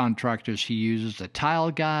subcontractors he uses, the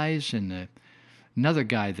tile guys, and another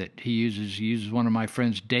guy that he uses one of my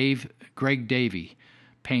friends, Greg Davey,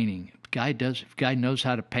 painting. Guy knows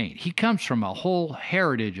how to paint. He comes from a whole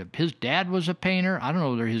heritage of, his dad was a painter. I don't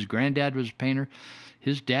know whether his granddad was a painter.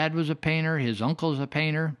 His dad was a painter. His uncle's a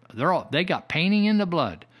painter. They got painting in the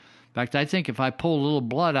blood. In fact, I think if I pulled a little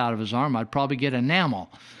blood out of his arm, I'd probably get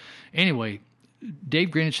enamel. Anyway, Dave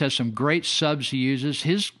Greenitz has some great subs he uses.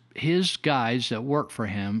 His guys that work for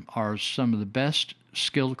him are some of the best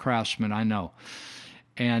skilled craftsmen I know.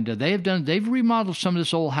 And they've remodeled some of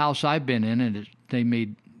this old house I've been in, and they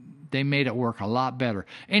made it work a lot better.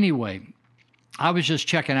 Anyway, I was just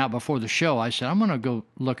checking out before the show. I said, I'm going to go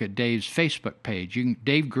look at Dave's Facebook page.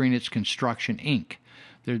 Dave Greenitz Construction, Inc.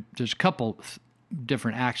 There's a couple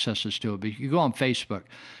different accesses to it, but you go on Facebook.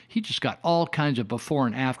 He just got all kinds of before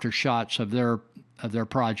and after shots of their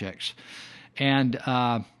projects. And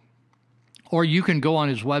or you can go on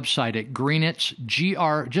his website at Greenitz,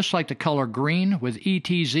 just like the color green with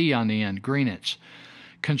ETZ on the end, Greenitz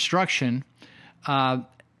Construction.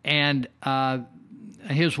 And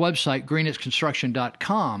his website,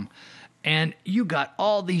 greenitzconstruction.com, and you got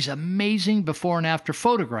all these amazing before and after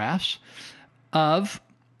photographs of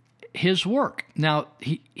his work. Now,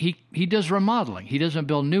 he does remodeling. He doesn't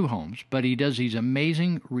build new homes, but he does these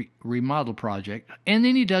amazing remodel projects. And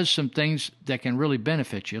then he does some things that can really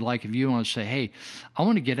benefit you, like if you want to say, hey, I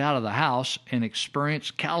want to get out of the house and experience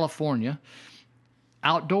California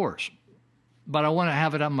outdoors, but I want to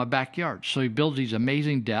have it out in my backyard. So he builds these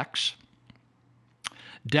amazing decks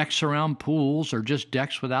around pools or just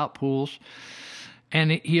decks without pools.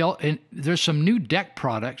 And there's some new deck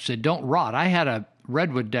products that don't rot. I had a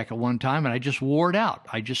redwood deck at one time, and I just wore it out.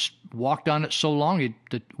 I just walked on it so long,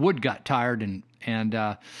 the wood got tired.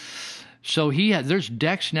 So there's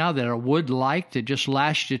decks now that are wood-like that just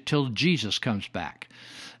last you till Jesus comes back.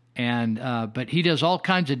 But he does all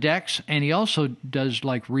kinds of decks, and he also does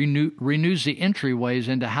renews the entryways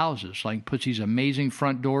into houses, like puts these amazing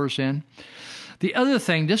front doors in. The other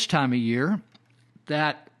thing this time of year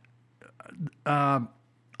that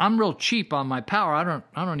I'm real cheap on my power.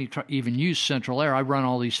 I don't even use central air. I run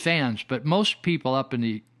all these fans, but most people up in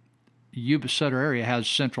the Yuba Sutter area has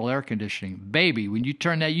central air conditioning. Baby, when you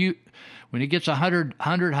turn that when it gets 100,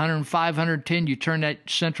 105, 110, you turn that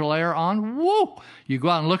central air on, woo! You go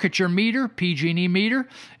out and look at your meter, PG&E meter,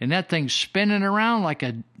 and that thing's spinning around like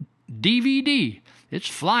a DVD. It's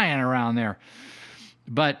flying around there.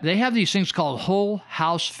 But they have these things called whole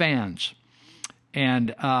house fans.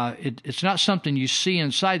 And it's not something you see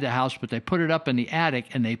inside the house, but they put it up in the attic,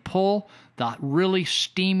 and they pull the really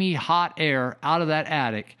steamy, hot air out of that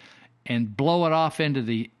attic and blow it off into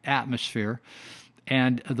the atmosphere.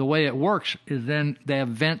 And the way it works is then they have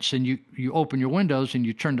vents, and you open your windows and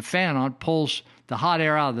you turn the fan on, pulls the hot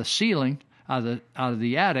air out of the ceiling, out of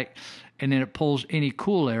the attic, and then it pulls any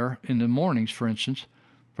cool air in the mornings, for instance,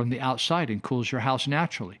 from the outside and cools your house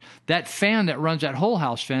naturally. That fan that runs, that whole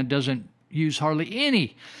house fan, doesn't use hardly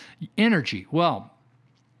any energy. Well,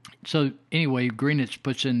 so anyway, Dave Greenitz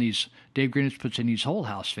puts in these whole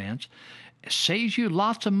house fans. It saves you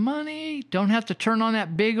lots of money. Don't have to turn on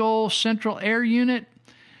that big old central air unit.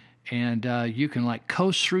 And you can like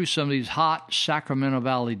coast through some of these hot Sacramento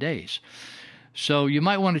Valley days. So you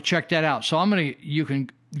might want to check that out. So you can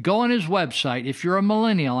go on his website. If you're a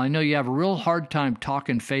millennial, I know you have a real hard time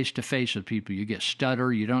talking face to face with people. You get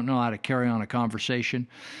stutter. You don't know how to carry on a conversation.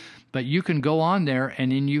 But you can go on there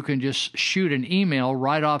and then you can just shoot an email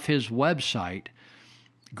right off his website,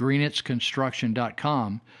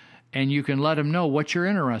 greenitzconstruction.com, and you can let him know what you're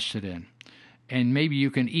interested in. And maybe you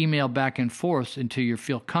can email back and forth until you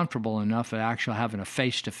feel comfortable enough at actually having a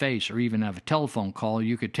face-to-face or even have a telephone call.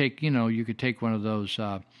 You could take one of those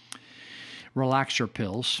relaxer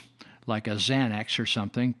pills, like a Xanax or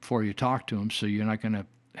something, before you talk to him, so you're not going to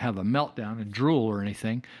have a meltdown and drool or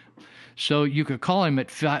anything. So you could call him at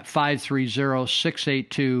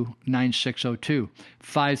 530-682-9602,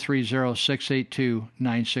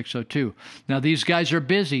 530-682-9602. Now, these guys are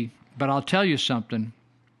busy, but I'll tell you something.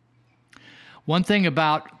 One thing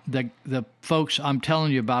about the folks I'm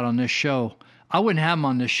telling you about on this show, I wouldn't have them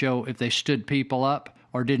on this show if they stood people up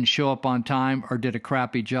or didn't show up on time or did a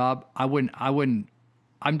crappy job. I'm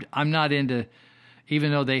not into,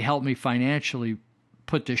 even though they help me financially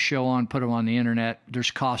put this show on, put them on the internet,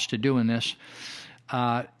 there's cost to doing this.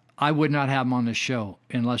 I would not have them on the show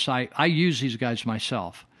unless I use these guys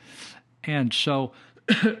myself. And so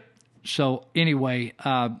anyway,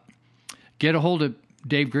 get a hold of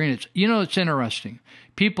Dave Greenitz. You know, it's interesting.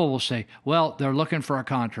 People will say, well, they're looking for a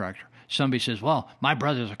contractor. Somebody says, well, my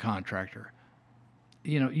brother's a contractor.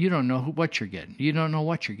 You know, you don't know what you're getting. You don't know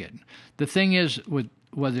what you're getting. The thing is, with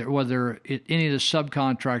whether any of the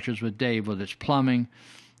subcontractors with Dave, whether it's plumbing,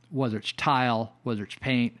 whether it's tile, whether it's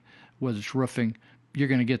paint, whether it's roofing, you're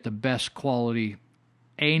going to get the best quality,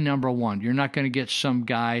 number one. You're not going to get some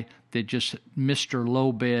guy that just Mr.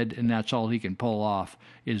 Low bid and that's all he can pull off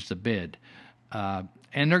is the bid.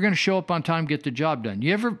 And they're going to show up on time, get the job done.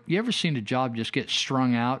 You ever seen a job just get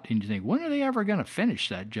strung out and you think, when are they ever going to finish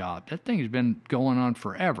that job? That thing has been going on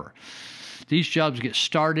forever. These jobs get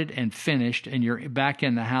started and finished, and you're back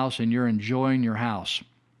in the house and you're enjoying your house.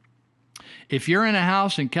 If you're in a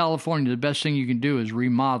house in California, the best thing you can do is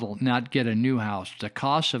remodel, not get a new house. The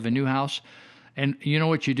cost of a new house, and you know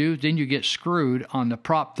what you do? Then you get screwed on the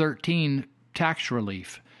Prop 13 tax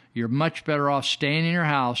relief. You're much better off staying in your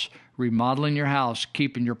house, remodeling your house,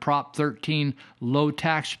 keeping your Prop 13 low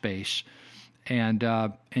tax base, and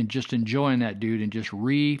just enjoying that, dude, and just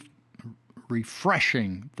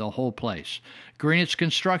refreshing the whole place. Greenitz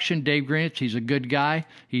Construction, Dave Greenitz, he's a good guy.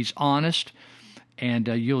 He's honest, and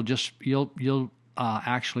you'll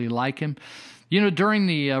actually like him. You know, during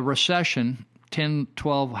the recession, 10,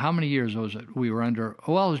 12, how many years was it we were under?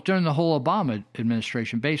 Well, it was during the whole Obama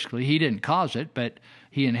administration, basically. He didn't cause it, but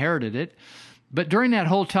he inherited it. But during that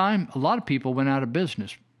whole time, a lot of people went out of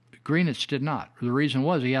business. Greenitz did not. The reason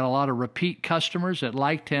was he had a lot of repeat customers that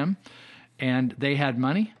liked him, and they had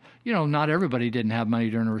money. You know, not everybody didn't have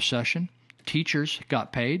money during a recession. Teachers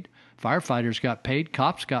got paid. Firefighters got paid.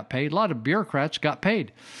 Cops got paid. A lot of bureaucrats got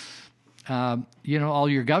paid. You know, all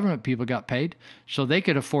your government people got paid, so they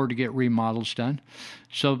could afford to get remodels done.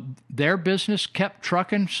 So their business kept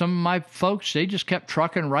trucking. Some of my folks, they just kept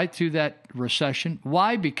trucking right through that recession.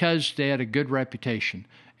 Why? Because they had a good reputation,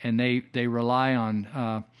 and they rely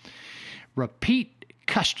on repeat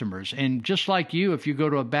customers. And just like you, if you go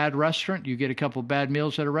to a bad restaurant, you get a couple bad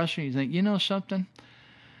meals at a restaurant, you think, you know something?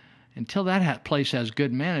 Until that place has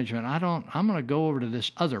good management, I'm going to go over to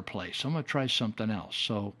this other place. I'm going to try something else.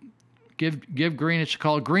 So give Greenitz a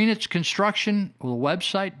call. Greenitz Construction,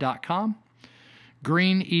 website.com.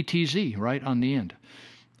 Green ETZ, right on the end.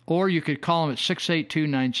 Or you could call them at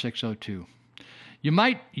 682-9602. You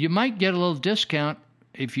might get a little discount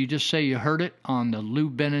if you just say you heard it on the Lou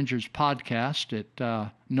Benninger's podcast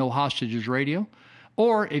at No Hostages Radio,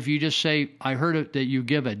 or if you just say, I heard it, that you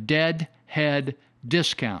give a Deadhead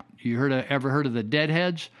discount. Ever heard of the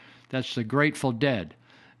Deadheads? That's the Grateful Dead.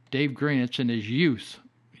 Dave Greenitz in his youth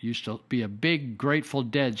used to be a big Grateful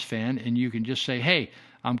Dead's fan, and you can just say, hey,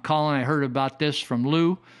 I'm calling, I heard about this from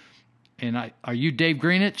Lou, and are you Dave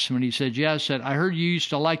Greenitz? When he said, yeah, I said, I heard you used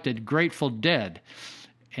to like the Grateful Dead,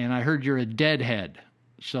 and I heard you're a deadhead.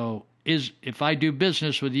 So if I do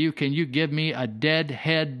business with you, can you give me a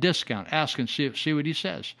deadhead discount? Ask and see what he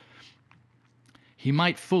says. He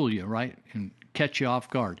might fool you, right, and catch you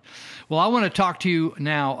off guard. Well, I want to talk to you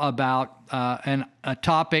now about a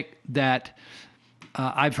topic that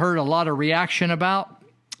I've heard a lot of reaction about,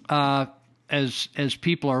 as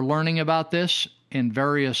people are learning about this in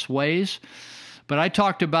various ways. But I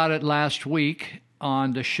talked about it last week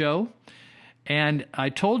on the show, and I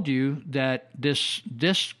told you that this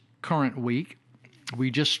current week,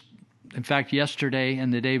 in fact, yesterday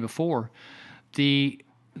and the day before, in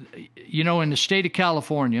the state of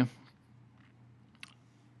California,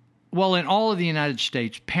 well, in all of the United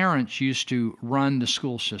States, parents used to run the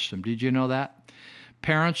school system. Did you know that?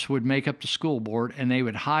 Parents would make up the school board, and they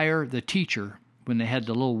would hire the teacher when they had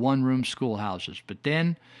the little one-room schoolhouses. But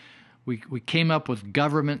then we came up with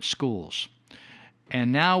government schools.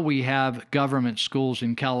 And now we have government schools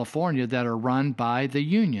in California that are run by the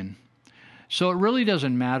union. So it really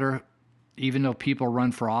doesn't matter, even though people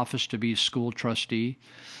run for office to be a school trustee,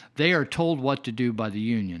 they are told what to do by the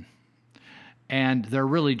union. And they're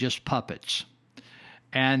really just puppets.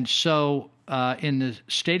 And so in the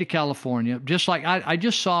state of California, just like I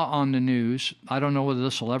just saw on the news, I don't know whether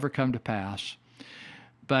this will ever come to pass,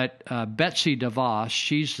 but Betsy DeVos,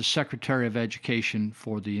 she's the Secretary of Education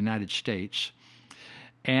for the United States.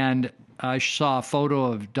 And I saw a photo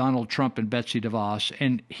of Donald Trump and Betsy DeVos,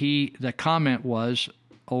 and the comment was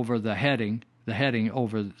over the heading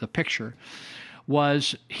over the picture,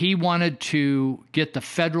 was he wanted to get the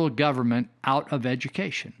federal government out of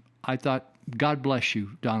education. I thought, God bless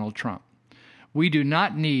you, Donald Trump. We do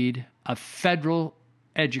not need a federal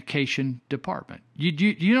education department.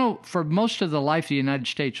 You know, for most of the life of the United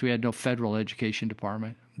States, we had no federal education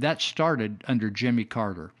department. That started under Jimmy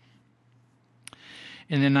Carter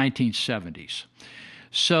in the 1970s.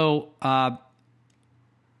 So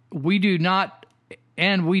we do not,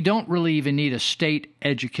 and we don't really even need a state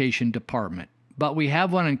education department. But we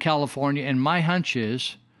have one in California, and my hunch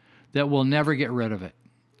is that we'll never get rid of it.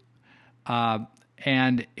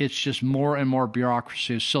 And it's just more and more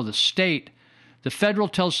bureaucracy. So the federal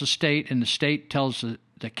tells the state, and the state tells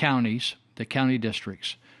the counties, the county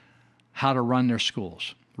districts, how to run their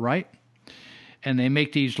schools, right? And they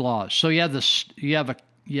make these laws. So you have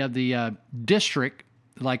the district.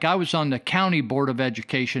 Like I was on the county board of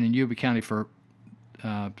education in Yuba County for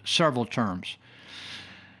several terms.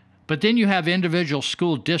 But then you have individual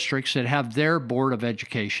school districts that have their board of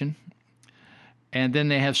education, and then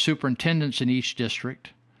they have superintendents in each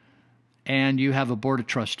district, and you have a board of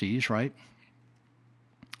trustees, right?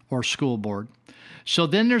 Or school board. So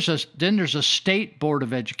then there's a state board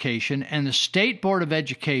of education, and the state board of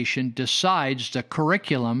education decides the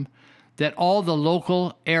curriculum that all the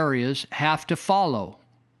local areas have to follow,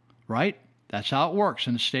 right? That's how it works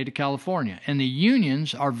in the state of California. And the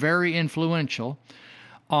unions are very influential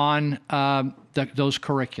on those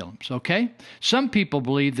curriculums, okay? Some people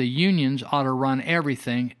believe the unions ought to run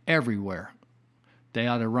everything everywhere. They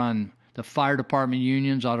ought to run the fire department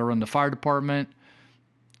unions, ought to run the fire department.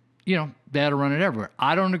 You know, they ought to run it everywhere.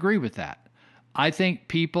 I don't agree with that. I think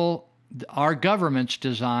our government's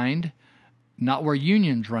designed not where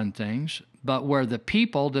unions run things, but where the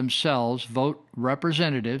people themselves vote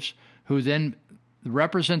representatives who then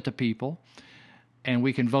represent the people, and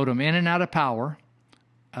we can vote them in and out of power,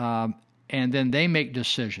 and then they make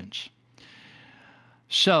decisions.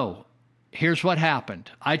 So here's what happened.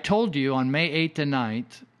 I told you on May 8th and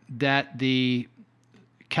 9th that the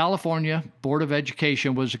California Board of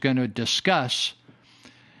Education was going to discuss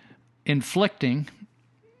inflicting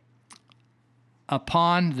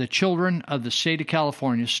upon the children of the state of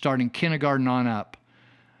California, starting kindergarten on up,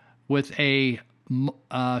 with a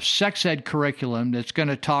sex ed curriculum that's going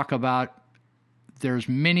to talk about there's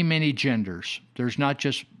many, many genders. There's not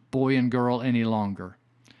just boy and girl any longer.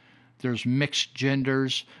 There's mixed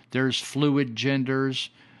genders. There's fluid genders.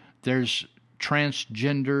 There's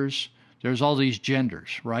transgenders. There's all these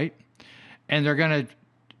genders, right? And they're going to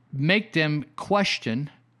make them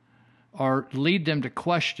question or lead them to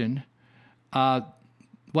question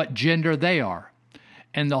what gender they are.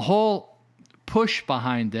 And the whole push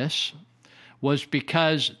behind this was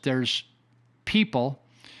because there's people,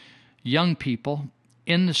 young people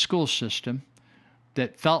in the school system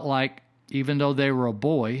that felt like even though they were a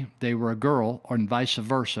boy, they were a girl, or vice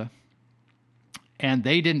versa, and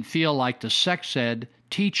they didn't feel like the sex ed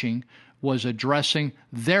teaching was addressing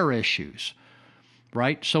their issues,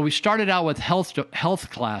 right? So we started out with health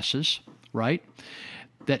classes, right,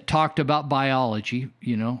 that talked about biology,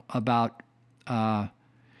 you know, about the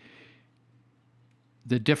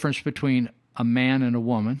difference between a man and a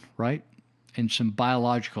woman, right, and some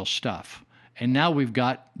biological stuff. And now we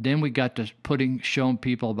got to showing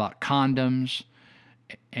people about condoms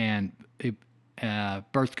and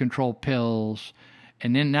birth control pills.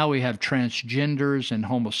 And then now we have transgenders and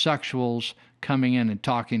homosexuals coming in and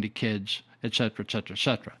talking to kids et cetera, et cetera, et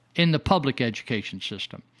cetera, in the public education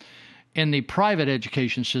system. In the private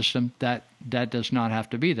education system, that does not have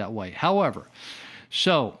to be that way. However,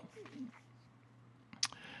 so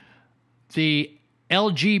the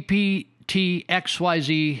LGBTXYZ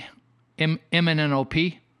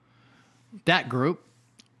MNOP, that group,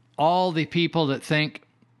 all the people that think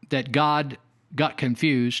that God got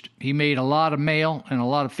confused, he made a lot of male and a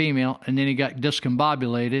lot of female, and then he got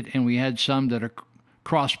discombobulated, and we had some that are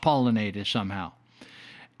cross-pollinated somehow.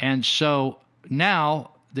 And so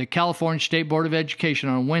now the California State Board of Education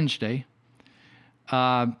on Wednesday,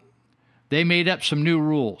 they made up some new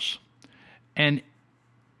rules. And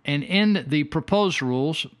in the proposed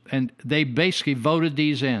rules, and they basically voted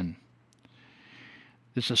these in.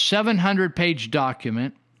 It's a 700-page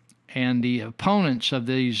document, and the opponents of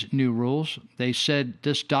these new rules, they said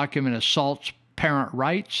this document assaults parent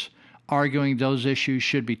rights, arguing those issues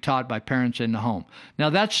should be taught by parents in the home. Now,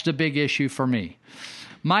 that's the big issue for me.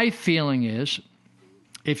 My feeling is,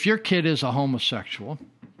 if your kid is a homosexual,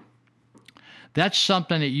 that's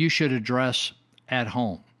something that you should address at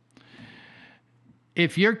home.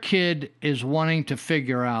 If your kid is wanting to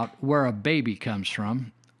figure out where a baby comes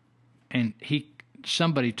from, and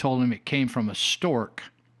somebody told him it came from a stork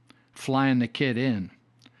flying the kid in,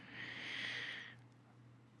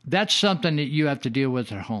 that's something that you have to deal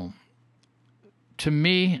with at home. To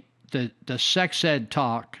me, the sex ed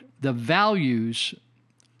talk, the values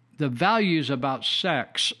about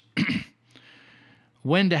sex,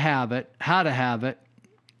 when to have it, how to have it,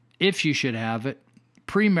 if you should have it,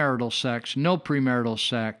 premarital sex, no premarital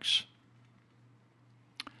sex,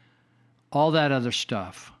 all that other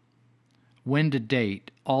stuff, when to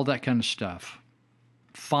date, all that kind of stuff,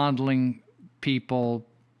 fondling people,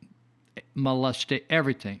 molesting,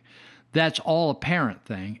 everything. That's all a parent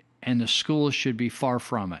thing, and the schools should be far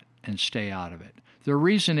from it and stay out of it. The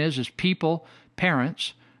reason is people,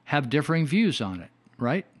 parents, have differing views on it,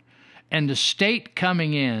 right? And the state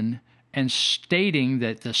coming in and stating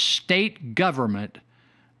that the state government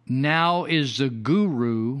now is the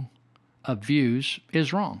guru of views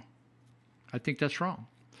is wrong. I think that's wrong.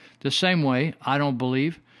 The same way, I don't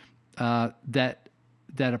believe that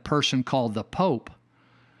a person called the Pope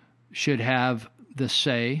should have the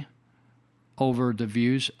say over the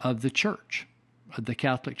views of the church, of the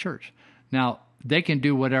Catholic Church. Now, they can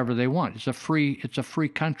do whatever they want. It's a free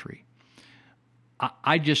country.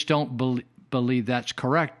 I just don't believe that's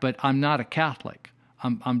correct, but I'm not a Catholic.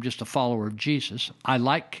 I'm just a follower of Jesus. I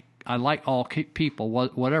like all people,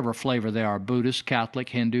 whatever flavor they are, Buddhist, Catholic,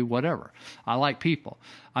 Hindu, whatever. I like people.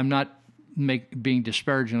 I'm not being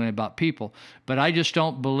disparaging about people, but I just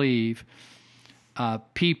don't believe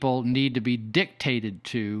people need to be dictated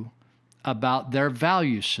to about their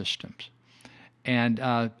value systems. And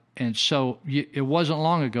so it wasn't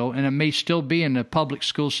long ago, and it may still be in the public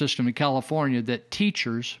school system in California, that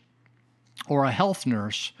teachers or a health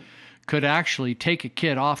nurse could actually take a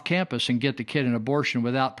kid off campus and get the kid an abortion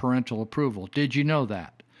without parental approval. Did you know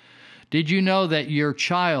that? Did you know that your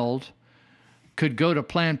child could go to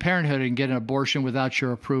Planned Parenthood and get an abortion without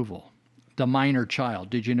your approval? The minor child.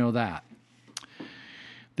 Did you know that?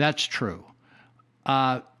 That's true.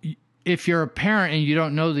 If you're a parent and you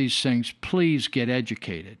don't know these things, please get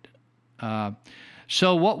educated.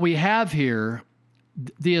 So what we have here,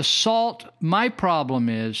 the assault, my problem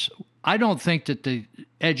is, I don't think that the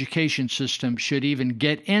education system should even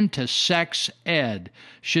get into sex ed.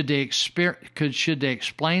 Should they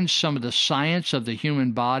explain some of the science of the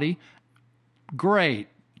human body? Great,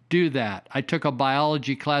 do that. I took a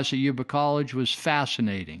biology class at Yuba College, was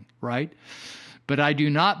fascinating, right? But I do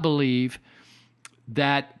not believe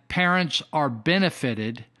that parents are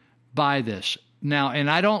benefited by this. Now, and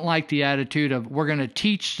I don't like the attitude of, we're going to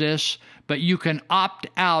teach this, but you can opt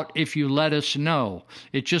out if you let us know.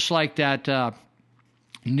 It's just like that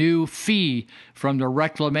new fee from the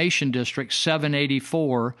Reclamation District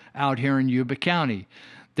 784 out here in Yuba County.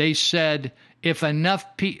 They said if enough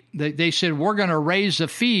they said we're going to raise the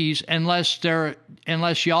fees unless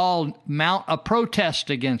y'all mount a protest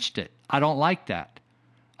against it. I don't like that.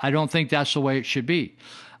 I don't think that's the way it should be.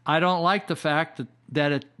 I don't like the fact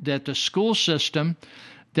that the school system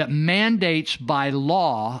that mandates by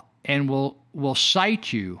law and will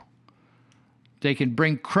cite you, they can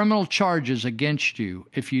bring criminal charges against you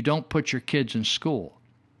if you don't put your kids in school.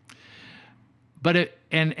 But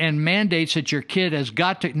and mandates that your kid has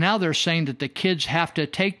got to, now they're saying that the kids have to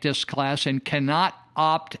take this class and cannot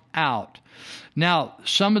opt out. Now,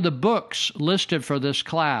 some of the books listed for this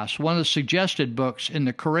class, one of the suggested books in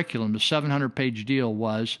the curriculum, the 700-page deal,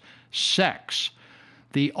 was Sex,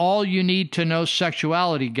 the all-you-need-to-know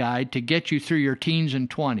sexuality guide to get you through your teens and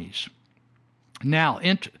 20s. Now,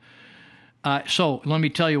 so let me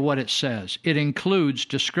tell you what it says. It includes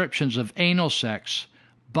descriptions of anal sex,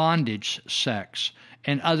 bondage sex,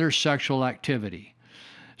 and other sexual activity.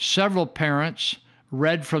 Several parents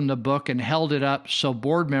read from the book and held it up so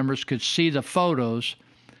board members could see the photos,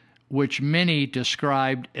 which many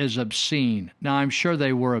described as obscene. Now, I'm sure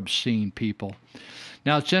they were obscene, people.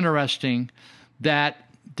 Now, it's interesting that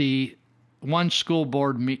the one school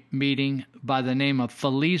board meeting by the name of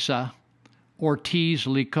Felisa Ortiz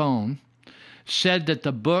Licon said that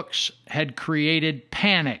the books had created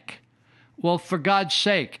panic. Well, for God's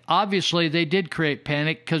sake, obviously they did create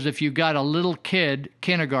panic, because if you got a little kid,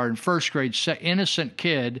 kindergarten, first grade, innocent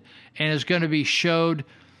kid, and is going to be showed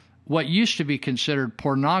what used to be considered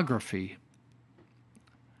pornography,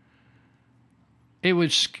 it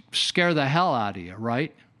would scare the hell out of you,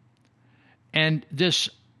 right? And this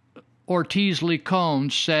Ortiz Licon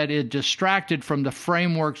said it distracted from the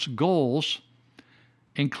framework's goals,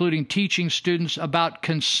 including teaching students about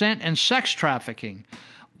consent and sex trafficking.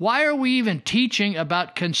 Why are we even teaching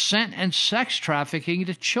about consent and sex trafficking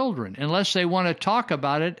to children unless they want to talk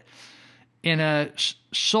about it in a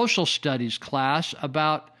social studies class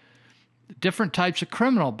about different types of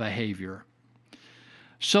criminal behavior?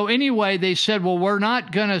 So anyway, they said, well, we're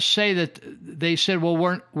not going to say that. They said,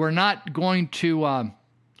 well, we're not going to.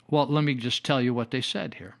 Well, let me just tell you what they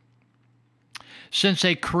said here. Since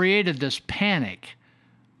they created this panic,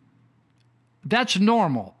 that's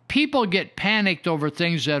normal. People get panicked over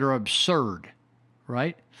things that are absurd,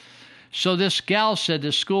 right? So this gal said,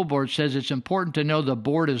 the school board says it's important to know the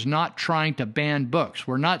board is not trying to ban books.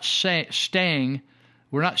 We're not saying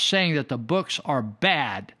that the books are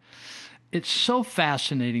bad. It's so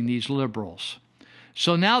fascinating, these liberals.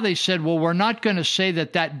 So now they said, well, we're not going to say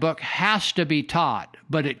that that book has to be taught,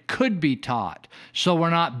 but it could be taught. So we're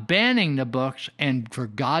not banning the books, and for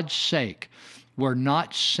God's sake, we're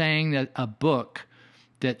not saying that a book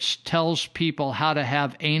that tells people how to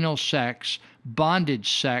have anal sex,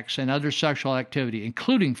 bondage sex, and other sexual activity,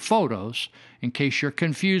 including photos, in case you're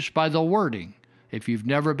confused by the wording, if you've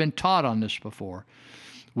never been taught on this before,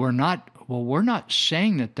 we're not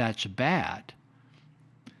saying that that's bad.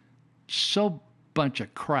 So bunch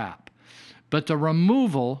of crap. But the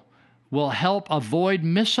removal will help avoid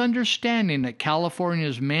misunderstanding that California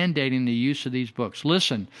is mandating the use of these books.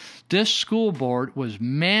 Listen, this school board was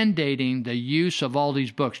mandating the use of all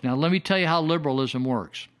these books. Now, let me tell you how liberalism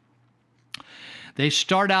works. They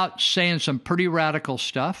start out saying some pretty radical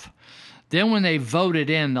stuff. Then when they vote it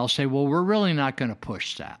in, they'll say, well, we're really not going to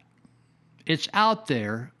push that. It's out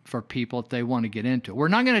there for people if they want to get into it. We're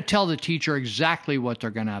not going to tell the teacher exactly what they're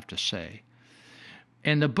going to have to say.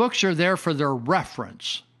 And the books are there for their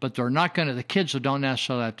reference, but they're not going to, the kids don't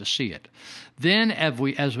necessarily have to see it. Then as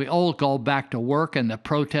we all go back to work and the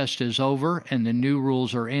protest is over and the new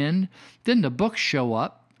rules are in, then the books show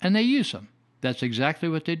up and they use them. That's exactly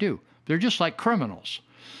what they do. They're just like criminals.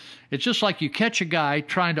 It's just like you catch a guy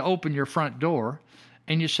trying to open your front door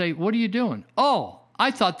and you say, what are you doing? Oh, I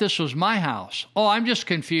thought this was my house. Oh, I'm just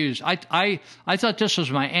confused. I thought this was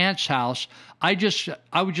my aunt's house. I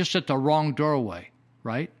was just at the wrong doorway,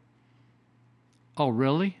 right? Oh,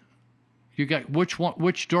 really? You got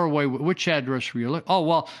which doorway, which address were you looking? Oh,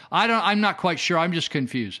 well, I'm not quite sure. I'm just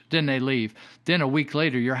confused. Then they leave. Then a week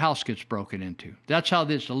later, your house gets broken into. That's how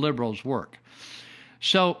the liberals work.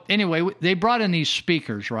 So anyway, they brought in these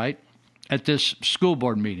speakers, right, at this school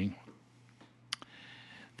board meeting.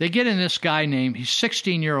 They get in this guy named, he's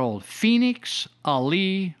 16-year-old, Phoenix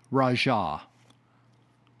Ali Raja.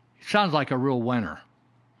 He sounds like a real winner.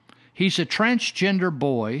 He's a transgender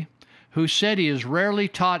boy who said he is rarely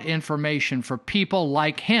taught information for people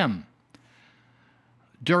like him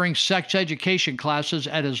during sex education classes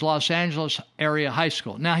at his Los Angeles area high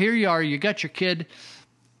school. Now, here you are, you got your kid,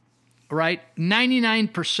 right?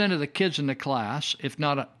 99% of the kids in the class, if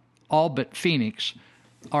not all but Phoenix,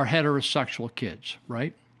 are heterosexual kids,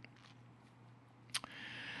 right?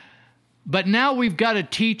 But now we've got to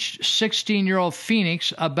teach 16-year-old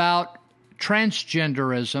Phoenix about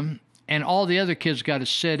transgenderism, and all the other kids got to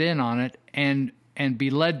sit in on it and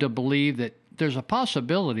be led to believe that there's a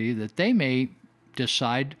possibility that they may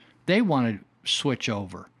decide they want to switch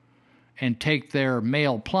over and take their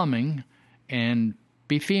male plumbing and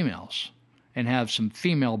be females and have some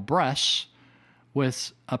female breasts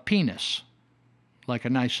with a penis, like a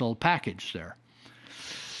nice little package there.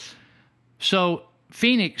 So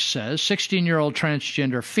Phoenix says, 16-year-old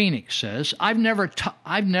transgender Phoenix says, I've never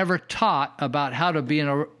been taught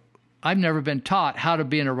how to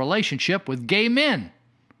be in a relationship with gay men,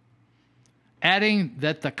 adding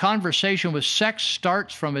that the conversation with sex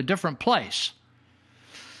starts from a different place.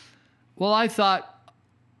 Well, I thought,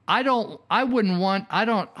 I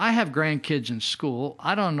have grandkids in school.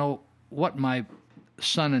 I don't know what my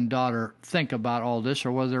son and daughter think about all this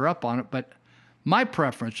or whether they're up on it, but my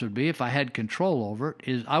preference would be, if I had control over it,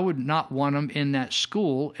 is I would not want them in that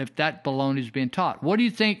school if that baloney is being taught. What do you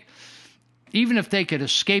think, even if they could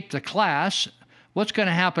escape the class, what's going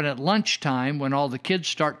to happen at lunchtime when all the kids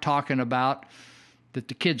start talking about that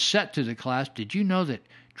the kids set to the class? Did you know that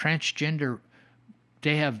transgender,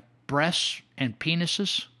 they have breasts and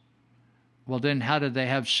penises? Well, then how do they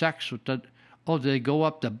have sex with the... Oh, they go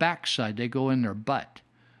up the backside. They go in their butt.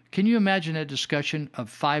 Can you imagine a discussion of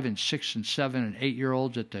 5 and 6 and 7 and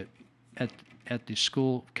 8-year-olds at the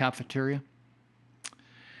school cafeteria?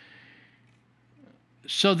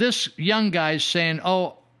 So this young guy's saying,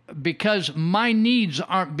 oh, because my needs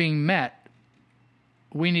aren't being met,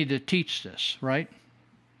 we need to teach this, right?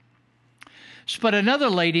 But another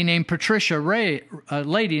lady named Patricia Reyes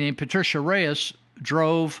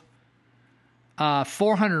drove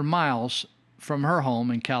 400 miles from her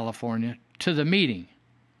home in California to the meeting.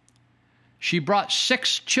 She brought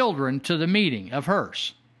 6 children to the meeting of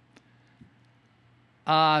hers,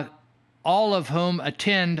 all of whom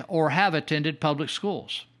attend or have attended public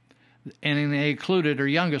schools. And they included her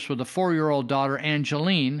youngest with a 4-year-old daughter,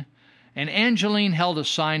 Angeline. And Angeline held a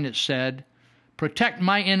sign that said, "Protect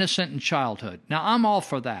my innocent in childhood." Now, I'm all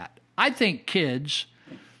for that. I think kids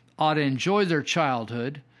ought to enjoy their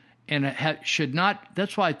childhood, and it should not.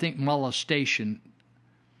 That's why I think molestation,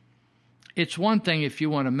 it's one thing if you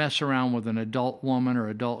want to mess around with an adult woman or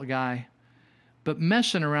adult guy, but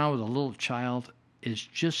messing around with a little child is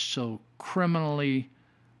just so criminally,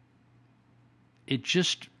 it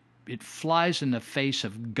flies in the face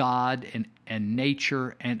of God and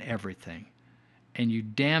nature and everything. And you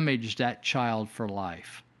damage that child for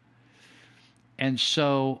life. And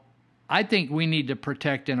so I think we need to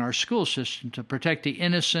protect in our school system, to protect the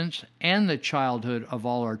innocence and the childhood of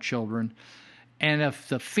all our children. And if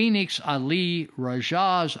the Phoenix Ali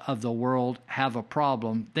Rajas of the world have a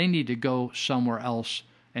problem, they need to go somewhere else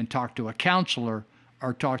and talk to a counselor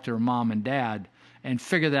or talk to their mom and dad and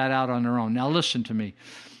figure that out on their own. Now listen to me.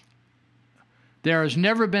 There has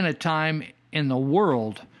never been a time in the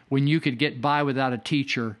world when you could get by without a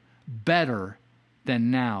teacher better than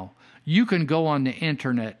now. You can go on the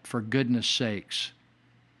internet, for goodness sakes,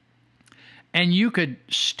 and you could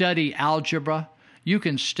study algebra, you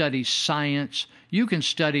can study science, you can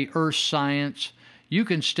study earth science, you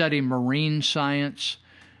can study marine science,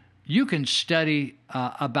 you can study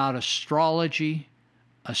about astrology,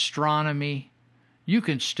 astronomy, you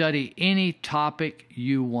can study any topic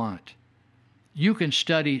you want. You can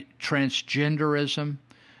study transgenderism.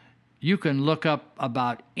 You can look up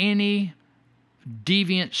about any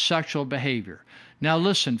deviant sexual behavior. Now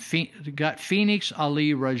listen, got Phoenix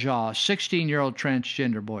Ali Raja, 16-year-old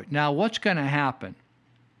transgender boy. Now what's going to happen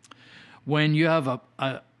when you have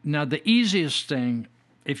now the easiest thing,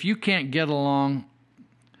 if you can't get along,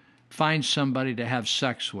 find somebody to have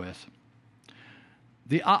sex with.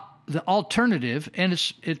 The alternative, and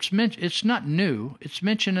it's not new, it's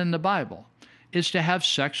mentioned in the Bible, is to have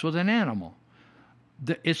sex with an animal.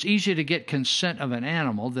 It's easier to get consent of an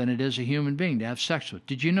animal than it is a human being to have sex with.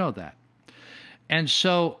 Did you know that? And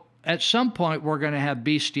so at some point we're going to have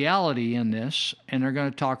bestiality in this, and they're going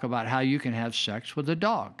to talk about how you can have sex with a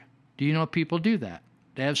dog. Do you know people do that?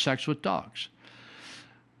 They have sex with dogs.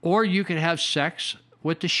 Or you could have sex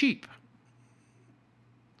with the sheep,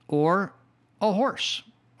 or a horse,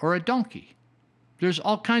 or a donkey. There's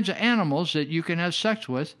all kinds of animals that you can have sex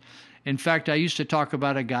with. In fact, I used to talk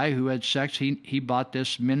about a guy who had sex. He bought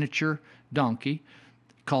this miniature donkey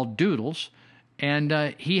called Doodles,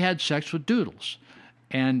 and he had sex with Doodles.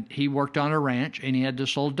 And he worked on a ranch, and he had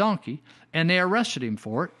this old donkey, and they arrested him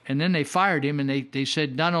for it. And then they fired him, and they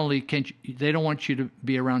said not only they don't want you to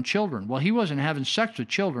be around children. Well, he wasn't having sex with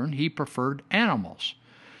children. He preferred animals.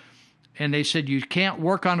 And they said, you can't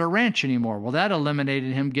work on a ranch anymore. Well, that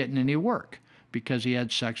eliminated him getting any work because he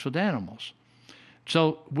had sex with animals.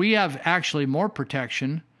 So we have actually more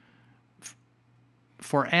protection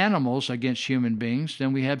for animals against human beings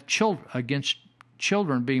than we have against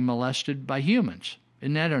children being molested by humans.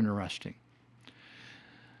 Isn't that interesting?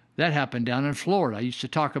 That happened down in Florida. I used to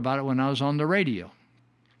talk about it when I was on the radio.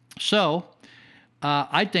 So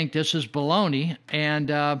I think this is baloney,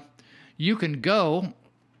 and you can go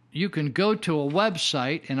to a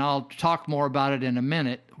website, and I'll talk more about it in a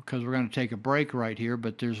minute, because we're going to take a break right here,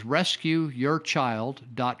 but there's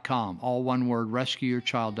rescueyourchild.com, all one word,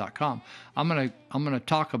 rescueyourchild.com. I'm going to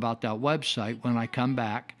talk about that website when I come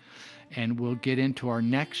back, and we'll get into our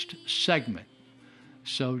next segment.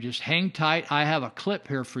 So just hang tight. I have a clip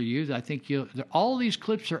here for you. I think all these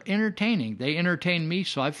clips are entertaining. They entertain me,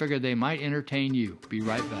 so I figured they might entertain you. Be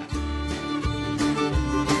right back.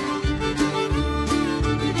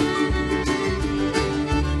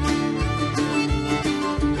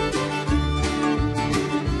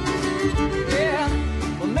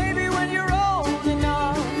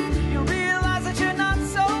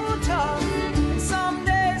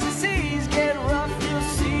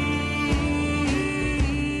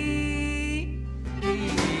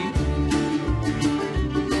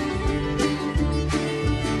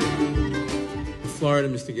 Florida,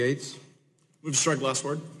 Mr. Gates. Move to strike last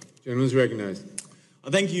word. Gentleman's recognized.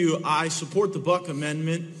 Thank you. I support the Buck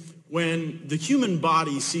Amendment. When the human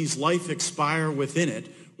body sees life expire within it,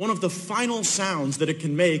 one of the final sounds that it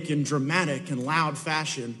can make in dramatic and loud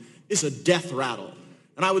fashion is a death rattle.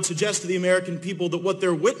 And I would suggest to the American people that what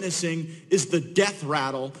they're witnessing is the death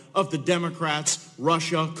rattle of the Democrats'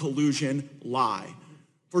 Russia collusion lie.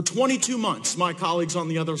 For 22 months, my colleagues on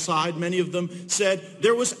the other side, many of them said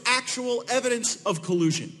there was actual evidence of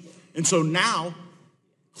collusion. And so now,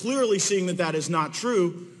 clearly seeing that that is not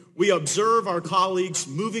true, we observe our colleagues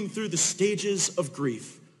moving through the stages of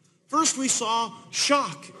grief. First, we saw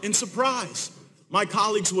shock and surprise. My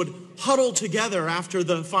colleagues would huddle together after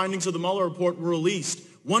the findings of the Mueller report were released,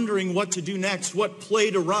 wondering what to do next, what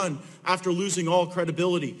play to run after losing all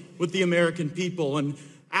credibility with the American people. And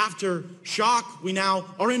after shock, we now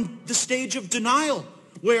are in the stage of denial,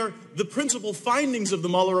 where the principal findings of the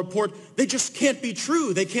Mueller report, they just can't be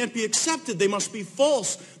true. They can't be accepted. They must be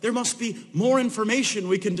false. There must be more information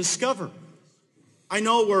we can discover. I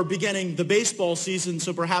know we're beginning the baseball season,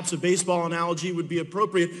 so perhaps a baseball analogy would be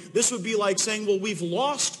appropriate. This would be like saying, well, we've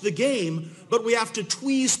lost the game, but we have to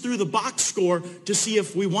tweeze through the box score to see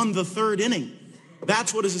if we won the third inning.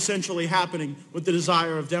 That's what is essentially happening with the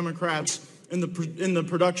desire of Democrats in the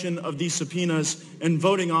production of these subpoenas and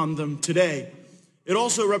voting on them today. It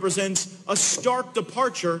also represents a stark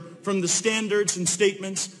departure from the standards and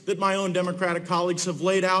statements that my own Democratic colleagues have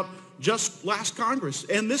laid out just last Congress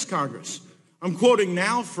and this Congress. I'm quoting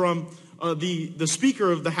now from the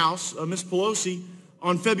Speaker of the House, Ms. Pelosi,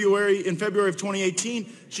 in February of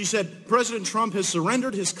 2018. She said, President Trump has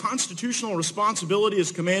surrendered his constitutional responsibility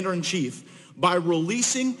as commander-in-chief by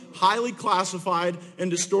releasing highly classified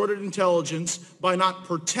and distorted intelligence, by not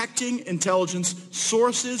protecting intelligence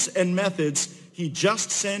sources and methods. He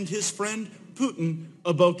just sent his friend Putin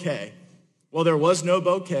a bouquet. Well, there was no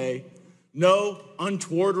bouquet, no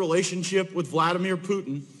untoward relationship with Vladimir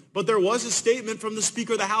Putin, but there was a statement from the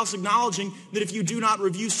Speaker of the House acknowledging that if you do not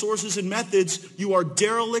review sources and methods, you are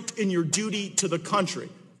derelict in your duty to the country.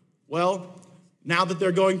 Well, now that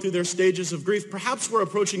they're going through their stages of grief, perhaps we're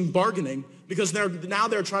approaching bargaining, because now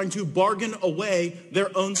they're trying to bargain away their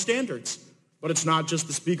own standards. But it's not just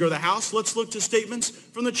the Speaker of the House. Let's look to statements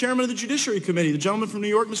from the chairman of the Judiciary Committee, the gentleman from New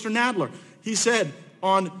York, Mr. Nadler. He said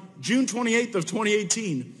on June 28th of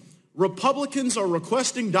 2018, Republicans are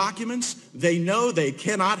requesting documents they know they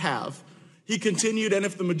cannot have. He continued, and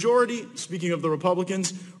if the majority, speaking of the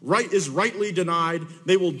Republicans, is rightly denied,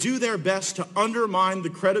 they will do their best to undermine the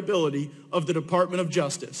credibility of the Department of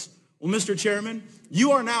Justice. Well, Mr. Chairman,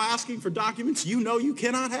 you are now asking for documents you know you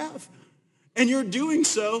cannot have. And you're doing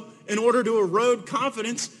so in order to erode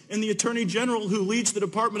confidence in the Attorney General who leads the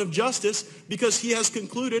Department of Justice, because he has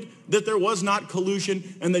concluded that there was not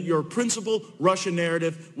collusion and that your principal Russian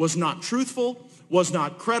narrative was not truthful, was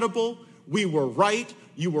not credible. We were right,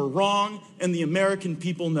 you were wrong, and the American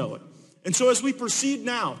people know it. And so as we proceed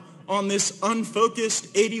now on this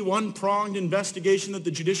unfocused 81-pronged investigation that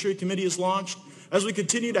the Judiciary Committee has launched, as we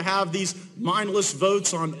continue to have these mindless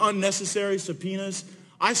votes on unnecessary subpoenas,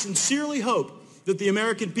 I sincerely hope that the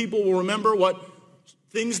American people will remember what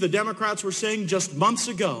things the Democrats were saying just months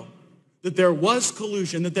ago, that there was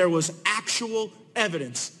collusion, that there was actual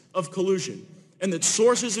evidence of collusion, and that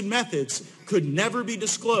sources and methods could never be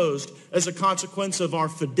disclosed as a consequence of our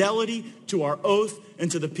fidelity to our oath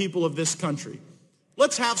and to the people of this country.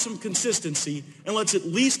 Let's have some consistency, and let's at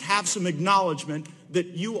least have some acknowledgement that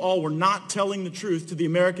you all were not telling the truth to the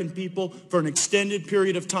American people for an extended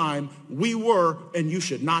period of time. We were, and you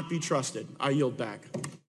should not be trusted. I yield back.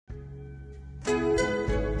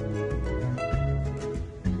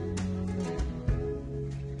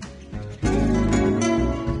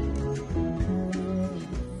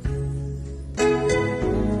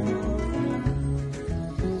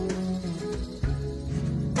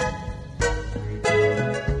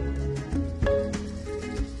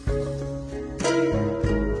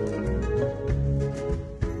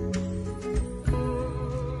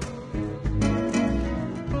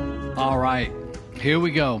 All right, here we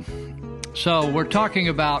go. So we're talking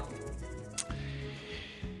about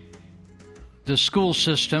the school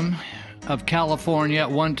system of California. At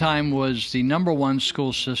one time was the number one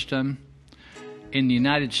school system in the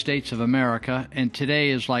United States of America, and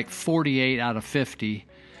today is like 48 out of 50.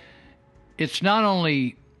 It's not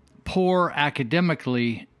only poor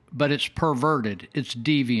academically, but it's perverted. It's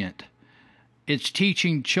deviant. It's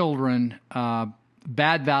teaching children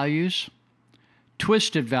bad values,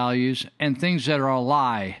 twisted values, and things that are a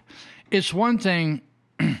lie. It's one thing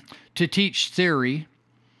to teach theory.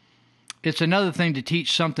 It's another thing to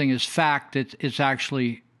teach something as fact that it's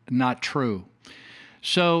actually not true.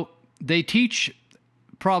 So they teach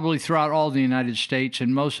probably throughout all the United States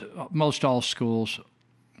and most all schools,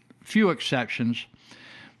 few exceptions,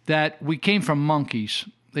 that we came from monkeys.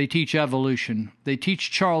 They teach evolution. They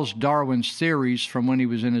teach Charles Darwin's theories from when he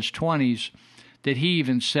was in his 20s, that he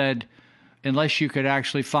even said, unless you could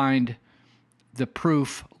actually find the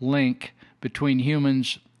proof link between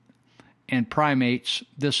humans and primates,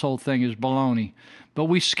 this whole thing is baloney. But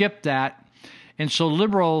we skipped that, and so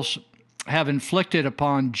liberals have inflicted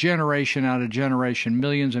upon generation out of generation,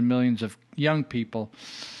 millions and millions of young people,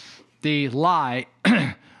 the lie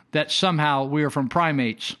that somehow we are from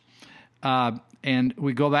primates. And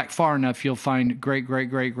we go back far enough, you'll find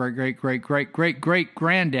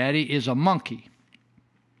great-great-great-great-great-great-great-great-granddaddy is a monkey.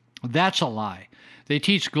 That's a lie. They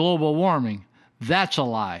teach global warming. That's a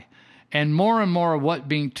lie. And more of what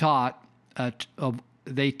being taught,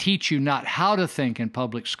 they teach you not how to think in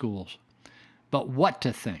public schools, but what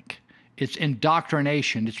to think. It's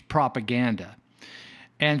indoctrination. It's propaganda.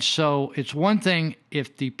 And so it's one thing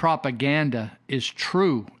if the propaganda is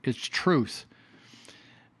true, it's truth.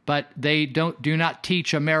 But they do not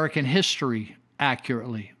teach American history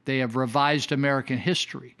accurately. They have revised American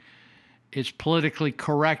history. It's politically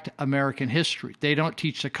correct American history. They don't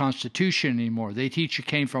teach the Constitution anymore. They teach you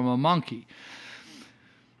came from a monkey.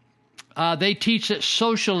 They teach that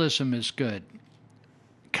socialism is good.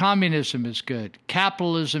 Communism is good.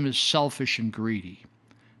 Capitalism is selfish and greedy.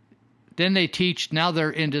 Then they teach, now they're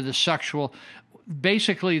into the sexual.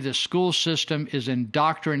 Basically, the school system is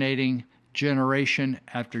indoctrinating generation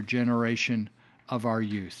after generation of our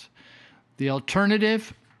youth. The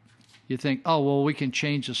alternative, you think, oh, well, we can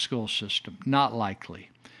change the school system. Not likely.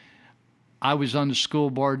 I was on the school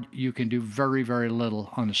board. You can do very, very little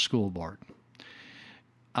on the school board.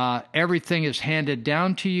 Everything is handed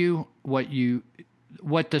down to you.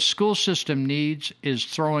 What the school system needs is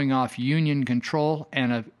throwing off union control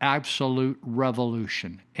and an absolute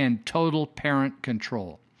revolution and total parent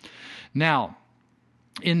control. Now,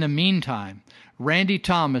 in the meantime, Randy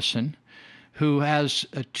Thomason, who has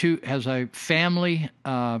a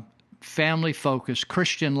family-focused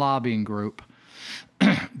Christian lobbying group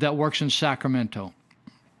that works in Sacramento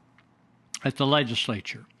at the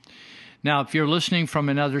legislature. Now, if you're listening from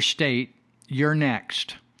another state, you're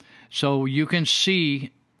next. So you can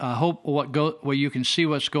see, what you can see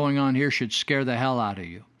what's going on here should scare the hell out of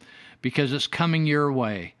you, because it's coming your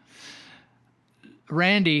way.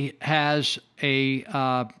 Randy has a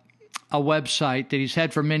website that he's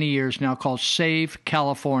had for many years now called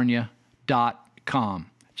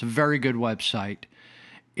SaveCalifornia.com. It's a very good website.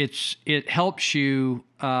 It helps you.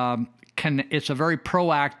 It's a very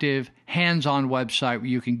proactive, hands-on website where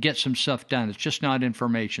you can get some stuff done. It's just not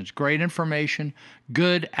information. It's great information,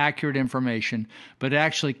 good, accurate information, but it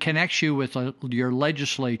actually connects you with your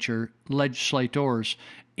legislators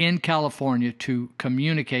in California to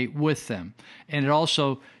communicate with them. And it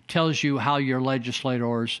also tells you how your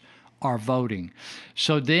legislators are voting.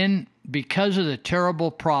 So then, because of the terrible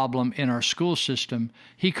problem in our school system,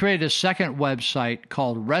 he created a second website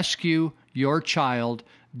called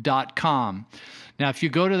RescueYourChild.com. Now, if you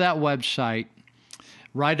go to that website,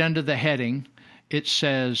 right under the heading, it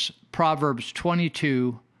says Proverbs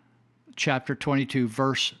 22, chapter 22,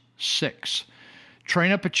 verse 6.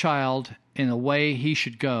 Train up a child in the way he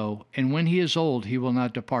should go, and when he is old, he will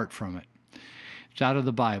not depart from it. It's out of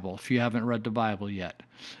the Bible, if you haven't read the Bible yet.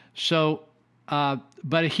 So,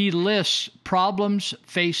 but he lists problems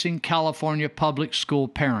facing California public school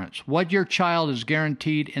parents. What your child is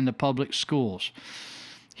guaranteed in the public schools.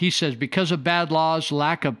 He says, because of bad laws,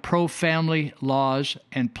 lack of pro-family laws,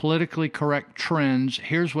 and politically correct trends,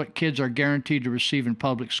 here's what kids are guaranteed to receive in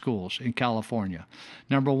public schools in California.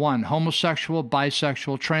 Number one, homosexual,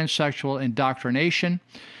 bisexual, transsexual indoctrination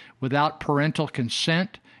without parental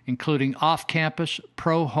consent, including off-campus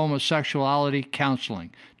pro-homosexuality counseling.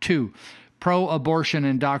 2, pro-abortion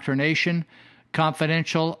indoctrination,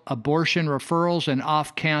 confidential abortion referrals and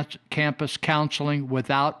off-campus counseling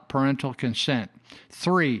without parental consent.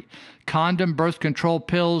 3, condom, birth control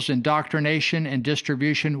pills, indoctrination, and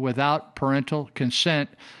distribution without parental consent.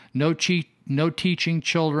 No teaching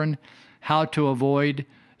children how to avoid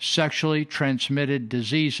sexually transmitted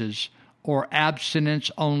diseases or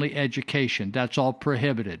abstinence-only education. That's all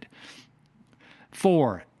prohibited.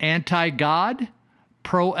 4, anti-God,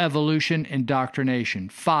 pro-evolution indoctrination.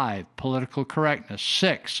 5, political correctness.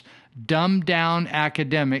 6, dumbed down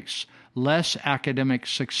academics, less academic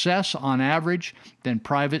success on average than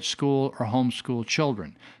private school or homeschool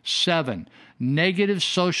children. 7, negative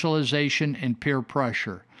socialization and peer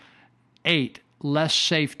pressure. 8, less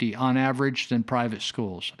safety on average than private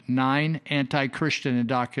schools. 9, anti-Christian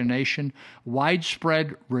indoctrination,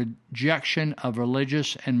 widespread rejection of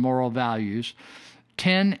religious and moral values.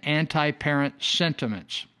 10, anti-parent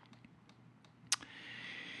sentiments.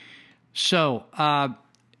 So,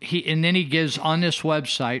 and then he gives on this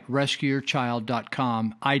website,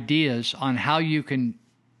 rescueyourchild.com, ideas on how you can,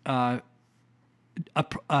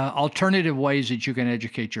 alternative ways that you can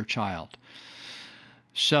educate your child.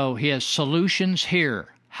 So he has solutions here,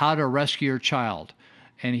 how to rescue your child,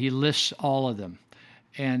 and he lists all of them.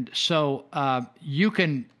 And so you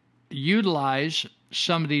can utilize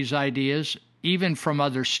some of these ideas even from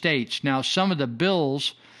other states. Now, some of the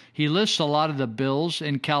bills, he lists a lot of the bills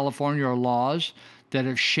in California or laws that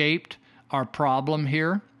have shaped our problem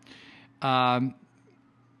here.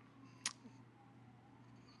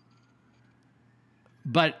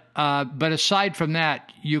 But aside from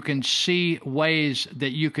that, you can see ways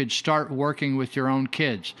that you could start working with your own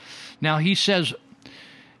kids. Now, he says,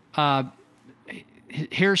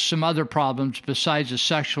 here's some other problems besides the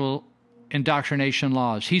sexual indoctrination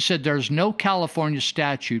laws. He said there's no California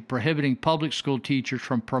statute prohibiting public school teachers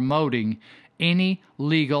from promoting any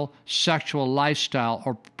legal sexual lifestyle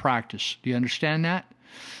or practice. Do you understand that?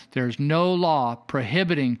 There's no law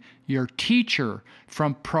prohibiting your teacher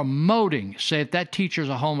from promoting, say if that teacher is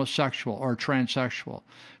a homosexual or a transsexual,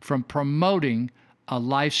 from promoting a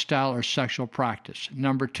lifestyle or sexual practice.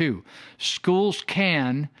 Number 2, schools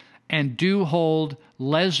can and do hold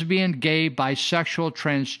lesbian, gay, bisexual,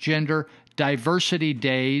 transgender diversity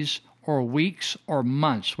days or weeks or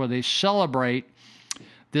months where they celebrate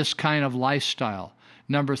this kind of lifestyle.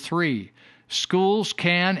 Number 3, schools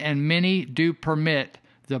can and many do permit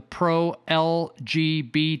the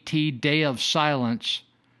pro-LGBT Day of Silence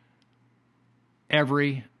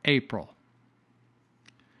every April.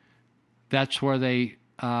 That's where they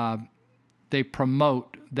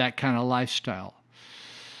promote that kind of lifestyle.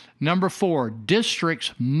 Number 4,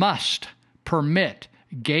 districts must permit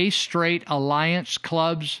gay-straight alliance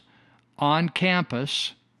clubs on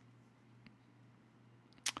campus.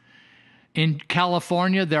 In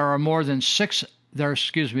California, there are more than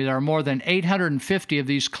 850 of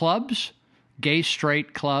these clubs,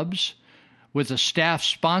 gay-straight clubs, with a staff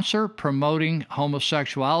sponsor promoting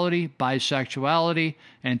homosexuality, bisexuality,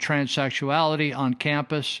 and transsexuality on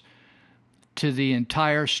campus to the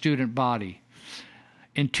entire student body.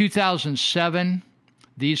 In 2007,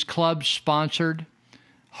 these clubs sponsored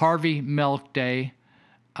Harvey Milk Day,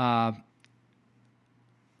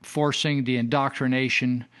 forcing the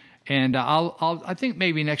indoctrination. And I think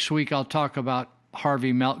maybe next week I'll talk about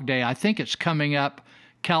Harvey Milk Day. I think it's coming up.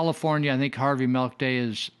 California, I think Harvey Milk Day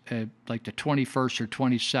is like the 21st or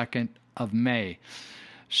 22nd of May.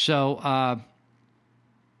 So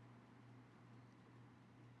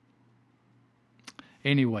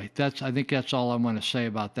anyway, I think that's all I want to say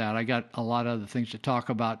about that. I got a lot of other things to talk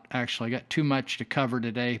about. Actually, I got too much to cover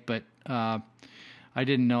today, but I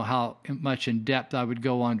didn't know how much in depth I would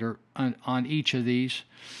go on each of these.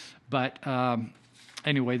 But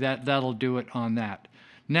anyway, that'll do it on that.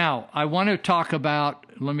 Now, I want to talk about,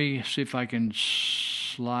 let me see if I can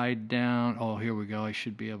slide down. Oh, here we go. I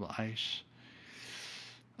should be able to ice.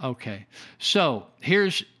 Okay. So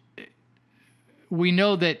we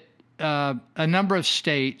know that a number of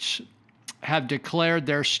states have declared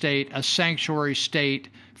their state a sanctuary state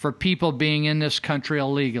for people being in this country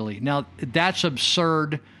illegally. Now, that's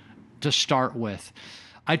absurd to start with.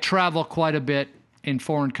 I travel quite a bit in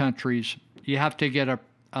foreign countries. You have to get a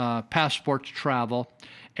passport to travel,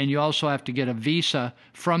 and you also have to get a visa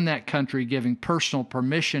from that country giving personal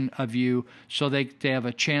permission of you, so they have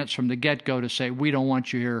a chance from the get-go to say, we don't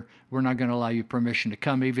want you here, we're not going to allow you permission to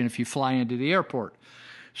come, even if you fly into the airport.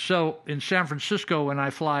 So in San Francisco, when I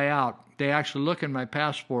fly out, they actually look in my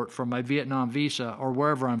passport for my Vietnam visa or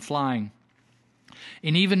wherever I'm flying.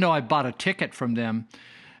 And even though I bought a ticket from them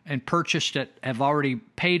and purchased it, have already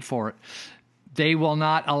paid for it, they will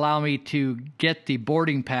not allow me to get the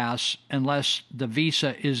boarding pass unless the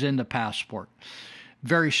visa is in the passport.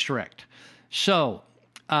 Very strict. So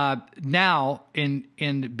now,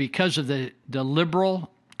 because of the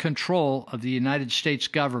liberal control of the United States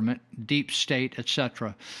government, deep state,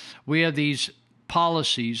 etc., we have these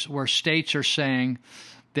policies where states are saying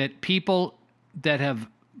that people that have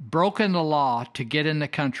broken the law to get in the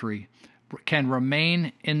country can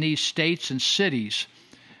remain in these states and cities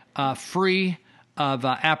free of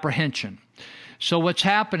apprehension. So what's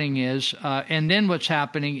happening is,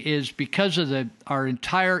 because of our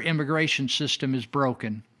entire immigration system is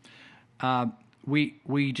broken, we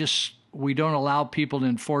don't allow people to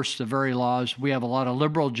enforce the very laws. We have a lot of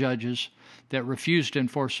liberal judges that refuse to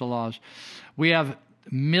enforce the laws. We have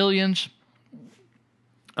millions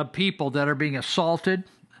of people that are being assaulted,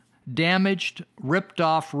 damaged, ripped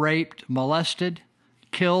off, raped, molested,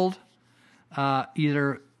 killed,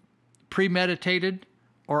 either premeditated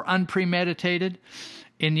or unpremeditated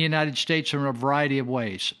in the United States in a variety of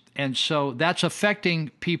ways. And so that's affecting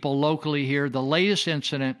people locally here. The latest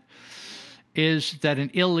incident is that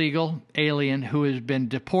an illegal alien who has been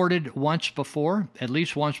deported at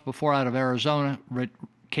least once before out of Arizona,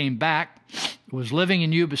 came back, was living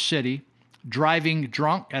in Yuba City, driving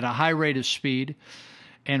drunk at a high rate of speed,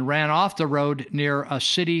 and ran off the road near a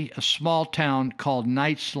small town called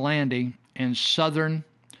Knights Landing in southern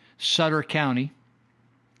Sutter County.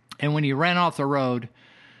 And when he ran off the road,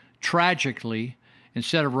 tragically,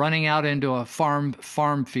 instead of running out into a farm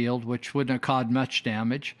field, which wouldn't have caused much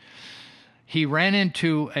damage, he ran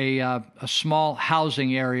into a small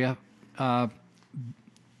housing area.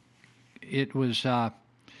 It was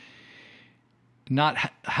not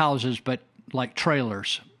houses, but like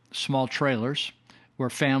trailers, small trailers, where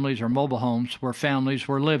families, or mobile homes, where families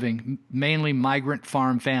were living, mainly migrant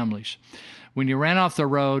farm families. When he ran off the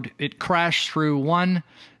road, it crashed through one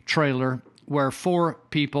trailer where 4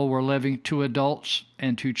 people were living, 2 adults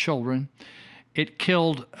and 2 children. It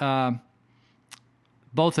killed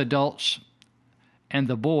both adults and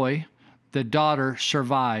the boy. The daughter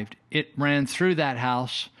survived. It ran through that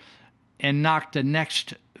house and knocked the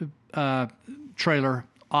next trailer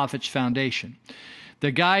off its foundation.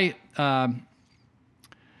 The guy,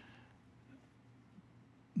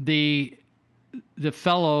 the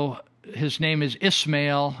fellow, his name is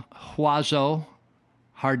Ismael Huazo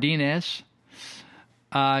Hardinez.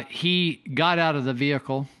 He got out of the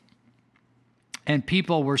vehicle, and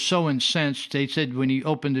people were so incensed. They said when he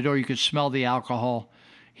opened the door, you could smell the alcohol.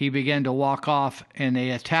 He began to walk off, and they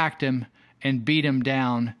attacked him and beat him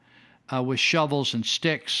down with shovels and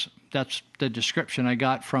sticks. That's the description I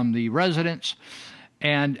got from the residents.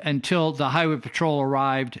 And until the Highway Patrol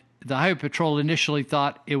arrived, the Highway Patrol initially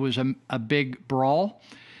thought it was a big brawl,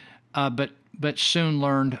 but soon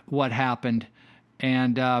learned what happened.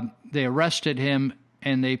 And they arrested him,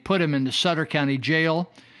 and they put him in the Sutter County Jail.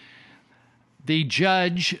 The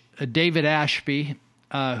judge, David Ashby,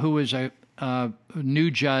 who is a new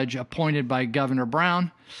judge appointed by Governor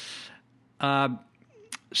Brown,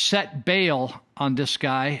 set bail on this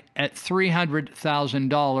guy at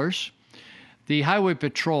 $300,000. The Highway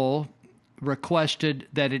Patrol requested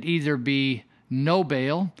that it either be no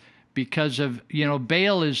bail, because of,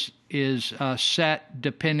 bail is set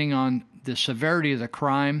depending on the severity of the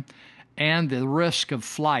crime and the risk of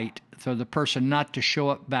flight for the person not to show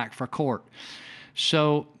up back for court.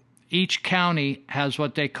 So each county has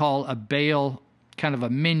what they call a bail, kind of a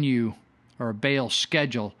menu or a bail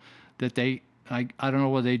schedule that I don't know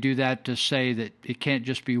whether they do that to say that it can't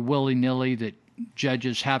just be willy-nilly, that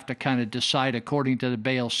judges have to kind of decide according to the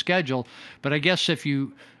bail schedule. But I guess if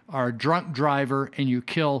you are a drunk driver and you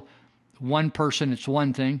kill 1 person, it's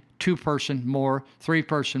one thing, 2 person more, 3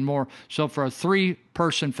 person more. So for a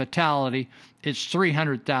 3-person fatality, it's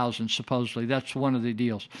 $300,000 supposedly. That's one of the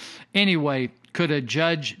deals. Anyway, could a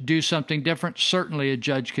judge do something different? Certainly a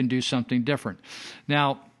judge can do something different.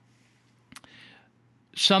 Now,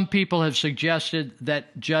 some people have suggested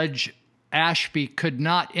that Judge Ashby could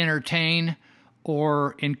not entertain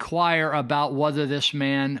or inquire about whether this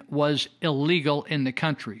man was illegal in the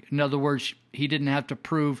country. In other words, he didn't have to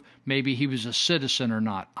prove maybe he was a citizen or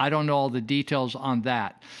not. I don't know all the details on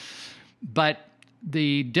that. But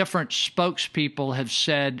the different spokespeople have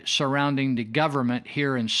said surrounding the government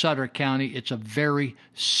here in Sutter County, it's a very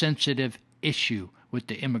sensitive issue with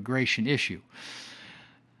the immigration issue.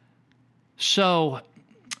 So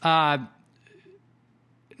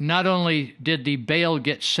not only did the bail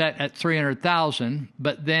get set at $300,000,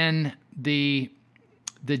 but then the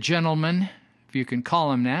gentleman, if you can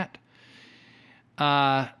call him that,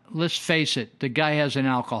 let's face it, the guy has an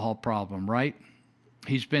alcohol problem, right?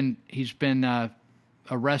 He's been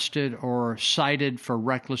arrested or cited for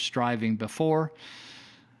reckless driving before,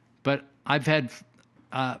 but I've had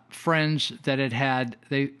friends that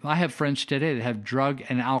I have friends today that have drug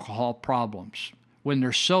and alcohol problems. When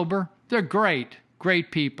they're sober, they're great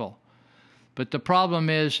people. But the problem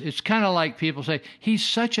is, it's kind of like people say, he's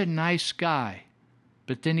such a nice guy,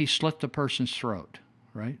 but then he slit the person's throat,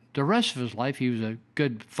 right? The rest of his life, he was a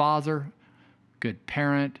good father, good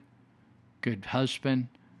parent, good husband,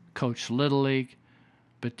 coached Little League,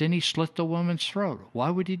 but then he slit the woman's throat. Why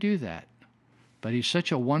would he do that? But he's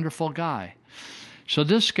such a wonderful guy. So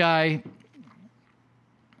this guy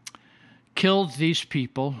killed these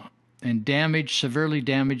people and severely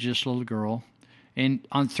damaged this little girl, and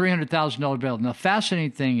on $300,000 bail. Now, the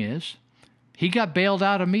fascinating thing is, he got bailed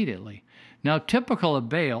out immediately. Now, typical of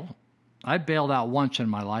bail, I bailed out once in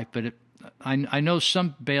my life, but I know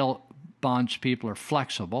some bail bonds people are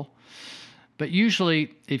flexible. But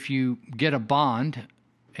usually, if you get a bond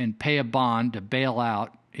and pay a bond to bail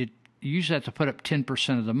out, you usually have to put up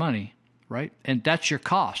 10% of the money, right? And that's your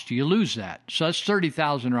cost. You lose that. So that's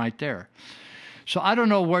 $30,000 right there. So I don't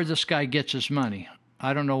know where this guy gets his money.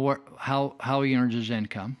 I don't know how he earns his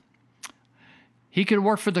income. He could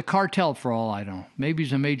work for the cartel for all I know. Maybe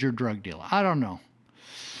he's a major drug dealer. I don't know.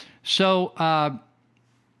 So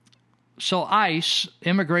ICE,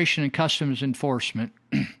 Immigration and Customs Enforcement,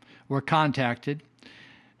 were contacted.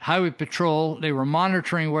 Highway Patrol, they were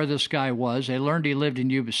monitoring where this guy was. They learned he lived in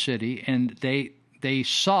Yuba City, and they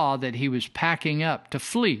saw that he was packing up to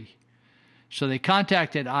flee. So they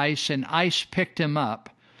contacted ICE, and ICE picked him up,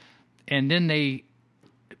 and then they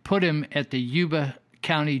put him at the Yuba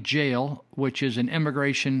County Jail, which is an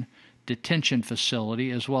immigration detention facility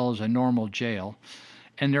as well as a normal jail,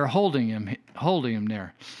 and they're holding him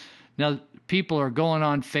there. Now, people are going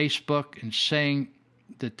on Facebook and saying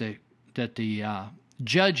that the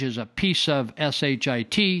judge is a piece of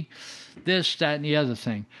shit, this, that, and the other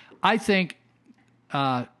thing. I think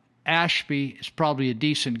Ashby is probably a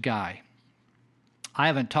decent guy. I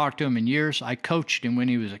haven't talked to him in years. I coached him when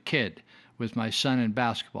he was a kid with my son in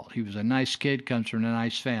basketball. He was a nice kid, comes from a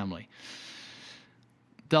nice family.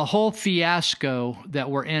 The whole fiasco that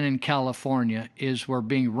we're in California is we're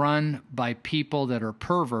being run by people that are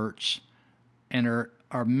perverts and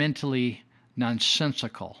are mentally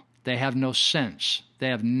nonsensical. They have no sense. They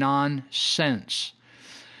have nonsense.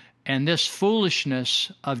 And this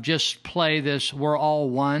foolishness of just play this, we're all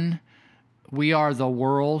one, we are the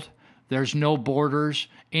world, there's no borders,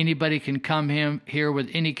 anybody can come here with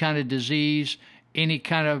any kind of disease, any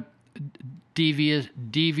kind of devious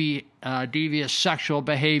sexual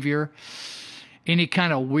behavior, any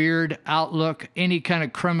kind of weird outlook, any kind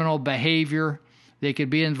of criminal behavior. They could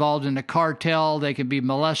be involved in the cartel. They could be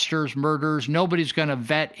molesters, murderers. Nobody's going to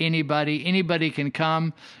vet anybody. Anybody can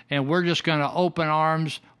come, and we're just going to open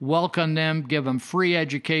arms, welcome them, give them free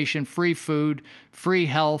education, free food, free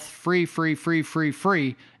health, free.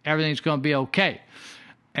 Everything's going to be okay.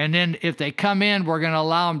 And then if they come in, we're going to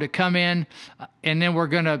allow them to come in, and then we're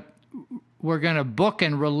going to book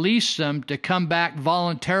and release them to come back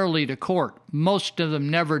voluntarily to court. Most of them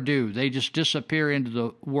never do. They just disappear into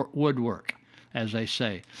the woodwork, as they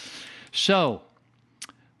say. So,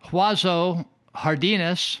 Juazo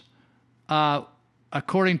Hardinas,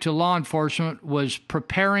 according to law enforcement, was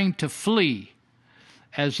preparing to flee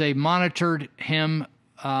as they monitored him,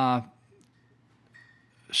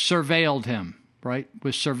 surveilled him, right,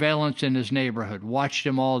 with surveillance in his neighborhood, watched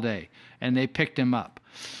him all day, and they picked him up.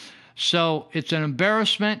 So it's an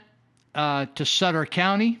embarrassment to Sutter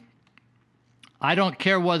County. I don't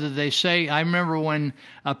care whether they say, I remember when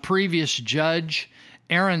a previous judge,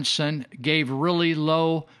 Aronson, gave really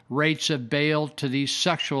low rates of bail to these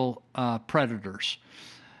sexual predators.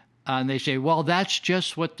 And they say, well, that's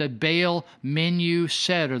just what the bail menu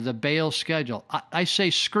said, or the bail schedule. I say,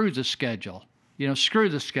 screw the schedule. Screw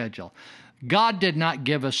the schedule. God did not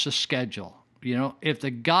give us a schedule. If the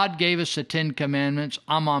God gave us the 10 Commandments,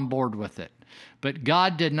 I'm on board with it. But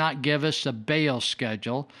God did not give us a bail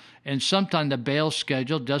schedule, and sometimes the bail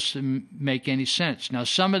schedule doesn't make any sense. Now,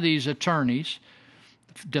 some of these attorneys,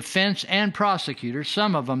 defense and prosecutors,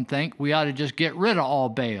 some of them think we ought to just get rid of all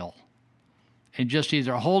bail and just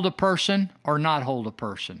either hold a person or not hold a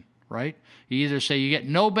person, right? You either say you get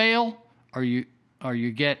no bail or you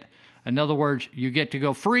get, in other words, you get to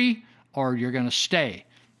go free or you're going to stay,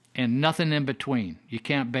 and nothing in between. You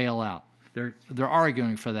can't bail out. They're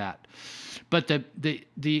arguing for that. But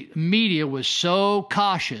the media was so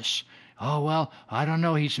cautious. Oh, well, I don't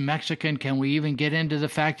know. He's Mexican. Can we even get into the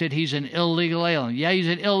fact that he's an illegal alien? Yeah, he's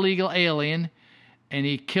an illegal alien, and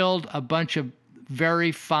he killed a bunch of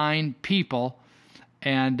very fine people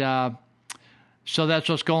And so that's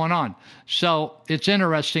what's going on. So it's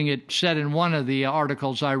interesting. It said in one of the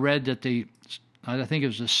articles I read that I think it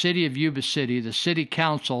was the city of Yuba City, the city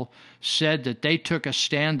council said that they took a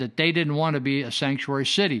stand that they didn't want to be a sanctuary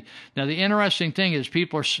city. Now, the interesting thing is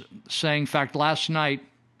people are saying, in fact, last night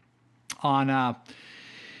on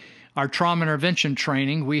our trauma intervention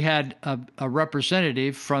training, we had a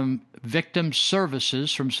representative from Victim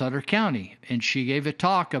Services from Sutter County, and she gave a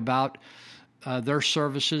talk about their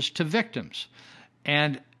services to victims.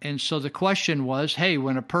 And so the question was, hey,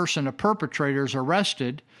 when a perpetrator is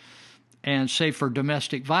arrested, and say for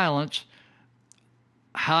domestic violence,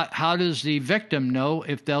 how does the victim know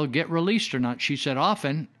if they'll get released or not? She said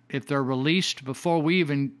often, if they're released before we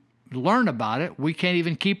even learn about it, we can't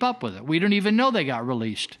even keep up with it. We don't even know they got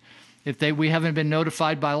released. We haven't been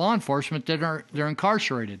notified by law enforcement that they're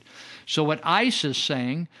incarcerated. So what ICE is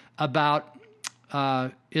saying about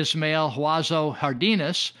Ismael Huazo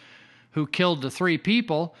Hardinas, who killed the 3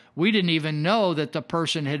 people, we didn't even know that the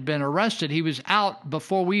person had been arrested. He was out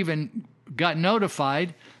before we even got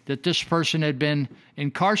notified that this person had been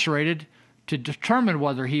incarcerated to determine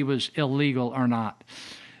whether he was illegal or not.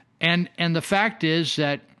 And the fact is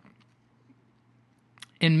that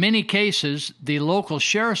in many cases, the local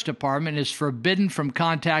sheriff's department is forbidden from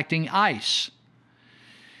contacting ICE.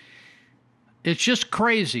 It's just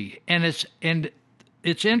crazy. And it's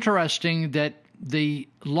interesting that the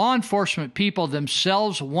law enforcement people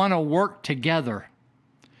themselves want to work together.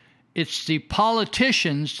 It's the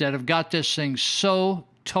politicians that have got this thing so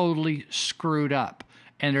totally screwed up,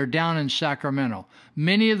 and they're down in Sacramento.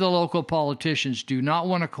 Many of the local politicians do not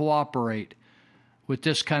want to cooperate with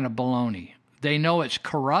this kind of baloney. They know it's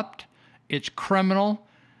corrupt, it's criminal,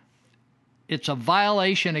 it's a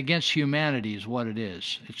violation against humanity is what it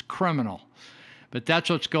is. It's criminal. But that's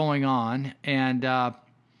what's going on, and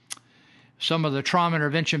some of the trauma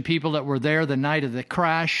intervention people that were there the night of the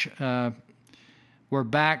crash were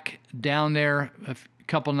back down there a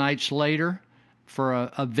couple nights later for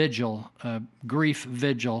a vigil, a grief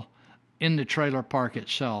vigil in the trailer park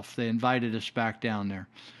itself. They invited us back down there.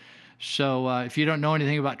 So if you don't know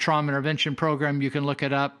anything about trauma intervention program, you can look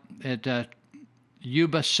it up at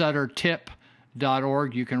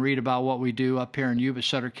yubasuttertip.org. You can read about what we do up here in Yuba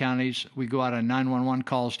Sutter counties. We go out on 911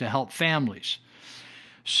 calls to help families.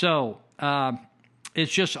 So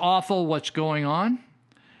it's just awful what's going on.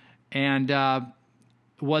 And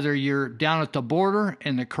whether you're down at the border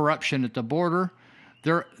and the corruption at the border,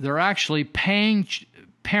 they're actually paying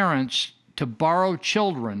parents to borrow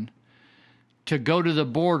children to go to the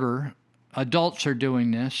border. Adults are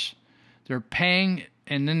doing this. They're paying,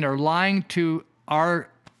 and then they're lying to our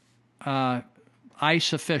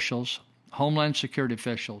ICE officials, Homeland Security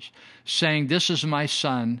officials, saying, this is my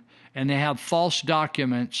son, and they have false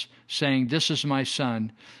documents saying, this is my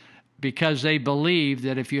son, because they believe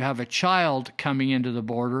that if you have a child coming into the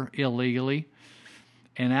border illegally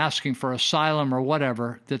and asking for asylum or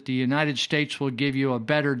whatever, that the United States will give you a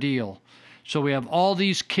better deal. So we have all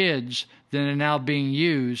these kids that are now being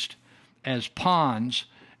used as pawns,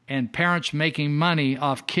 and parents making money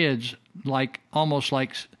off kids, almost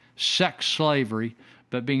like sex slavery,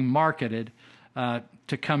 but being marketed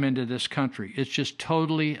to come into this country. It's just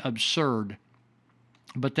totally absurd.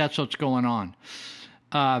 But that's what's going on.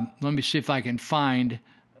 Let me see if I can find.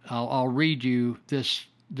 I'll read you this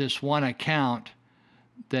one account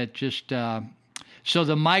that just. So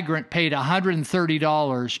the migrant paid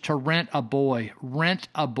 $130 to rent a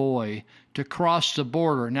boy to cross the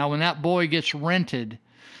border. Now, when that boy gets rented,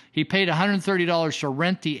 he paid $130 to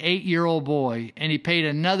rent the 8-year-old boy, and he paid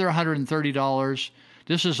another $130.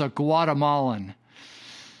 This is a Guatemalan.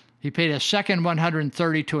 He paid a second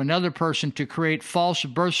 $130 to another person to create false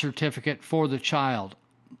birth certificate for the child.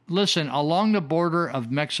 Listen, along the border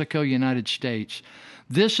of Mexico, United States,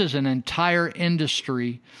 this is an entire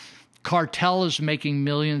industry. Cartel is making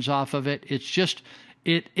millions off of it. It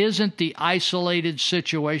isn't the isolated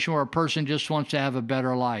situation where a person just wants to have a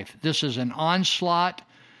better life. This is an onslaught.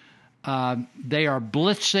 They are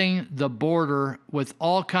blitzing the border with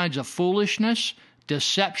all kinds of foolishness,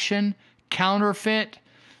 deception, counterfeit.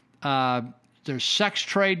 There's sex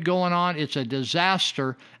trade going on. It's a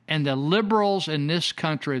disaster. And the liberals in this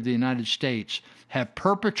country of the United States have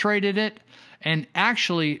perpetrated it. And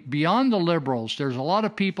actually, beyond the liberals, there's a lot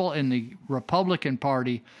of people in the Republican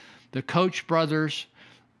Party, the Koch brothers,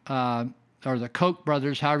 or the Koch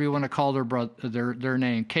brothers, however you want to call their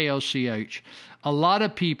name, K-O-C-H. A lot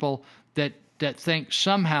of people that think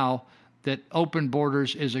somehow that open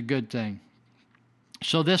borders is a good thing.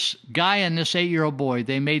 So this guy and this 8-year-old boy,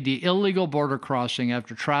 they made the illegal border crossing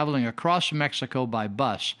after traveling across Mexico by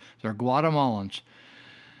bus. They're Guatemalans.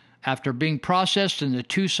 After being processed in the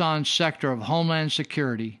Tucson sector of Homeland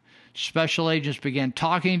Security, special agents began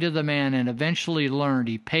talking to the man and eventually learned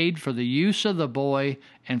he paid for the use of the boy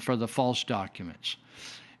and for the false documents.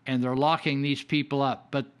 And they're locking these people up.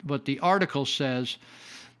 But what the article says,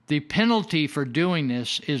 the penalty for doing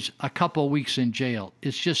this is a couple weeks in jail.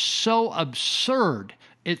 It's just so absurd.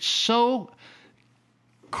 It's so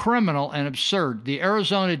criminal and absurd. The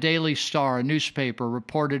Arizona Daily Star, a newspaper,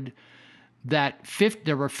 reported that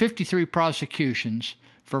there were 53 prosecutions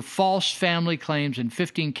for false family claims and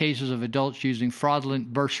 15 cases of adults using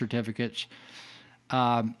fraudulent birth certificates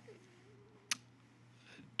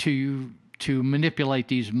to manipulate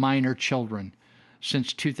these minor children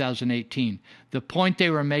since 2018. The point they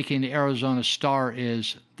were making, the Arizona Star,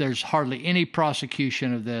 is there's hardly any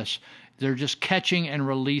prosecution of this. They're just catching and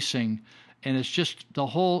releasing, and it's just the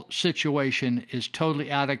whole situation is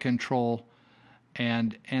totally out of control,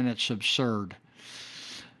 and it's absurd.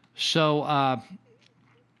 So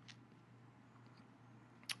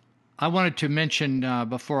I wanted to mention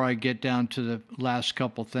before I get down to the last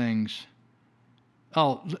couple things.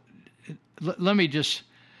 Oh, let me just...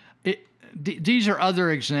 these are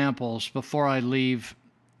other examples before I leave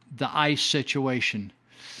the ICE situation.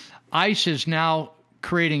 ICE is now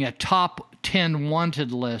creating a top 10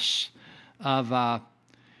 wanted list of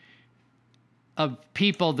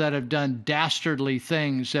people that have done dastardly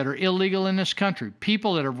things that are illegal in this country.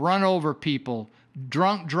 People that have run over people,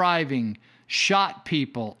 drunk driving, shot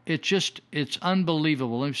people. It's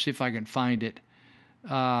unbelievable. Let me see if I can find it.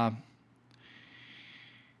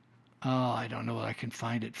 I don't know if I can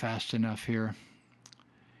find it fast enough here.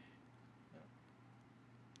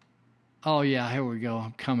 Oh, yeah, here we go.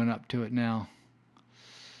 I'm coming up to it now.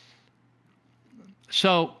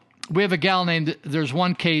 So we have a gal named, there's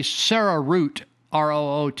one case, Sarah Root,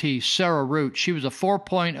 R-O-O-T, Sarah Root. She was a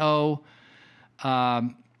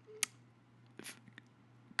 4.0.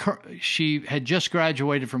 She had just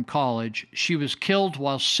graduated from college. She was killed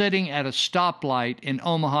while sitting at a stoplight in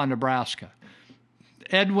Omaha, Nebraska.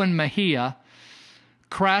 Edwin Mejia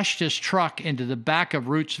crashed his truck into the back of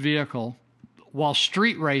Root's vehicle while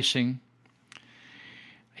street racing.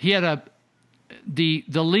 He had the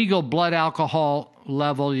legal blood alcohol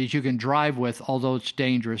level that you can drive with, although it's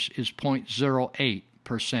dangerous, is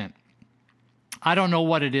 0.08%. I don't know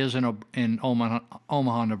what it is in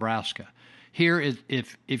Omaha, Nebraska. Here,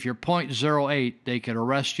 if you're 0.08, they could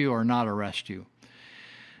arrest you or not arrest you.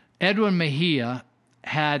 Edwin Mejia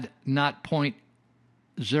had not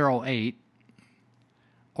 0.08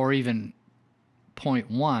 or even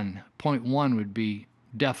 0.1. 0.1 would be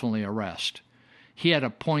definitely arrest. He had a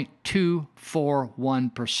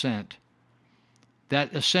 0.241%.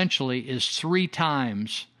 That essentially is 3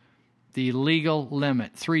 times the legal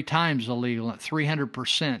limit, 3 times the legal limit,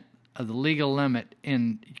 300% of the legal limit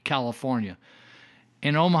in California.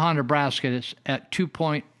 In Omaha, Nebraska, it's at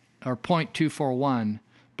 0.241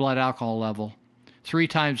 blood alcohol level, 3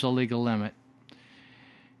 times the legal limit.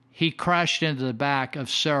 He crashed into the back of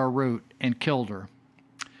Sarah Root and killed her.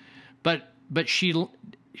 But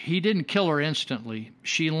he didn't kill her instantly.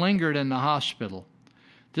 She lingered in the hospital.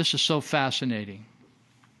 This is so fascinating.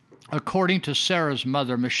 According to Sarah's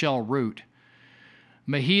mother, Michelle Root,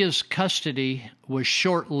 Mejia's custody was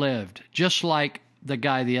short-lived, just like the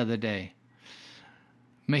guy the other day.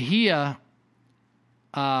 Mejia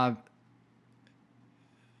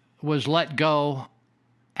was let go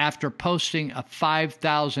after posting a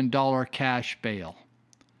 $5,000 cash bail.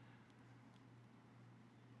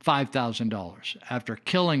 $5,000. After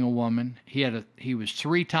killing a woman, he was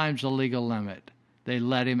 3 times the legal limit. They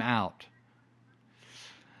let him out.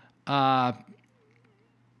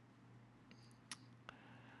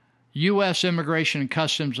 U.S. Immigration and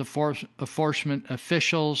Customs Enforcement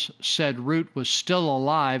officials said Root was still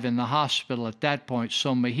alive in the hospital at that point,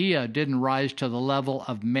 so Mejia didn't rise to the level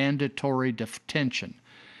of mandatory detention.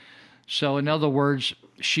 So, in other words,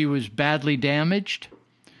 she was badly damaged,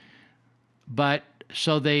 but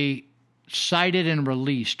so they cited and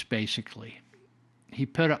released, basically. He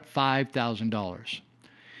put up $5,000.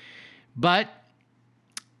 But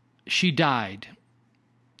she died.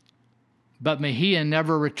 But Mejia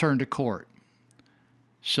never returned to court.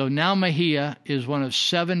 So now Mejia is one of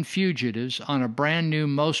 7 fugitives on a brand new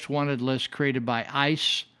most wanted list created by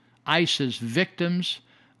ICE's Victims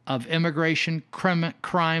of Immigration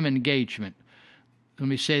Crime Engagement. Let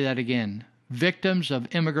me say that again. Victims of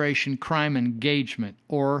Immigration Crime Engagement,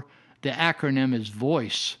 or the acronym is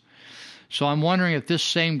VOICE. So I'm wondering if this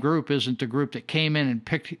same group isn't the group that came in and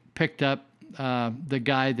picked up the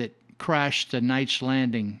guy that crashed the Knights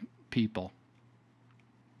Landing people.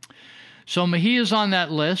 So Mejia's on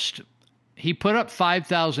that list. he put up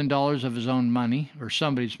 $5,000 of his own money or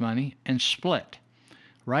somebody's money and split,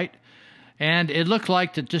 right? And it looked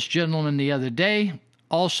like that this gentleman the other day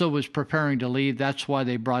also was preparing to leave. That's why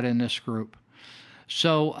they brought in this group.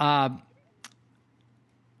 So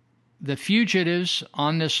the fugitives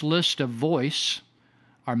on this list of Voice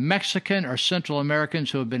are Mexican or Central Americans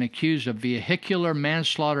who have been accused of vehicular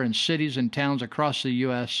manslaughter in cities and towns across the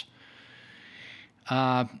U.S.,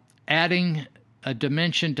 adding a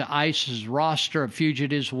dimension to ICE's roster of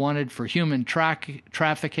fugitives wanted for human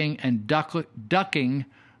trafficking and ducking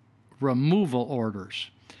removal orders.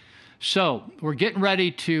 So we're getting ready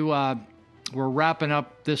to, we're wrapping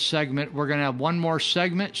up this segment. We're going to have one more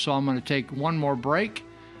segment, so I'm going to take one more break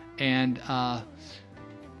and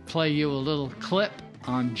play you a little clip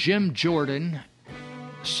on Jim Jordan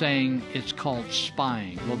saying it's called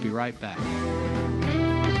spying. We'll be right back.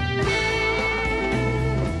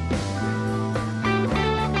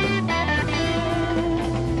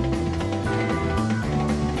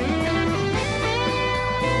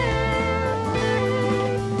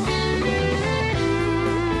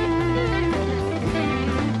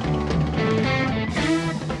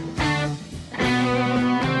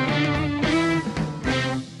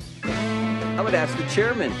 Ask the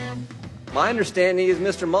chairman. My understanding is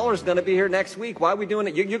Mr. Mueller's going to be here next week. Why are we doing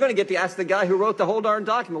it? You're going to get to ask the guy who wrote the whole darn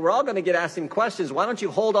document. We're all going to get asked him questions. Why don't you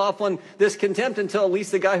hold off on this contempt until at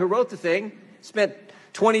least the guy who wrote the thing spent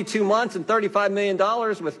 22 months and $35 million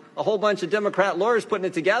with a whole bunch of Democrat lawyers putting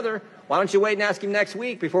it together. Why don't you wait and ask him next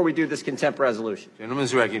week before we do this contempt resolution?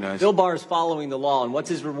 Gentleman's recognized. Bill Barr is following the law, and what's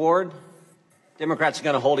his reward? Democrats are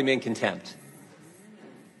going to hold him in contempt.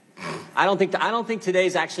 I don't think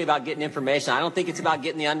today's actually about getting information. I don't think it's about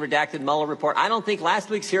getting the unredacted Mueller report. I don't think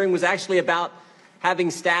last week's hearing was actually about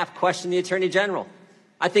having staff question the Attorney General.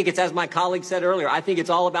 I think it's, as my colleague said earlier, I think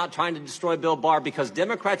it's all about trying to destroy Bill Barr because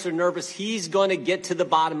Democrats are nervous he's going to get to the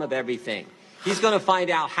bottom of everything. He's going to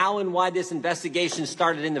find out how and why this investigation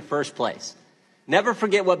started in the first place. Never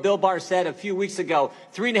forget what Bill Barr said a few weeks ago,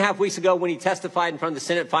 3.5 weeks ago when he testified in front of the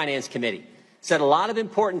Senate Finance Committee. Said a lot of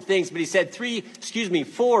important things, but he said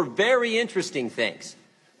four very interesting things.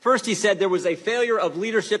 First, he said there was a failure of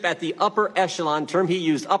leadership at the upper echelon, term he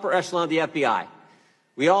used, upper echelon of the FBI.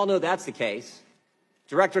 We all know that's the case.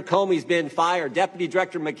 Director Comey's been fired. Deputy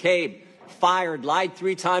Director McCabe fired, lied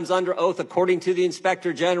 3 times under oath, according to the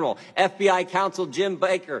Inspector General. FBI counsel Jim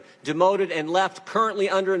Baker demoted and left, currently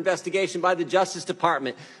under investigation by the Justice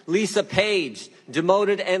Department. Lisa Page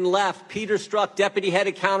demoted and left. Peter Strzok, deputy head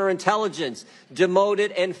of counterintelligence,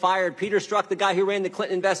 demoted and fired. Peter Strzok, the guy who ran the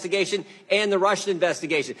Clinton investigation and the Russian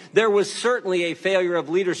investigation. There was certainly a failure of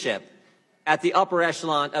leadership at the upper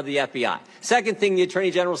echelon of the FBI. Second thing the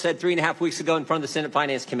Attorney General said 3.5 weeks ago in front of the Senate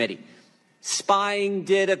Finance Committee. Spying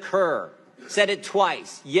did occur. Said it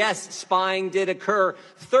twice. Yes, spying did occur.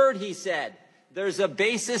 Third, he said, there's a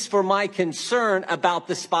basis for my concern about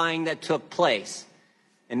the spying that took place.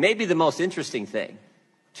 And maybe the most interesting thing,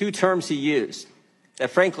 2 terms he used that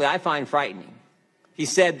frankly I find frightening. He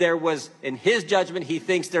said there was, in his judgment, he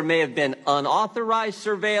thinks there may have been unauthorized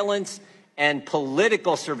surveillance and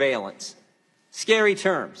political surveillance. Scary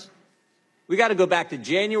terms. We got to go back to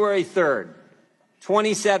January 3rd,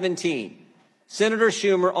 2017. Senator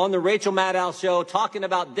Schumer on the Rachel Maddow show talking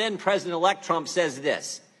about then President-elect Trump says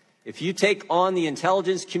this: if you take on the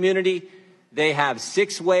intelligence community, they have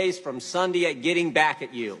 6 ways from Sunday at getting back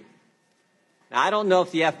at you. Now, I don't know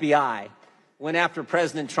if the FBI went after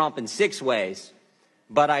President Trump in 6 ways,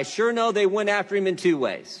 but I sure know they went after him in 2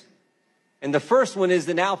 ways. And the first one is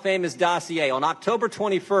the now famous dossier. On October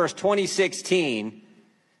 21st, 2016,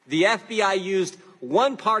 the FBI used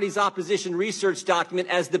one party's opposition research document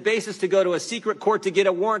as the basis to go to a secret court to get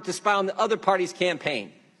a warrant to spy on the other party's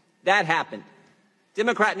campaign. That happened.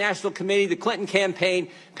 Democrat National Committee, the Clinton campaign,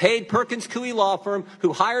 paid Perkins Coie law firm,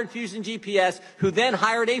 who hired Fusion GPS, who then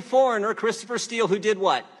hired a foreigner, Christopher Steele, who did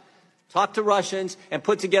what? Talked to Russians and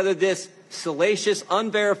put together this salacious,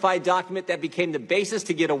 unverified document that became the basis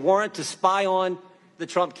to get a warrant to spy on the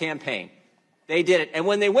Trump campaign. They did it. And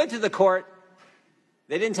when they went to the court,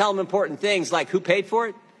 they didn't tell them important things like who paid for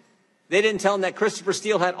it. They didn't tell them that Christopher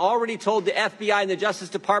Steele had already told the FBI and the Justice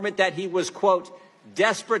Department that he was, quote,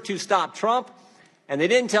 desperate to stop Trump. And they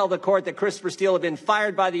didn't tell the court that Christopher Steele had been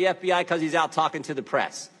fired by the FBI because he's out talking to the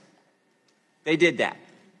press. They did that.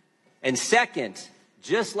 And second,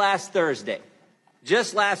 just last Thursday,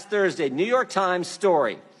 New York Times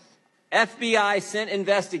story, FBI sent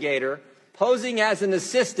investigator posing as an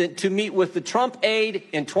assistant to meet with the Trump aide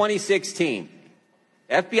in 2016.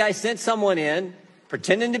 FBI sent someone in,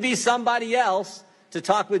 pretending to be somebody else, to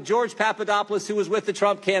talk with George Papadopoulos, who was with the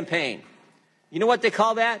Trump campaign. You know what they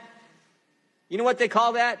call that? You know what they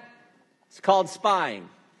call that? It's called spying.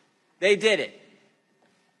 They did it.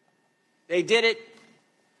 They did it.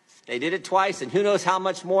 They did it twice, and who knows how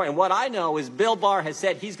much more. And what I know is Bill Barr has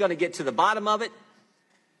said he's going to get to the bottom of it.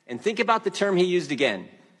 And think about the term he used again.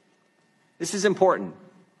 This is important.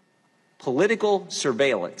 Political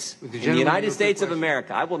surveillance. In the United States of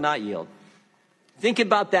America. I will not yield. Think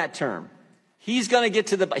about that term. He's going to get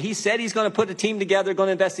to he said he's going to put a team together, going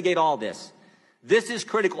to investigate all this. This is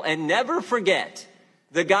critical. And never forget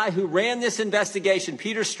the guy who ran this investigation,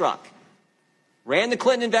 Peter Strzok, ran the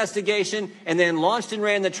Clinton investigation and then launched and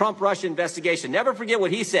ran the Trump-Russia investigation. Never forget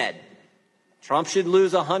what he said. Trump should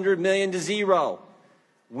lose $100 million to zero.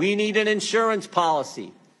 We need an insurance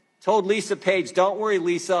policy. Told Lisa Page, don't worry,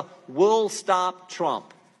 Lisa, we'll stop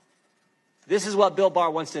Trump. This is what Bill Barr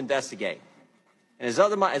wants to investigate. And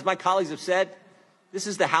as my colleagues have said, this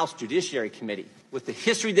is the House Judiciary Committee, with the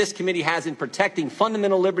history this committee has in protecting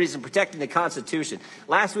fundamental liberties and protecting the Constitution.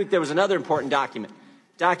 Last week, there was another important document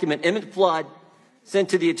Emmett Flood sent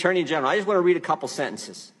to the Attorney General. I just want to read a couple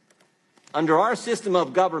sentences. Under our system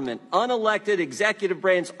of government, unelected executive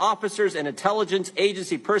branch officers and intelligence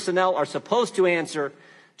agency personnel are supposed to answer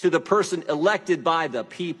to the person elected by the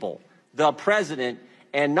people, the president,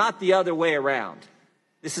 and not the other way around.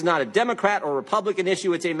 This is not a Democrat or Republican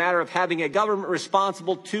issue. It's a matter of having a government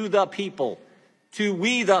responsible to the people, to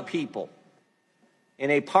we the people. In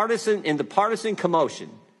the partisan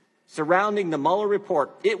commotion surrounding the Mueller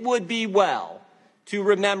report, it would be well to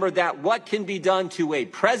remember that what can be done to a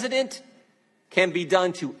president can be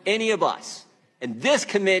done to any of us. And this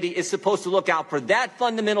committee is supposed to look out for that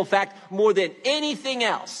fundamental fact more than anything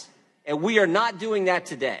else. And we are not doing that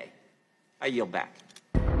today. I yield back.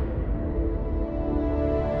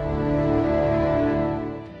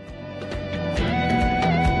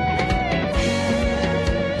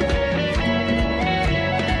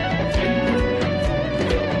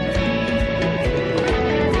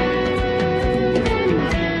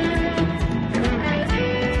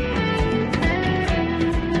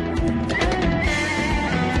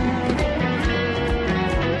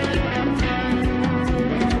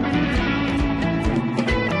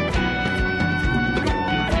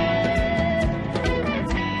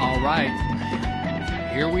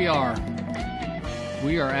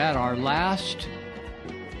 We are at our last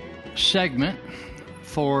segment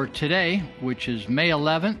for today, which is May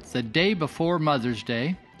 11th, the day before Mother's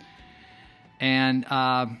Day. And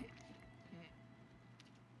I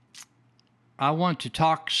want to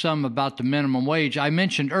talk some about the minimum wage. I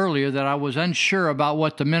mentioned earlier that I was unsure about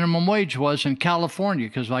what the minimum wage was in California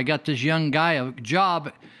because I got this young guy a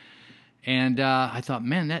job, and I thought,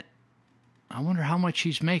 man, I wonder how much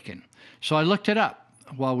he's making. So I looked it up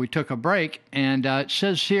while we took a break, and it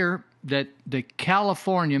says here that the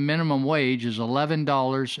California minimum wage is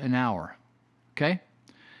 $11 an hour, okay?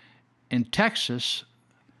 In Texas,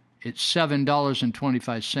 it's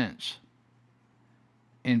 $7.25.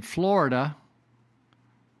 In Florida,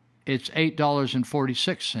 it's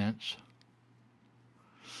 $8.46.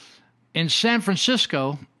 In San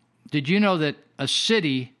Francisco, did you know that a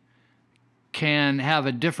city can have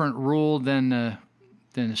a different rule than a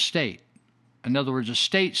state? In other words, a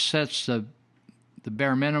state sets the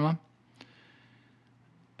bare minimum,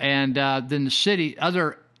 and then the city,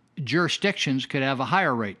 other jurisdictions could have a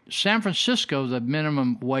higher rate. San Francisco, the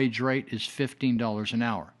minimum wage rate is $15 an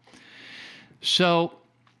hour. So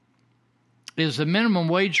is the minimum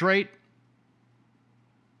wage rate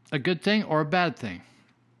a good thing or a bad thing?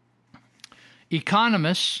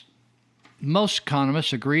 Most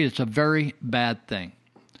economists agree it's a very bad thing.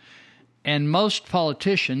 And most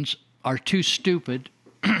politicians are too stupid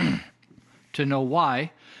to know why.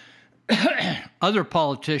 Other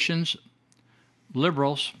politicians,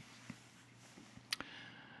 liberals,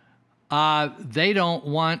 they don't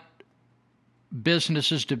want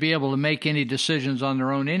businesses to be able to make any decisions on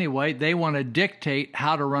their own anyway. They want to dictate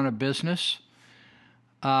how to run a business.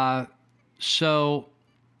 So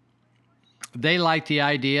they like the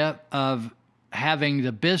idea of having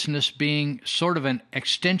the business being sort of an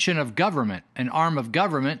extension of government, an arm of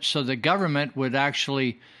government, so the government would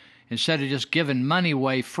actually, instead of just giving money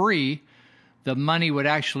away free, the money would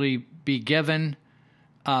actually be given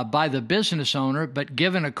by the business owner, but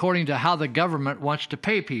given according to how the government wants to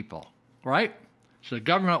pay people, right? So the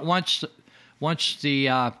government wants the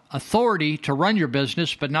authority to run your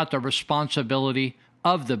business, but not the responsibility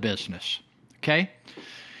of the business, okay?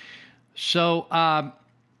 So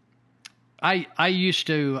I used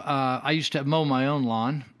to mow my own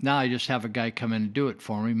lawn. Now I just have a guy come in and do it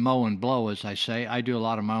for me, mow and blow, as I say. I do a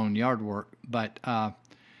lot of my own yard work, but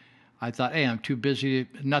I thought, hey, I'm too busy.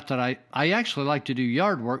 Not that I actually like to do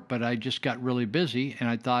yard work, but I just got really busy, and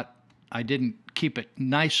I thought I didn't keep it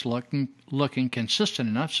nice looking consistent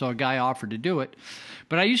enough, so a guy offered to do it.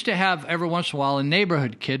 But I used to have, every once in a while, a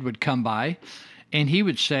neighborhood kid would come by, and he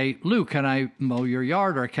would say, Lou, can I mow your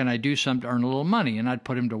yard, or can I do something to earn a little money? And I'd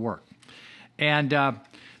put him to work. And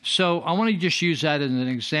so I want to just use that as an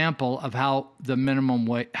example of how the minimum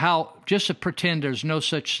wage, just to pretend there's no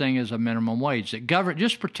such thing as a minimum wage.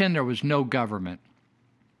 Just pretend there was no government.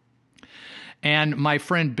 And my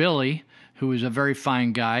friend Billy, who was a very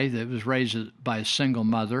fine guy that was raised by a single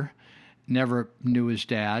mother, never knew his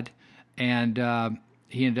dad, and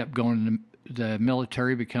he ended up going to the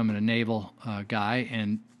military, becoming a naval guy,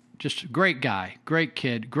 and just a great guy, great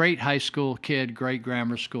kid, great high school kid, great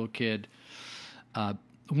grammar school kid. You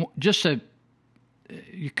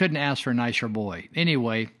couldn't ask for a nicer boy.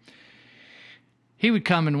 Anyway, he would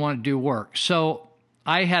come and want to do work. So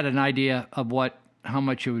I had an idea of how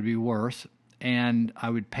much it would be worth, and I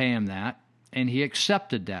would pay him that, and he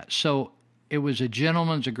accepted that. So it was a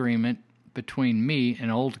gentleman's agreement between me, an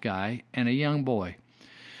old guy, and a young boy.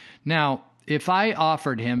 Now, if I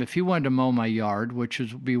offered him, if he wanted to mow my yard, which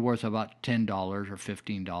would be worth about $10 or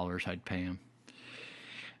 $15, I'd pay him.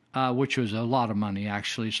 Which was a lot of money,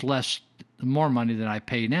 actually. It's more money than I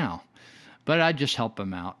pay now. But I'd just help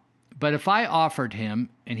him out. But if I offered him,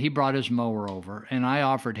 and he brought his mower over, and I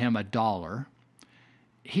offered him $1,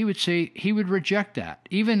 he would reject that.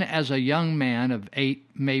 Even as a young man of 8,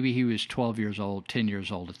 maybe he was 12 years old, 10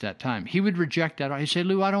 years old at that time, he would reject that. He'd say,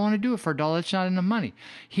 Lou, I don't want to do it for $1. That's not enough money.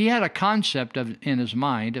 He had a concept in his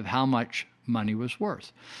mind of how much money was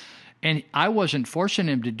worth. And I wasn't forcing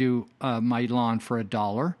him to do my lawn for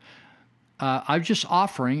 $1. I was just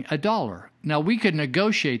offering $1. Now, we could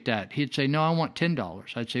negotiate that. He'd say, no, I want $10.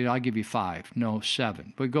 I'd say, I'll give you $5. No,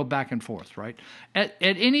 $7. We'd go back and forth, right? At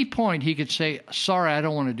any point, he could say, sorry, I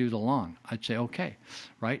don't want to do the lawn. I'd say, okay,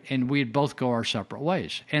 right? And we'd both go our separate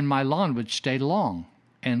ways. And my lawn would stay long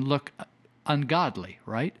and look ungodly,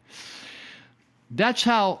 right? That's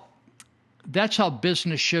how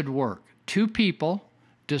business should work. Two people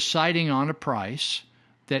deciding on a price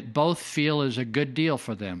that both feel is a good deal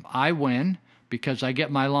for them. I win because I get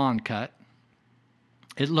my lawn cut.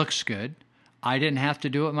 It looks good. I didn't have to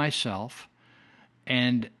do it myself.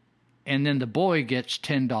 And then the boy gets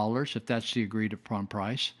 $10 if that's the agreed upon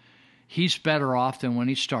price. He's better off than when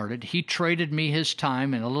he started. He traded me his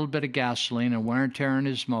time and a little bit of gasoline and wear and tear in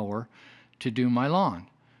his mower to do my lawn.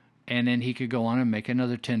 And then he could go on and make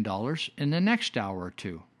another $10 in the next hour or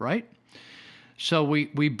two, right? So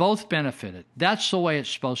we both benefited. That's the way it's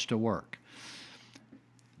supposed to work.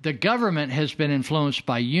 The government has been influenced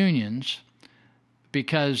by unions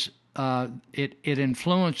because it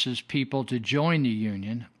influences people to join the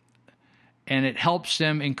union, and it helps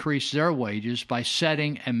them increase their wages by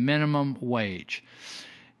setting a minimum wage.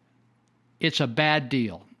 It's a bad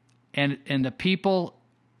deal. And the people,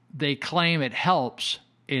 they claim it helps,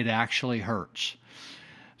 it actually hurts.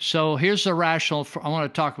 So here's the rationale. I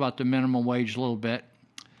want to talk about the minimum wage a little bit,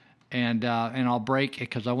 and I'll break it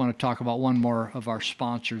because I want to talk about one more of our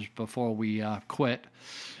sponsors before we quit.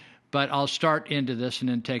 But I'll start into this and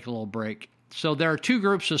then take a little break. So there are two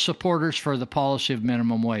groups of supporters for the policy of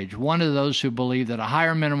minimum wage. One of those who believe that a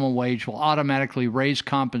higher minimum wage will automatically raise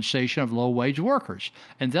compensation of low-wage workers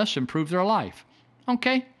and thus improve their life.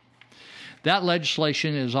 Okay. That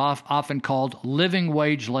legislation is often called living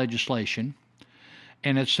wage legislation,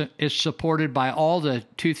 and it's supported by all the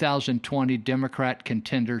 2020 Democrat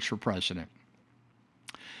contenders for president.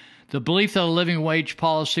 The belief that a living wage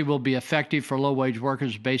policy will be effective for low-wage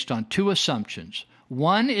workers is based on two assumptions.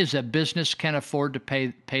 One is that business can afford to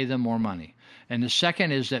pay them more money, and the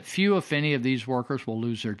second is that few, if any, of these workers will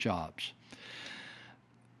lose their jobs.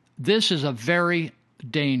 This is a very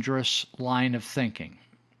dangerous line of thinking.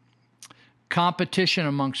 Competition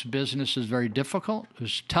amongst business is very difficult,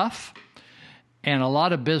 it's tough. And a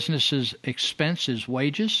lot of businesses' expense is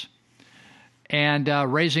wages. And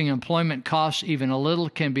raising employment costs even a little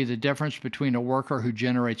can be the difference between a worker who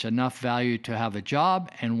generates enough value to have a job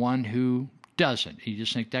and one who doesn't. You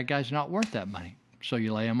just think that guy's not worth that money, so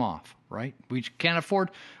you lay him off, right? We can't afford.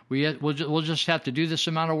 We'll just have to do this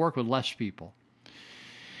amount of work with less people.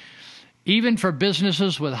 Even for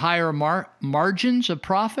businesses with higher margins of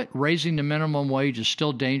profit, raising the minimum wage is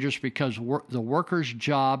still dangerous because the worker's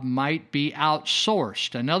job might be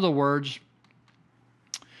outsourced. In other words,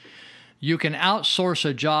 you can outsource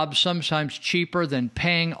a job sometimes cheaper than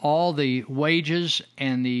paying all the wages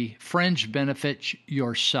and the fringe benefits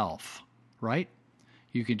yourself, right?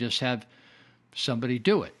 You can just have somebody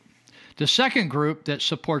do it. The second group that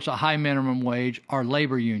supports a high minimum wage are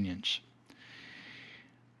labor unions.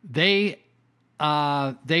 They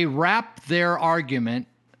wrap their argument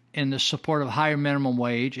in the support of higher minimum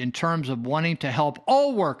wage in terms of wanting to help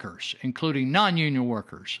all workers, including non-union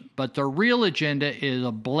workers. But their real agenda is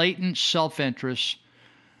a blatant self-interest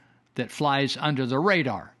that flies under the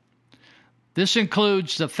radar. This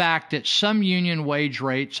includes the fact that some union wage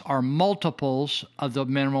rates are multiples of the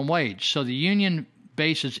minimum wage. So the union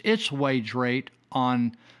bases its wage rate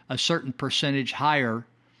on a certain percentage higher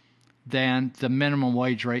than the minimum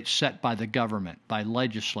wage rate set by the government, by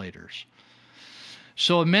legislators.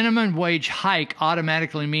 So a minimum wage hike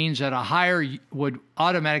automatically means that a higher would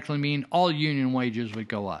automatically mean all union wages would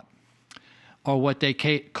go up, or what they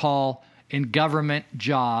call in government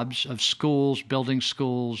jobs of schools, building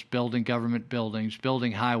government buildings,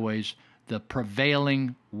 building highways, the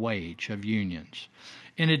prevailing wage of unions.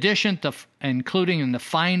 In addition to including in the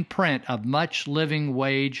fine print of much living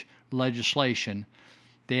wage legislation,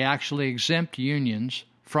 they actually exempt unions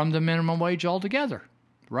from the minimum wage altogether,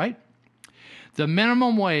 right? The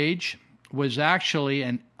minimum wage was actually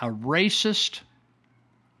a racist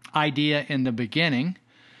idea in the beginning,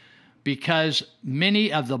 because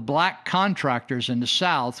many of the black contractors in the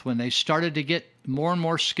South, when they started to get more and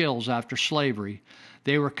more skills after slavery,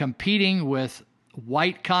 they were competing with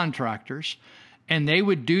white contractors, and they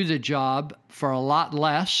would do the job for a lot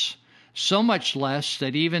less, so much less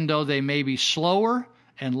that even though they may be slower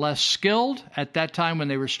and less skilled at that time when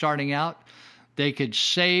they were starting out, they could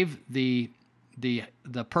save the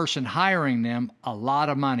person hiring them a lot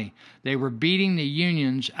of money. They were beating the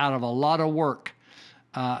unions out of a lot of work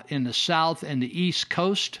in the South and the East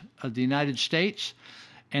Coast of the United States.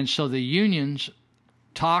 And so the unions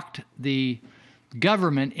talked the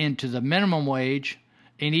government into the minimum wage,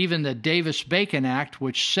 and even the Davis-Bacon Act,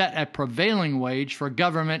 which set a prevailing wage for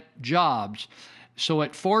government jobs. So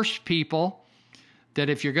it forced people that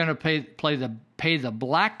if you're going to pay the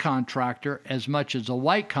black contractor as much as the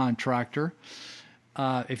white contractor,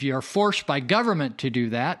 if you're forced by government to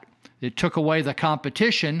do that, it took away the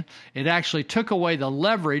competition. It actually took away the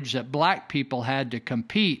leverage that black people had to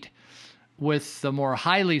compete with the more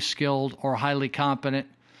highly skilled or highly competent,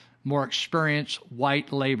 more experienced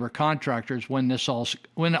white labor contractors when it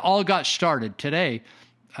all got started. Today,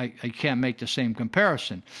 I can't make the same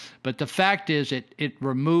comparison. But the fact is it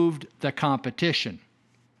removed the competition.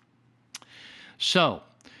 So,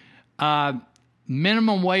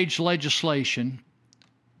 minimum wage legislation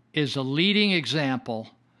is a leading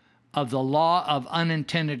example of the law of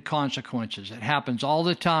unintended consequences. It happens all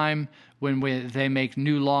the time when they make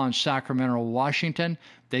new law in Sacramento, Washington.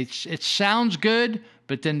 It sounds good,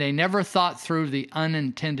 but then they never thought through the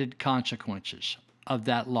unintended consequences of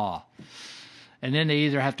that law. And then they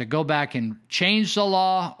either have to go back and change the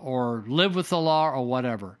law or live with the law or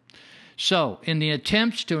whatever. So, in the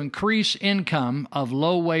attempts to increase income of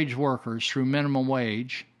low-wage workers through minimum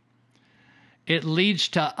wage, it leads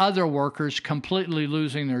to other workers completely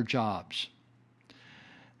losing their jobs.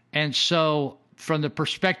 And so, from the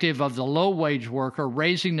perspective of the low-wage worker,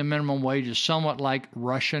 raising the minimum wage is somewhat like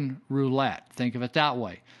Russian roulette. Think of it that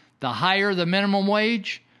way. The higher the minimum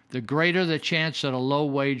wage, the greater the chance that a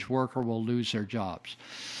low-wage worker will lose their jobs.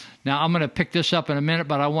 Now, I'm going to pick this up in a minute,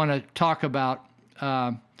 but I want to talk about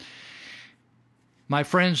my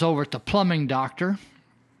friends over at the Plumbing Doctor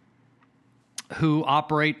who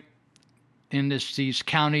operate in these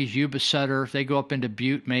counties, Yuba Sutter. They go up into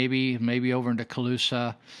Butte, maybe over into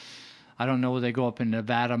Colusa. I don't know where they go up in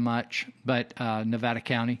Nevada much, but Nevada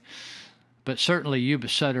County. But certainly Yuba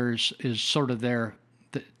Sutter is sort of the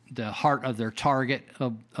heart of their target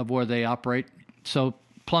of where they operate. So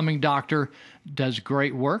Plumbing Doctor does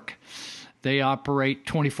great work. They operate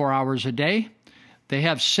 24 hours a day. They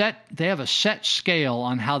have a set scale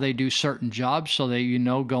on how they do certain jobs so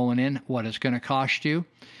that going in what it's going to cost you.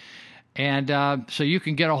 And so you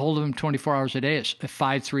can get a hold of them 24 hours a day. It's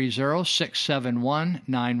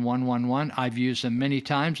 530-671-9111. I've used them many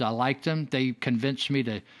times. I like them. They convinced me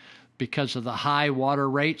to, because of the high water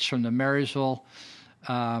rates from the Marysville,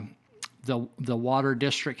 the water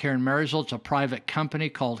district here in Marysville. It's a private company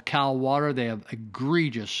called Cal Water. They have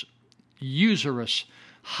egregious, usurious,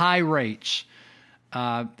 high rates.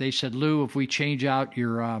 They said, Lou, if we change out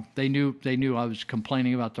your, they knew I was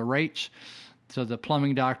complaining about the rates. So the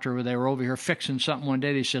Plumbing Doctor, they were over here fixing something one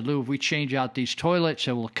day. They said, Lou, if we change out these toilets,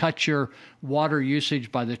 it will cut your water usage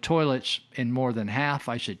by the toilets in more than half.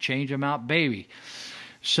 I said, change them out, baby.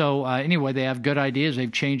 So anyway, they have good ideas. They've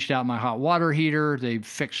changed out my hot water heater. They've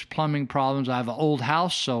fixed plumbing problems. I have an old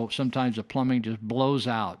house, so sometimes the plumbing just blows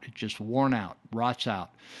out. It's just worn out, rots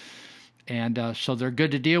out. And so they're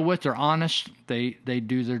good to deal with. They're honest. They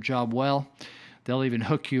do their job well. They'll even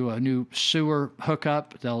hook you a new sewer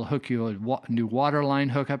hookup. They'll hook you a new water line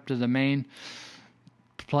hookup to the main.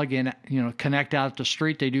 Plug in, connect out the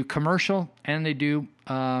street. They do commercial and they do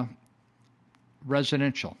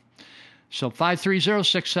residential. So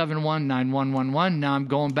 530-671-9111. Now I'm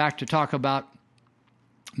going back to talk about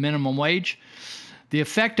minimum wage. The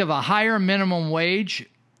effect of a higher minimum wage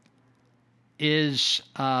is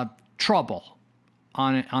trouble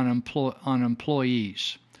on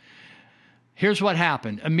employees. Here's what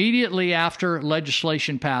happened. Immediately after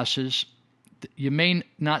legislation passes, you may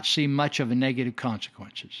not see much of a negative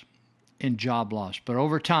consequences in job loss. But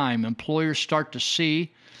over time, employers start to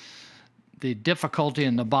see the difficulty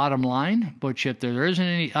in the bottom line, which if there isn't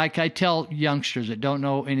any, like I tell youngsters that don't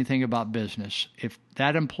know anything about business, if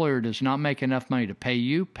that employer does not make enough money to pay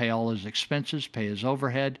you, pay all his expenses, pay his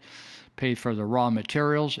overhead, pay for the raw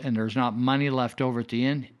materials, and there's not money left over at the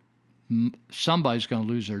end, somebody's going to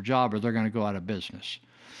lose their job or they're going to go out of business.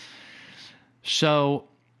 So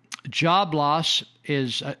job loss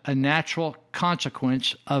is a natural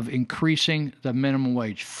consequence of increasing the minimum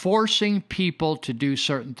wage. Forcing people to do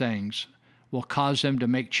certain things will cause them to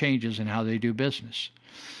make changes in how they do business.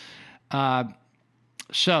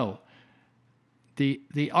 So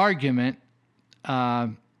the argument that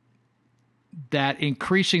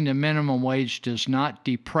increasing the minimum wage does not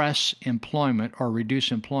depress employment or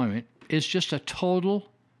reduce employment is just a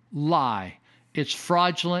total lie. It's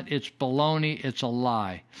fraudulent, it's baloney, it's a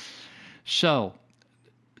lie. So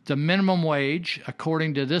the minimum wage,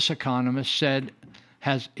 according to this economist, said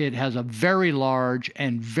it has a very large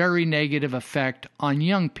and very negative effect on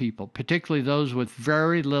young people, particularly those with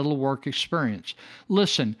very little work experience.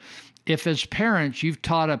 Listen, if as parents you've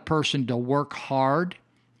taught a person to work hard,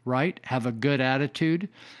 right, have a good attitude,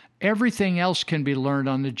 everything else can be learned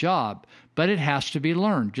on the job, but it has to be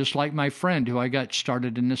learned. Just like my friend who I got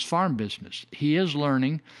started in this farm business. He is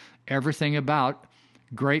learning everything about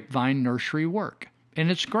grapevine nursery work, and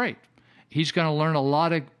it's great. He's going to learn a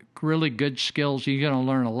lot of really good skills. He's going to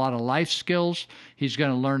learn a lot of life skills. He's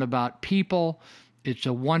going to learn about people. It's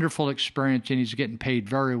a wonderful experience, and he's getting paid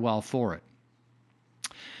very well for it.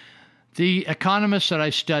 The economists that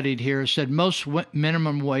I studied here said most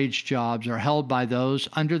minimum wage jobs are held by those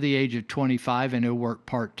under the age of 25 and who work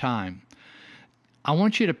part-time. I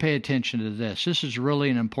want you to pay attention to this. This is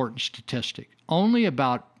really an important statistic. Only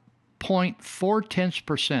about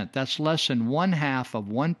 0.4%, that's less than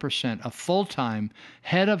 0.5% of full-time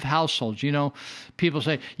head of households. You know, people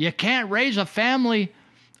say, you can't raise a family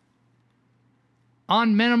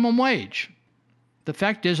on minimum wage. The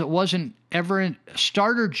fact is, it wasn't ever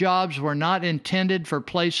starter jobs were not intended for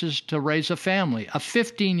places to raise a family. A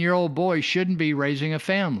 15-year-old boy shouldn't be raising a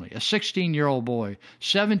family. A 16-year-old boy,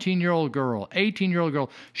 17-year-old girl, 18-year-old girl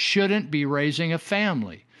shouldn't be raising a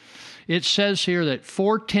family. It says here that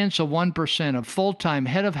 0.4% of full-time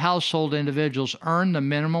head of household individuals earn the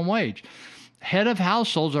minimum wage. Head of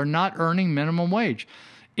households are not earning minimum wage.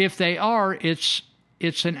 If they are, it's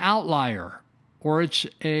an outlier, or it's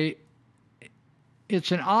an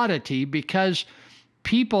oddity, because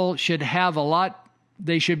people should have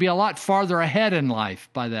they should be a lot farther ahead in life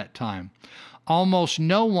by that time. Almost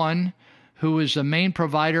no one who is the main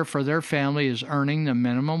provider for their family is earning the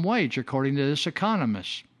minimum wage, according to this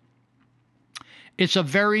economist. It's a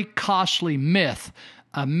very costly myth.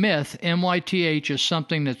 A myth, MYTH, is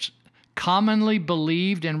something that's commonly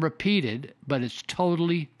believed and repeated, but it's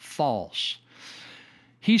totally false.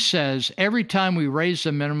 He says every time we raise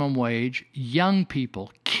the minimum wage, young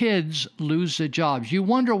people, kids lose their jobs. You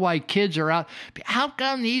wonder why kids are out. How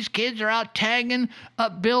come these kids are out tagging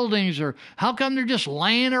up buildings? Or how come they're just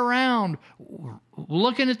laying around,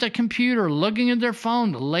 looking at the computer, looking at their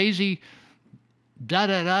phone, lazy,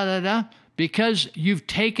 da-da-da-da-da? Because you've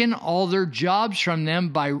taken all their jobs from them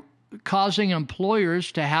by causing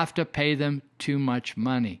employers to have to pay them too much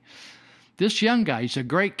money. This young guy, he's a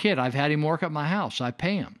great kid. I've had him work at my house. I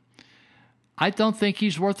pay him. I don't think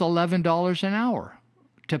he's worth $11 an hour.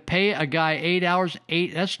 To pay a guy 8 hours,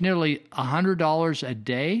 that's nearly $100 a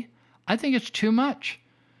day. I think it's too much.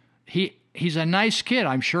 He's a nice kid.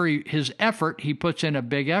 I'm sure his effort, he puts in a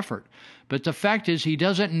big effort. But the fact is, he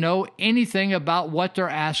doesn't know anything about what they're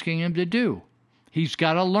asking him to do. He's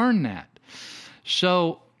got to learn that.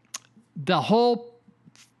 So the whole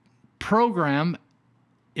program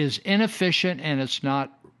is inefficient, and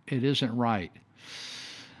it isn't right.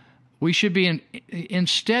 We should be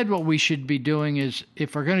instead what we should be doing is,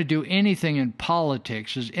 if we're going to do anything in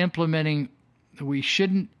politics, is implementing we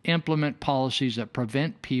shouldn't implement policies that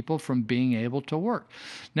prevent people from being able to work.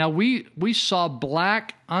 Now, we saw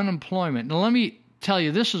black unemployment. Now, let me tell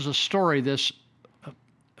you, this is a story this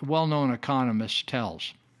well-known economist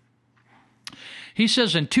tells. He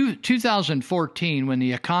says in 2014, when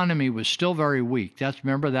the economy was still very weak,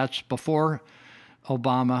 that's before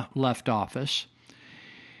Obama left office.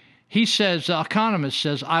 He says, the economist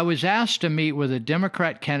says, I was asked to meet with a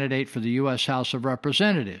Democrat candidate for the U.S. House of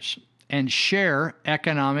Representatives and share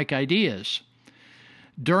economic ideas.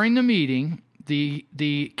 During the meeting,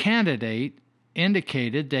 the candidate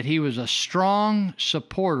indicated that he was a strong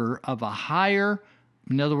supporter of a higher,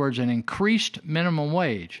 in other words, an increased minimum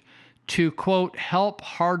wage to, quote, help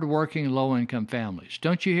hardworking low-income families.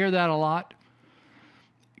 Don't you hear that a lot?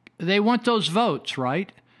 They want those votes, right?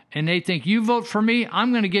 And they think, you vote for me,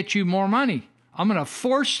 I'm going to get you more money. I'm going to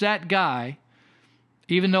force that guy,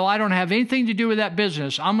 even though I don't have anything to do with that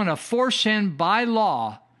business, I'm going to force him by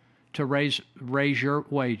law to raise your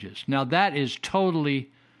wages. Now, that is totally,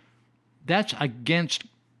 this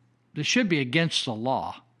should be against the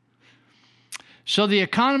law. So the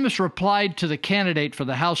economist replied to the candidate for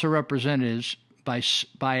the House of Representatives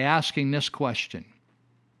by asking this question.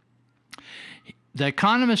 The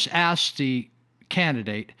economist asked the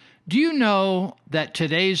candidate, do you know that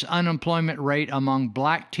today's unemployment rate among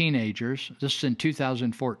black teenagers, this is in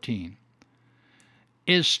 2014,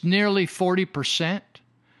 is nearly 40%?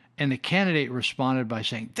 And the candidate responded by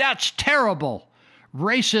saying, that's terrible.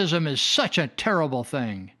 Racism is such a terrible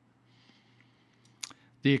thing.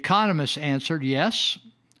 The economist answered, yes,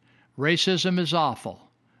 racism is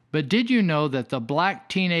awful. But did you know that the black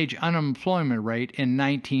teenage unemployment rate in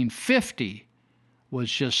 1950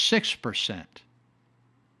 was just 6%?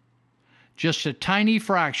 Just a tiny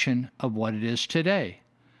fraction of what it is today.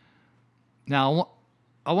 Now,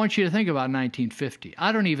 I want you to think about 1950.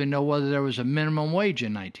 I don't even know whether there was a minimum wage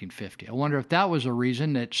in 1950. I wonder if that was a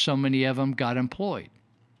reason that so many of them got employed.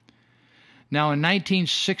 Now, in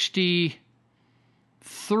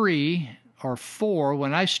 1963 or 4,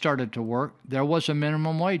 when I started to work, there was a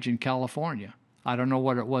minimum wage in California. I don't know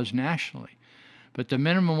what it was nationally. But the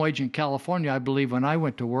minimum wage in California, I believe, when I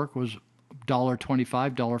went to work was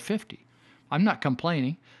 $1.25, $1.50. I'm not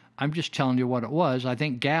complaining. I'm just telling you what it was. I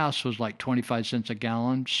think gas was like 25 cents a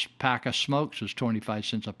gallon. Pack of smokes was 25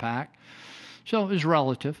 cents a pack. So it was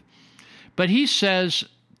relative. But he says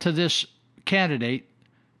to this candidate,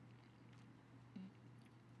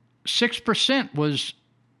 6% was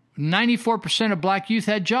 94% of black youth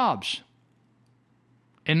had jobs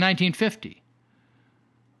in 1950.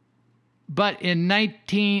 But in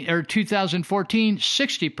 2014,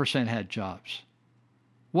 60% had jobs.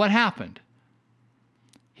 What happened?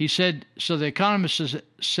 He said, so the economist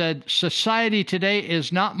said, society today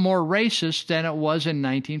is not more racist than it was in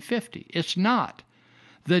 1950. It's not.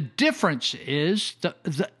 The difference is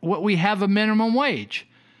what we have a minimum wage.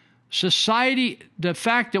 Society, the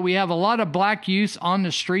fact that we have a lot of black youth on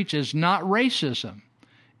the streets is not racism.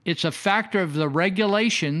 It's a factor of the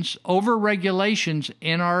regulations, over-regulations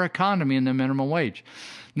in our economy in the minimum wage.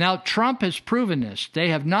 Now, Trump has proven this. They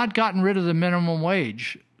have not gotten rid of the minimum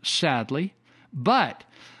wage, sadly, but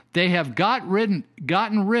they have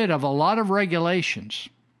gotten rid of a lot of regulations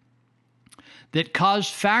that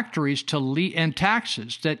caused factories to leave, and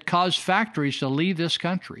taxes that caused factories to leave this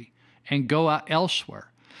country and go out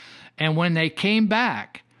elsewhere. And when they came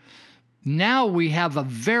back, now we have a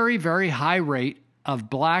very, very high rate of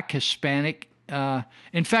black, Hispanic,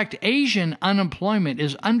 in fact, Asian unemployment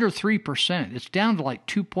is under 3%. It's down to like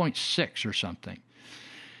 2.6 or something.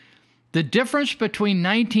 The difference between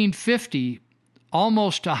 1950,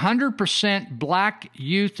 almost 100% black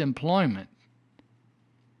youth employment,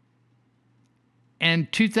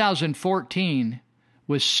 and 2014,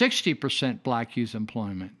 with 60% black youth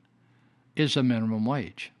employment, is a minimum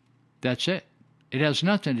wage. That's it. It has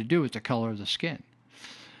nothing to do with the color of the skin.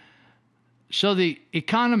 So the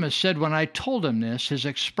economist said when I told him this, his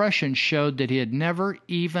expression showed that he had never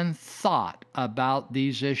even thought about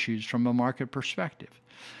these issues from a market perspective.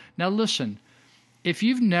 Now listen, if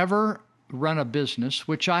you've never run a business,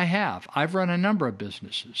 which I have, I've run a number of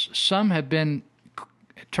businesses. Some have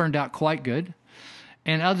turned out quite good,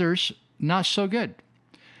 and others not so good.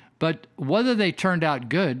 But whether they turned out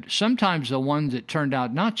good, sometimes the ones that turned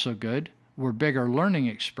out not so good were bigger learning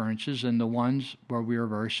experiences than the ones where we were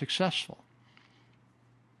very successful.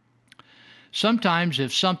 Sometimes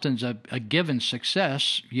if something's a given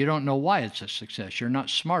success, you don't know why it's a success. You're not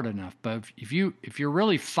smart enough. But if you're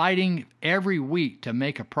really fighting every week to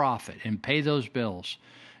make a profit and pay those bills,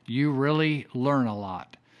 you really learn a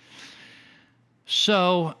lot.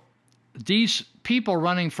 So these people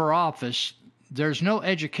running for office, there's no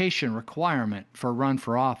education requirement for a run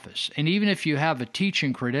for office. And even if you have a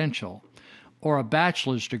teaching credential or a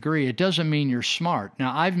bachelor's degree, it doesn't mean you're smart.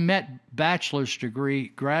 Now, I've met bachelor's degree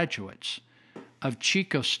graduates of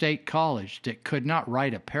Chico State College that could not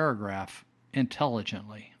write a paragraph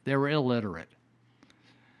intelligently. They were illiterate.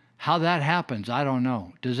 How that happens, I don't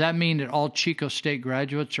know. Does that mean that all Chico State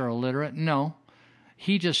graduates are illiterate? No.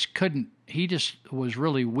 He just couldn't. He just was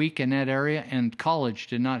really weak in that area, and college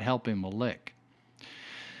did not help him a lick.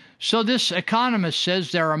 So this economist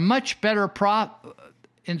says there are much better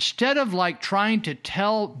instead of like trying to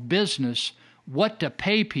tell business what to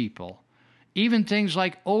pay people, even things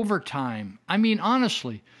like overtime. I mean,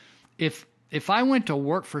 honestly, if I went to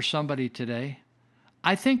work for somebody today,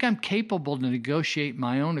 I think I'm capable to negotiate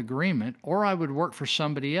my own agreement, or I would work for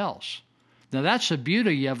somebody else. Now, that's the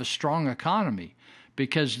beauty of a strong economy,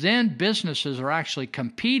 because then businesses are actually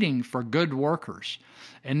competing for good workers,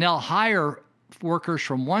 and they'll hire workers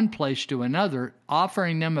from one place to another,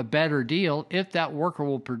 offering them a better deal if that worker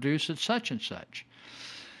will produce at such and such.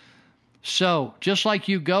 So just like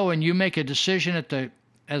you go and you make a decision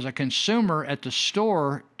as a consumer at the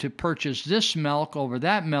store to purchase this milk over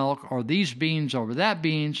that milk or these beans over that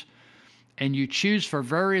beans, and you choose for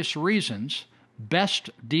various reasons, best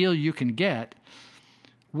deal you can get,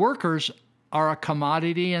 workers are a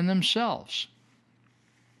commodity in themselves.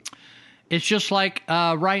 It's just like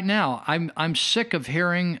right now, I'm sick of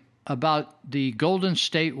hearing about the Golden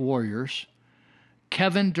State Warriors,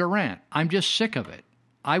 Kevin Durant. I'm just sick of it.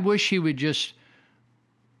 I wish he would just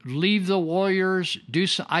leave the Warriors, do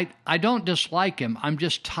some. I don't dislike him. I'm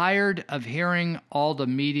just tired of hearing all the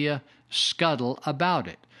media scuttle about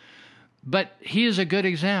it. But he is a good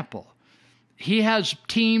example. He has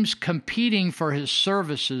teams competing for his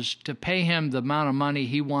services to pay him the amount of money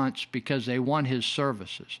he wants because they want his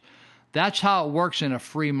services. That's how it works in a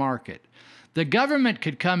free market. The government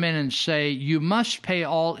could come in and say, you must pay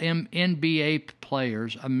all NBA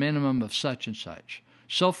players a minimum of such and such.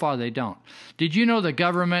 So far, they don't. Did you know the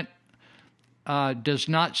government does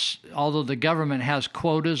not, although the government has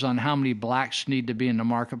quotas on how many blacks need to be in the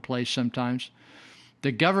marketplace sometimes,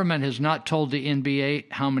 the government has not told the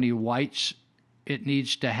NBA how many whites it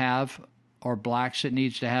needs to have or blacks it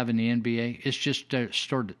needs to have in the NBA. It's just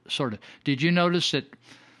sort of. Did you notice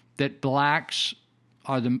that blacks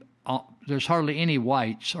are there's hardly any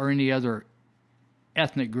whites or any other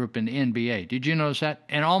ethnic group in the NBA? Did you notice that?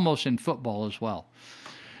 And almost in football as well.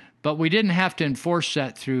 But we didn't have to enforce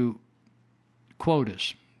that through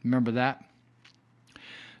quotas. Remember that?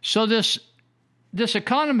 So this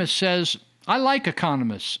economist says, I like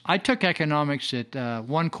economists. I took economics at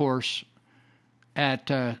one course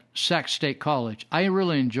at Sac State College. I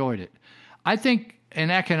really enjoyed it. I think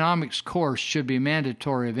an economics course should be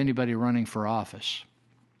mandatory of anybody running for office.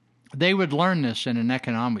 They would learn this in an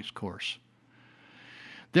economics course.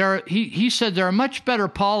 He said there are much better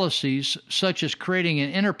policies, such as creating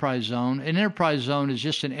an enterprise zone. An enterprise zone is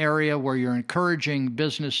just an area where you're encouraging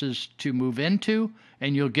businesses to move into,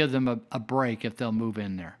 and you'll give them a break if they'll move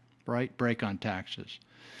in there, right? Break on taxes.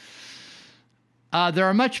 There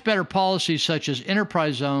are much better policies, such as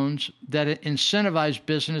enterprise zones, that incentivize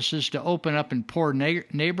businesses to open up in poor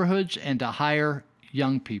neighborhoods and to hire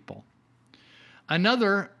young people.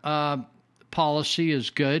 Another policy is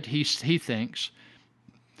good, he thinks,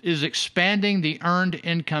 is expanding the earned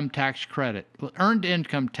income tax credit. Well, earned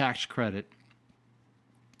income tax credit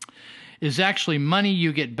is actually money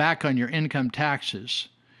you get back on your income taxes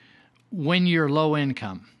when you're low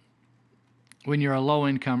income, when you're a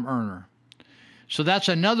low-income earner. So that's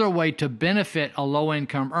another way to benefit a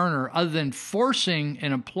low-income earner other than forcing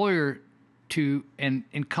an employer to and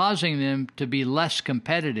causing them to be less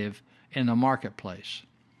competitive in the marketplace.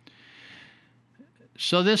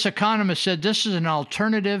 So this economist said this is an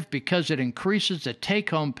alternative because it increases the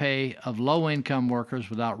take-home pay of low-income workers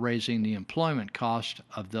without raising the employment cost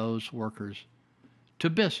of those workers to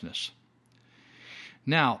business.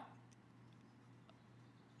 Now,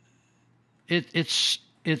 it's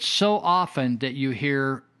so often that you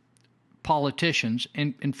hear politicians,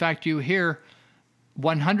 and in fact you hear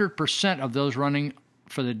 100% of those running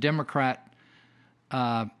for the Democrat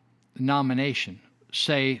nomination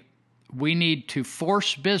say, we need to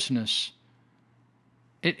force business.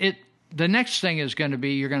 The next thing is going to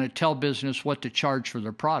be you're going to tell business what to charge for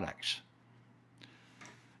their products.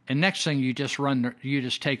 And next thing you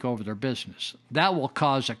just take over their business. That will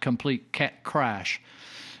cause a complete crash.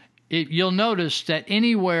 You'll notice that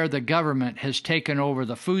anywhere the government has taken over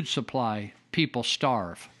the food supply, people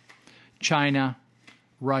starve. China,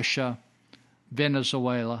 Russia,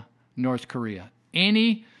 Venezuela, North Korea.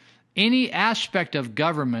 Any aspect of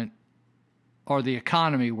government or the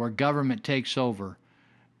economy where government takes over,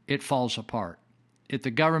 it falls apart. If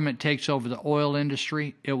the government takes over the oil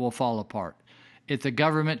industry, it will fall apart. If the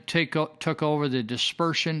government took over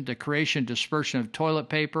the creation, dispersion of toilet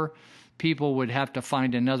paper, people would have to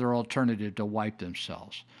find another alternative to wipe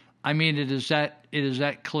themselves. I mean, it is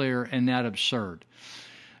that clear and that absurd.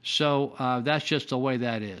 So that's just the way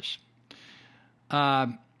that is.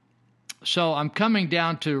 So I'm coming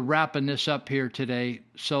down to wrapping this up here today.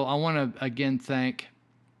 So I want to again thank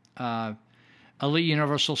Elite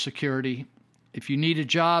Universal Security. If you need a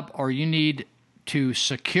job or you need to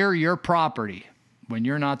secure your property when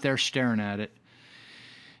you're not there staring at it,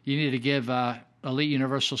 you need to give Elite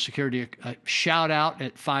Universal Security a shout out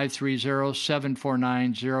at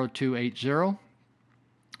 530-749-0280.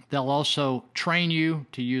 They'll also train you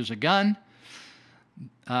to use a gun.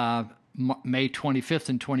 May 25th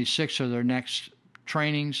and 26th are their next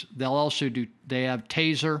trainings. They'll also they have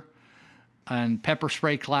taser and pepper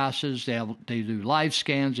spray classes. They do live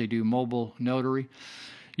scans. They do mobile notary.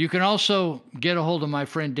 You can also get a hold of my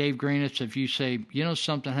friend Dave Greenitz if you say, you know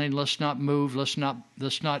something, honey, let's not move. Let's not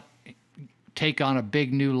take on a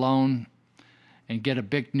big new loan and get a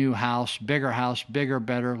big new house, bigger,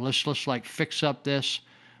 better. Let's like fix up this.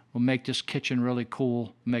 We'll make this kitchen really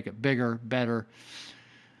cool, make it bigger, better.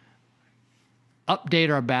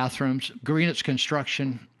 Update our bathrooms. Greenitz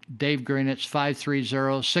Construction, Dave Greenitz,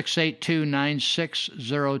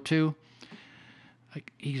 530-682-9602.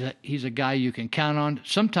 He's a guy you can count on.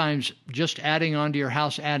 Sometimes just adding onto your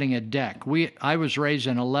house, adding a deck. I was raised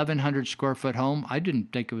in an 1,100 square foot home. I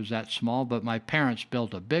didn't think it was that small, but my parents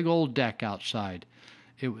built a big old deck outside.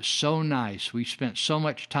 It was so nice. We spent so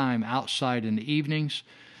much time outside in the evenings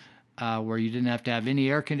where you didn't have to have any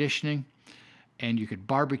air conditioning, and you could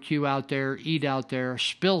barbecue out there, eat out there,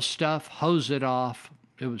 spill stuff, hose it off.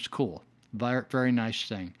 It was cool. Very, very nice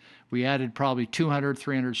thing. We added probably 200,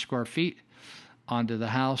 300 square feet onto the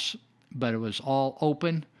house, but it was all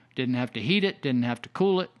open. Didn't have to heat it, didn't have to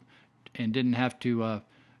cool it, and didn't have to,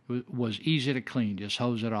 was easy to clean. Just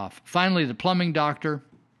hose it off. Finally, the plumbing doctor.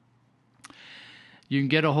 You can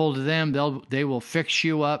get a hold of them. They will fix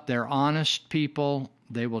you up. They're honest people.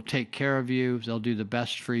 They will take care of you. They'll do the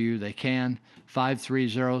best for you they can.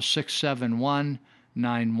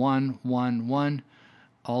 530-671-9111.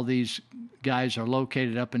 All these guys are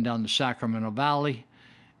located up and down the Sacramento Valley,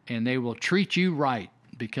 and they will treat you right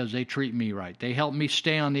because they treat me right. They help me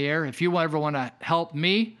stay on the air. If you ever want to help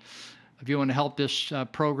me, if you want to help this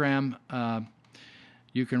program,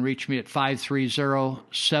 you can reach me at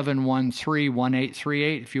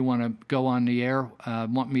 530-713-1838. If you want to go on the air,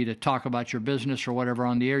 want me to talk about your business or whatever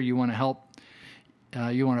on the air, you want to help,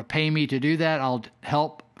 you want to pay me to do that, I'll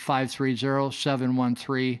help.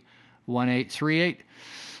 530-713-1838.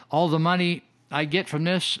 All the money I get from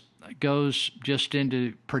this goes just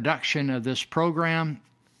into production of this program,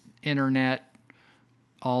 internet,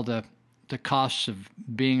 all the costs of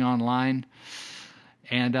being online.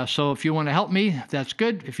 And so if you want to help me, that's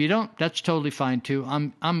good. If you don't, that's totally fine too.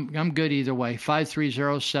 I'm good either way.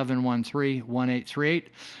 530-713-1838.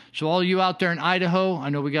 So all you out there in Idaho, I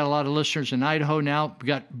know we got a lot of listeners in Idaho now. We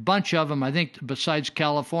got a bunch of them. I think besides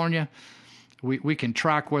California, we can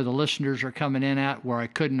track where the listeners are coming in at, where I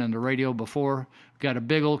couldn't on the radio before. We've got a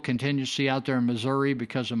big old contingency out there in Missouri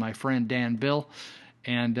because of my friend Dan Bill,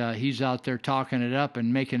 and he's out there talking it up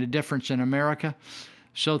and making a difference in America.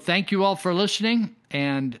 So thank you all for listening,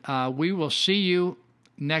 and we will see you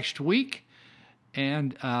next week.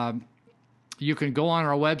 And you can go on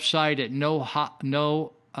our website at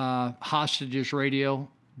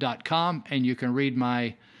nohostagesradio.com, and you can read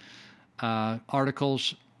my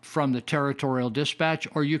articles from the Territorial Dispatch,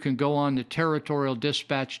 or you can go on the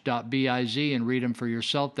territorialdispatch.biz and read them for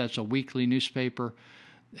yourself. That's a weekly newspaper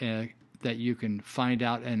that you can find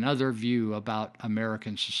out another view about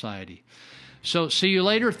American society. So see you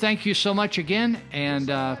later. Thank you so much again, and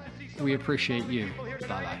we appreciate you.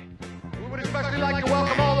 Bye-bye. We would especially like to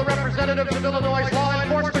welcome all the representatives of Illinois' law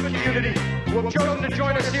enforcement community who have chosen to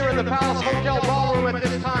join us here in the Palace Hotel Ballroom at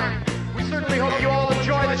this time. We certainly hope you all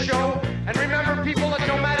enjoy the show. And remember, people, that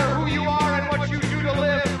no matter who you are and what you do to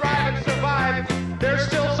live, thrive, and survive, there's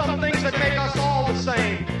still some things that make us all the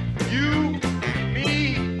same. You,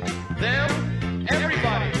 me, them,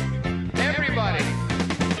 everybody. Everybody.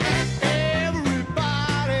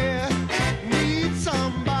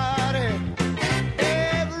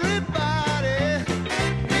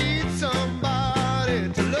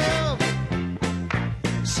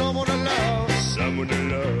 Someone to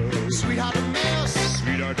love, sweetheart to miss,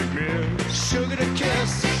 Sweetheart to miss. sugar to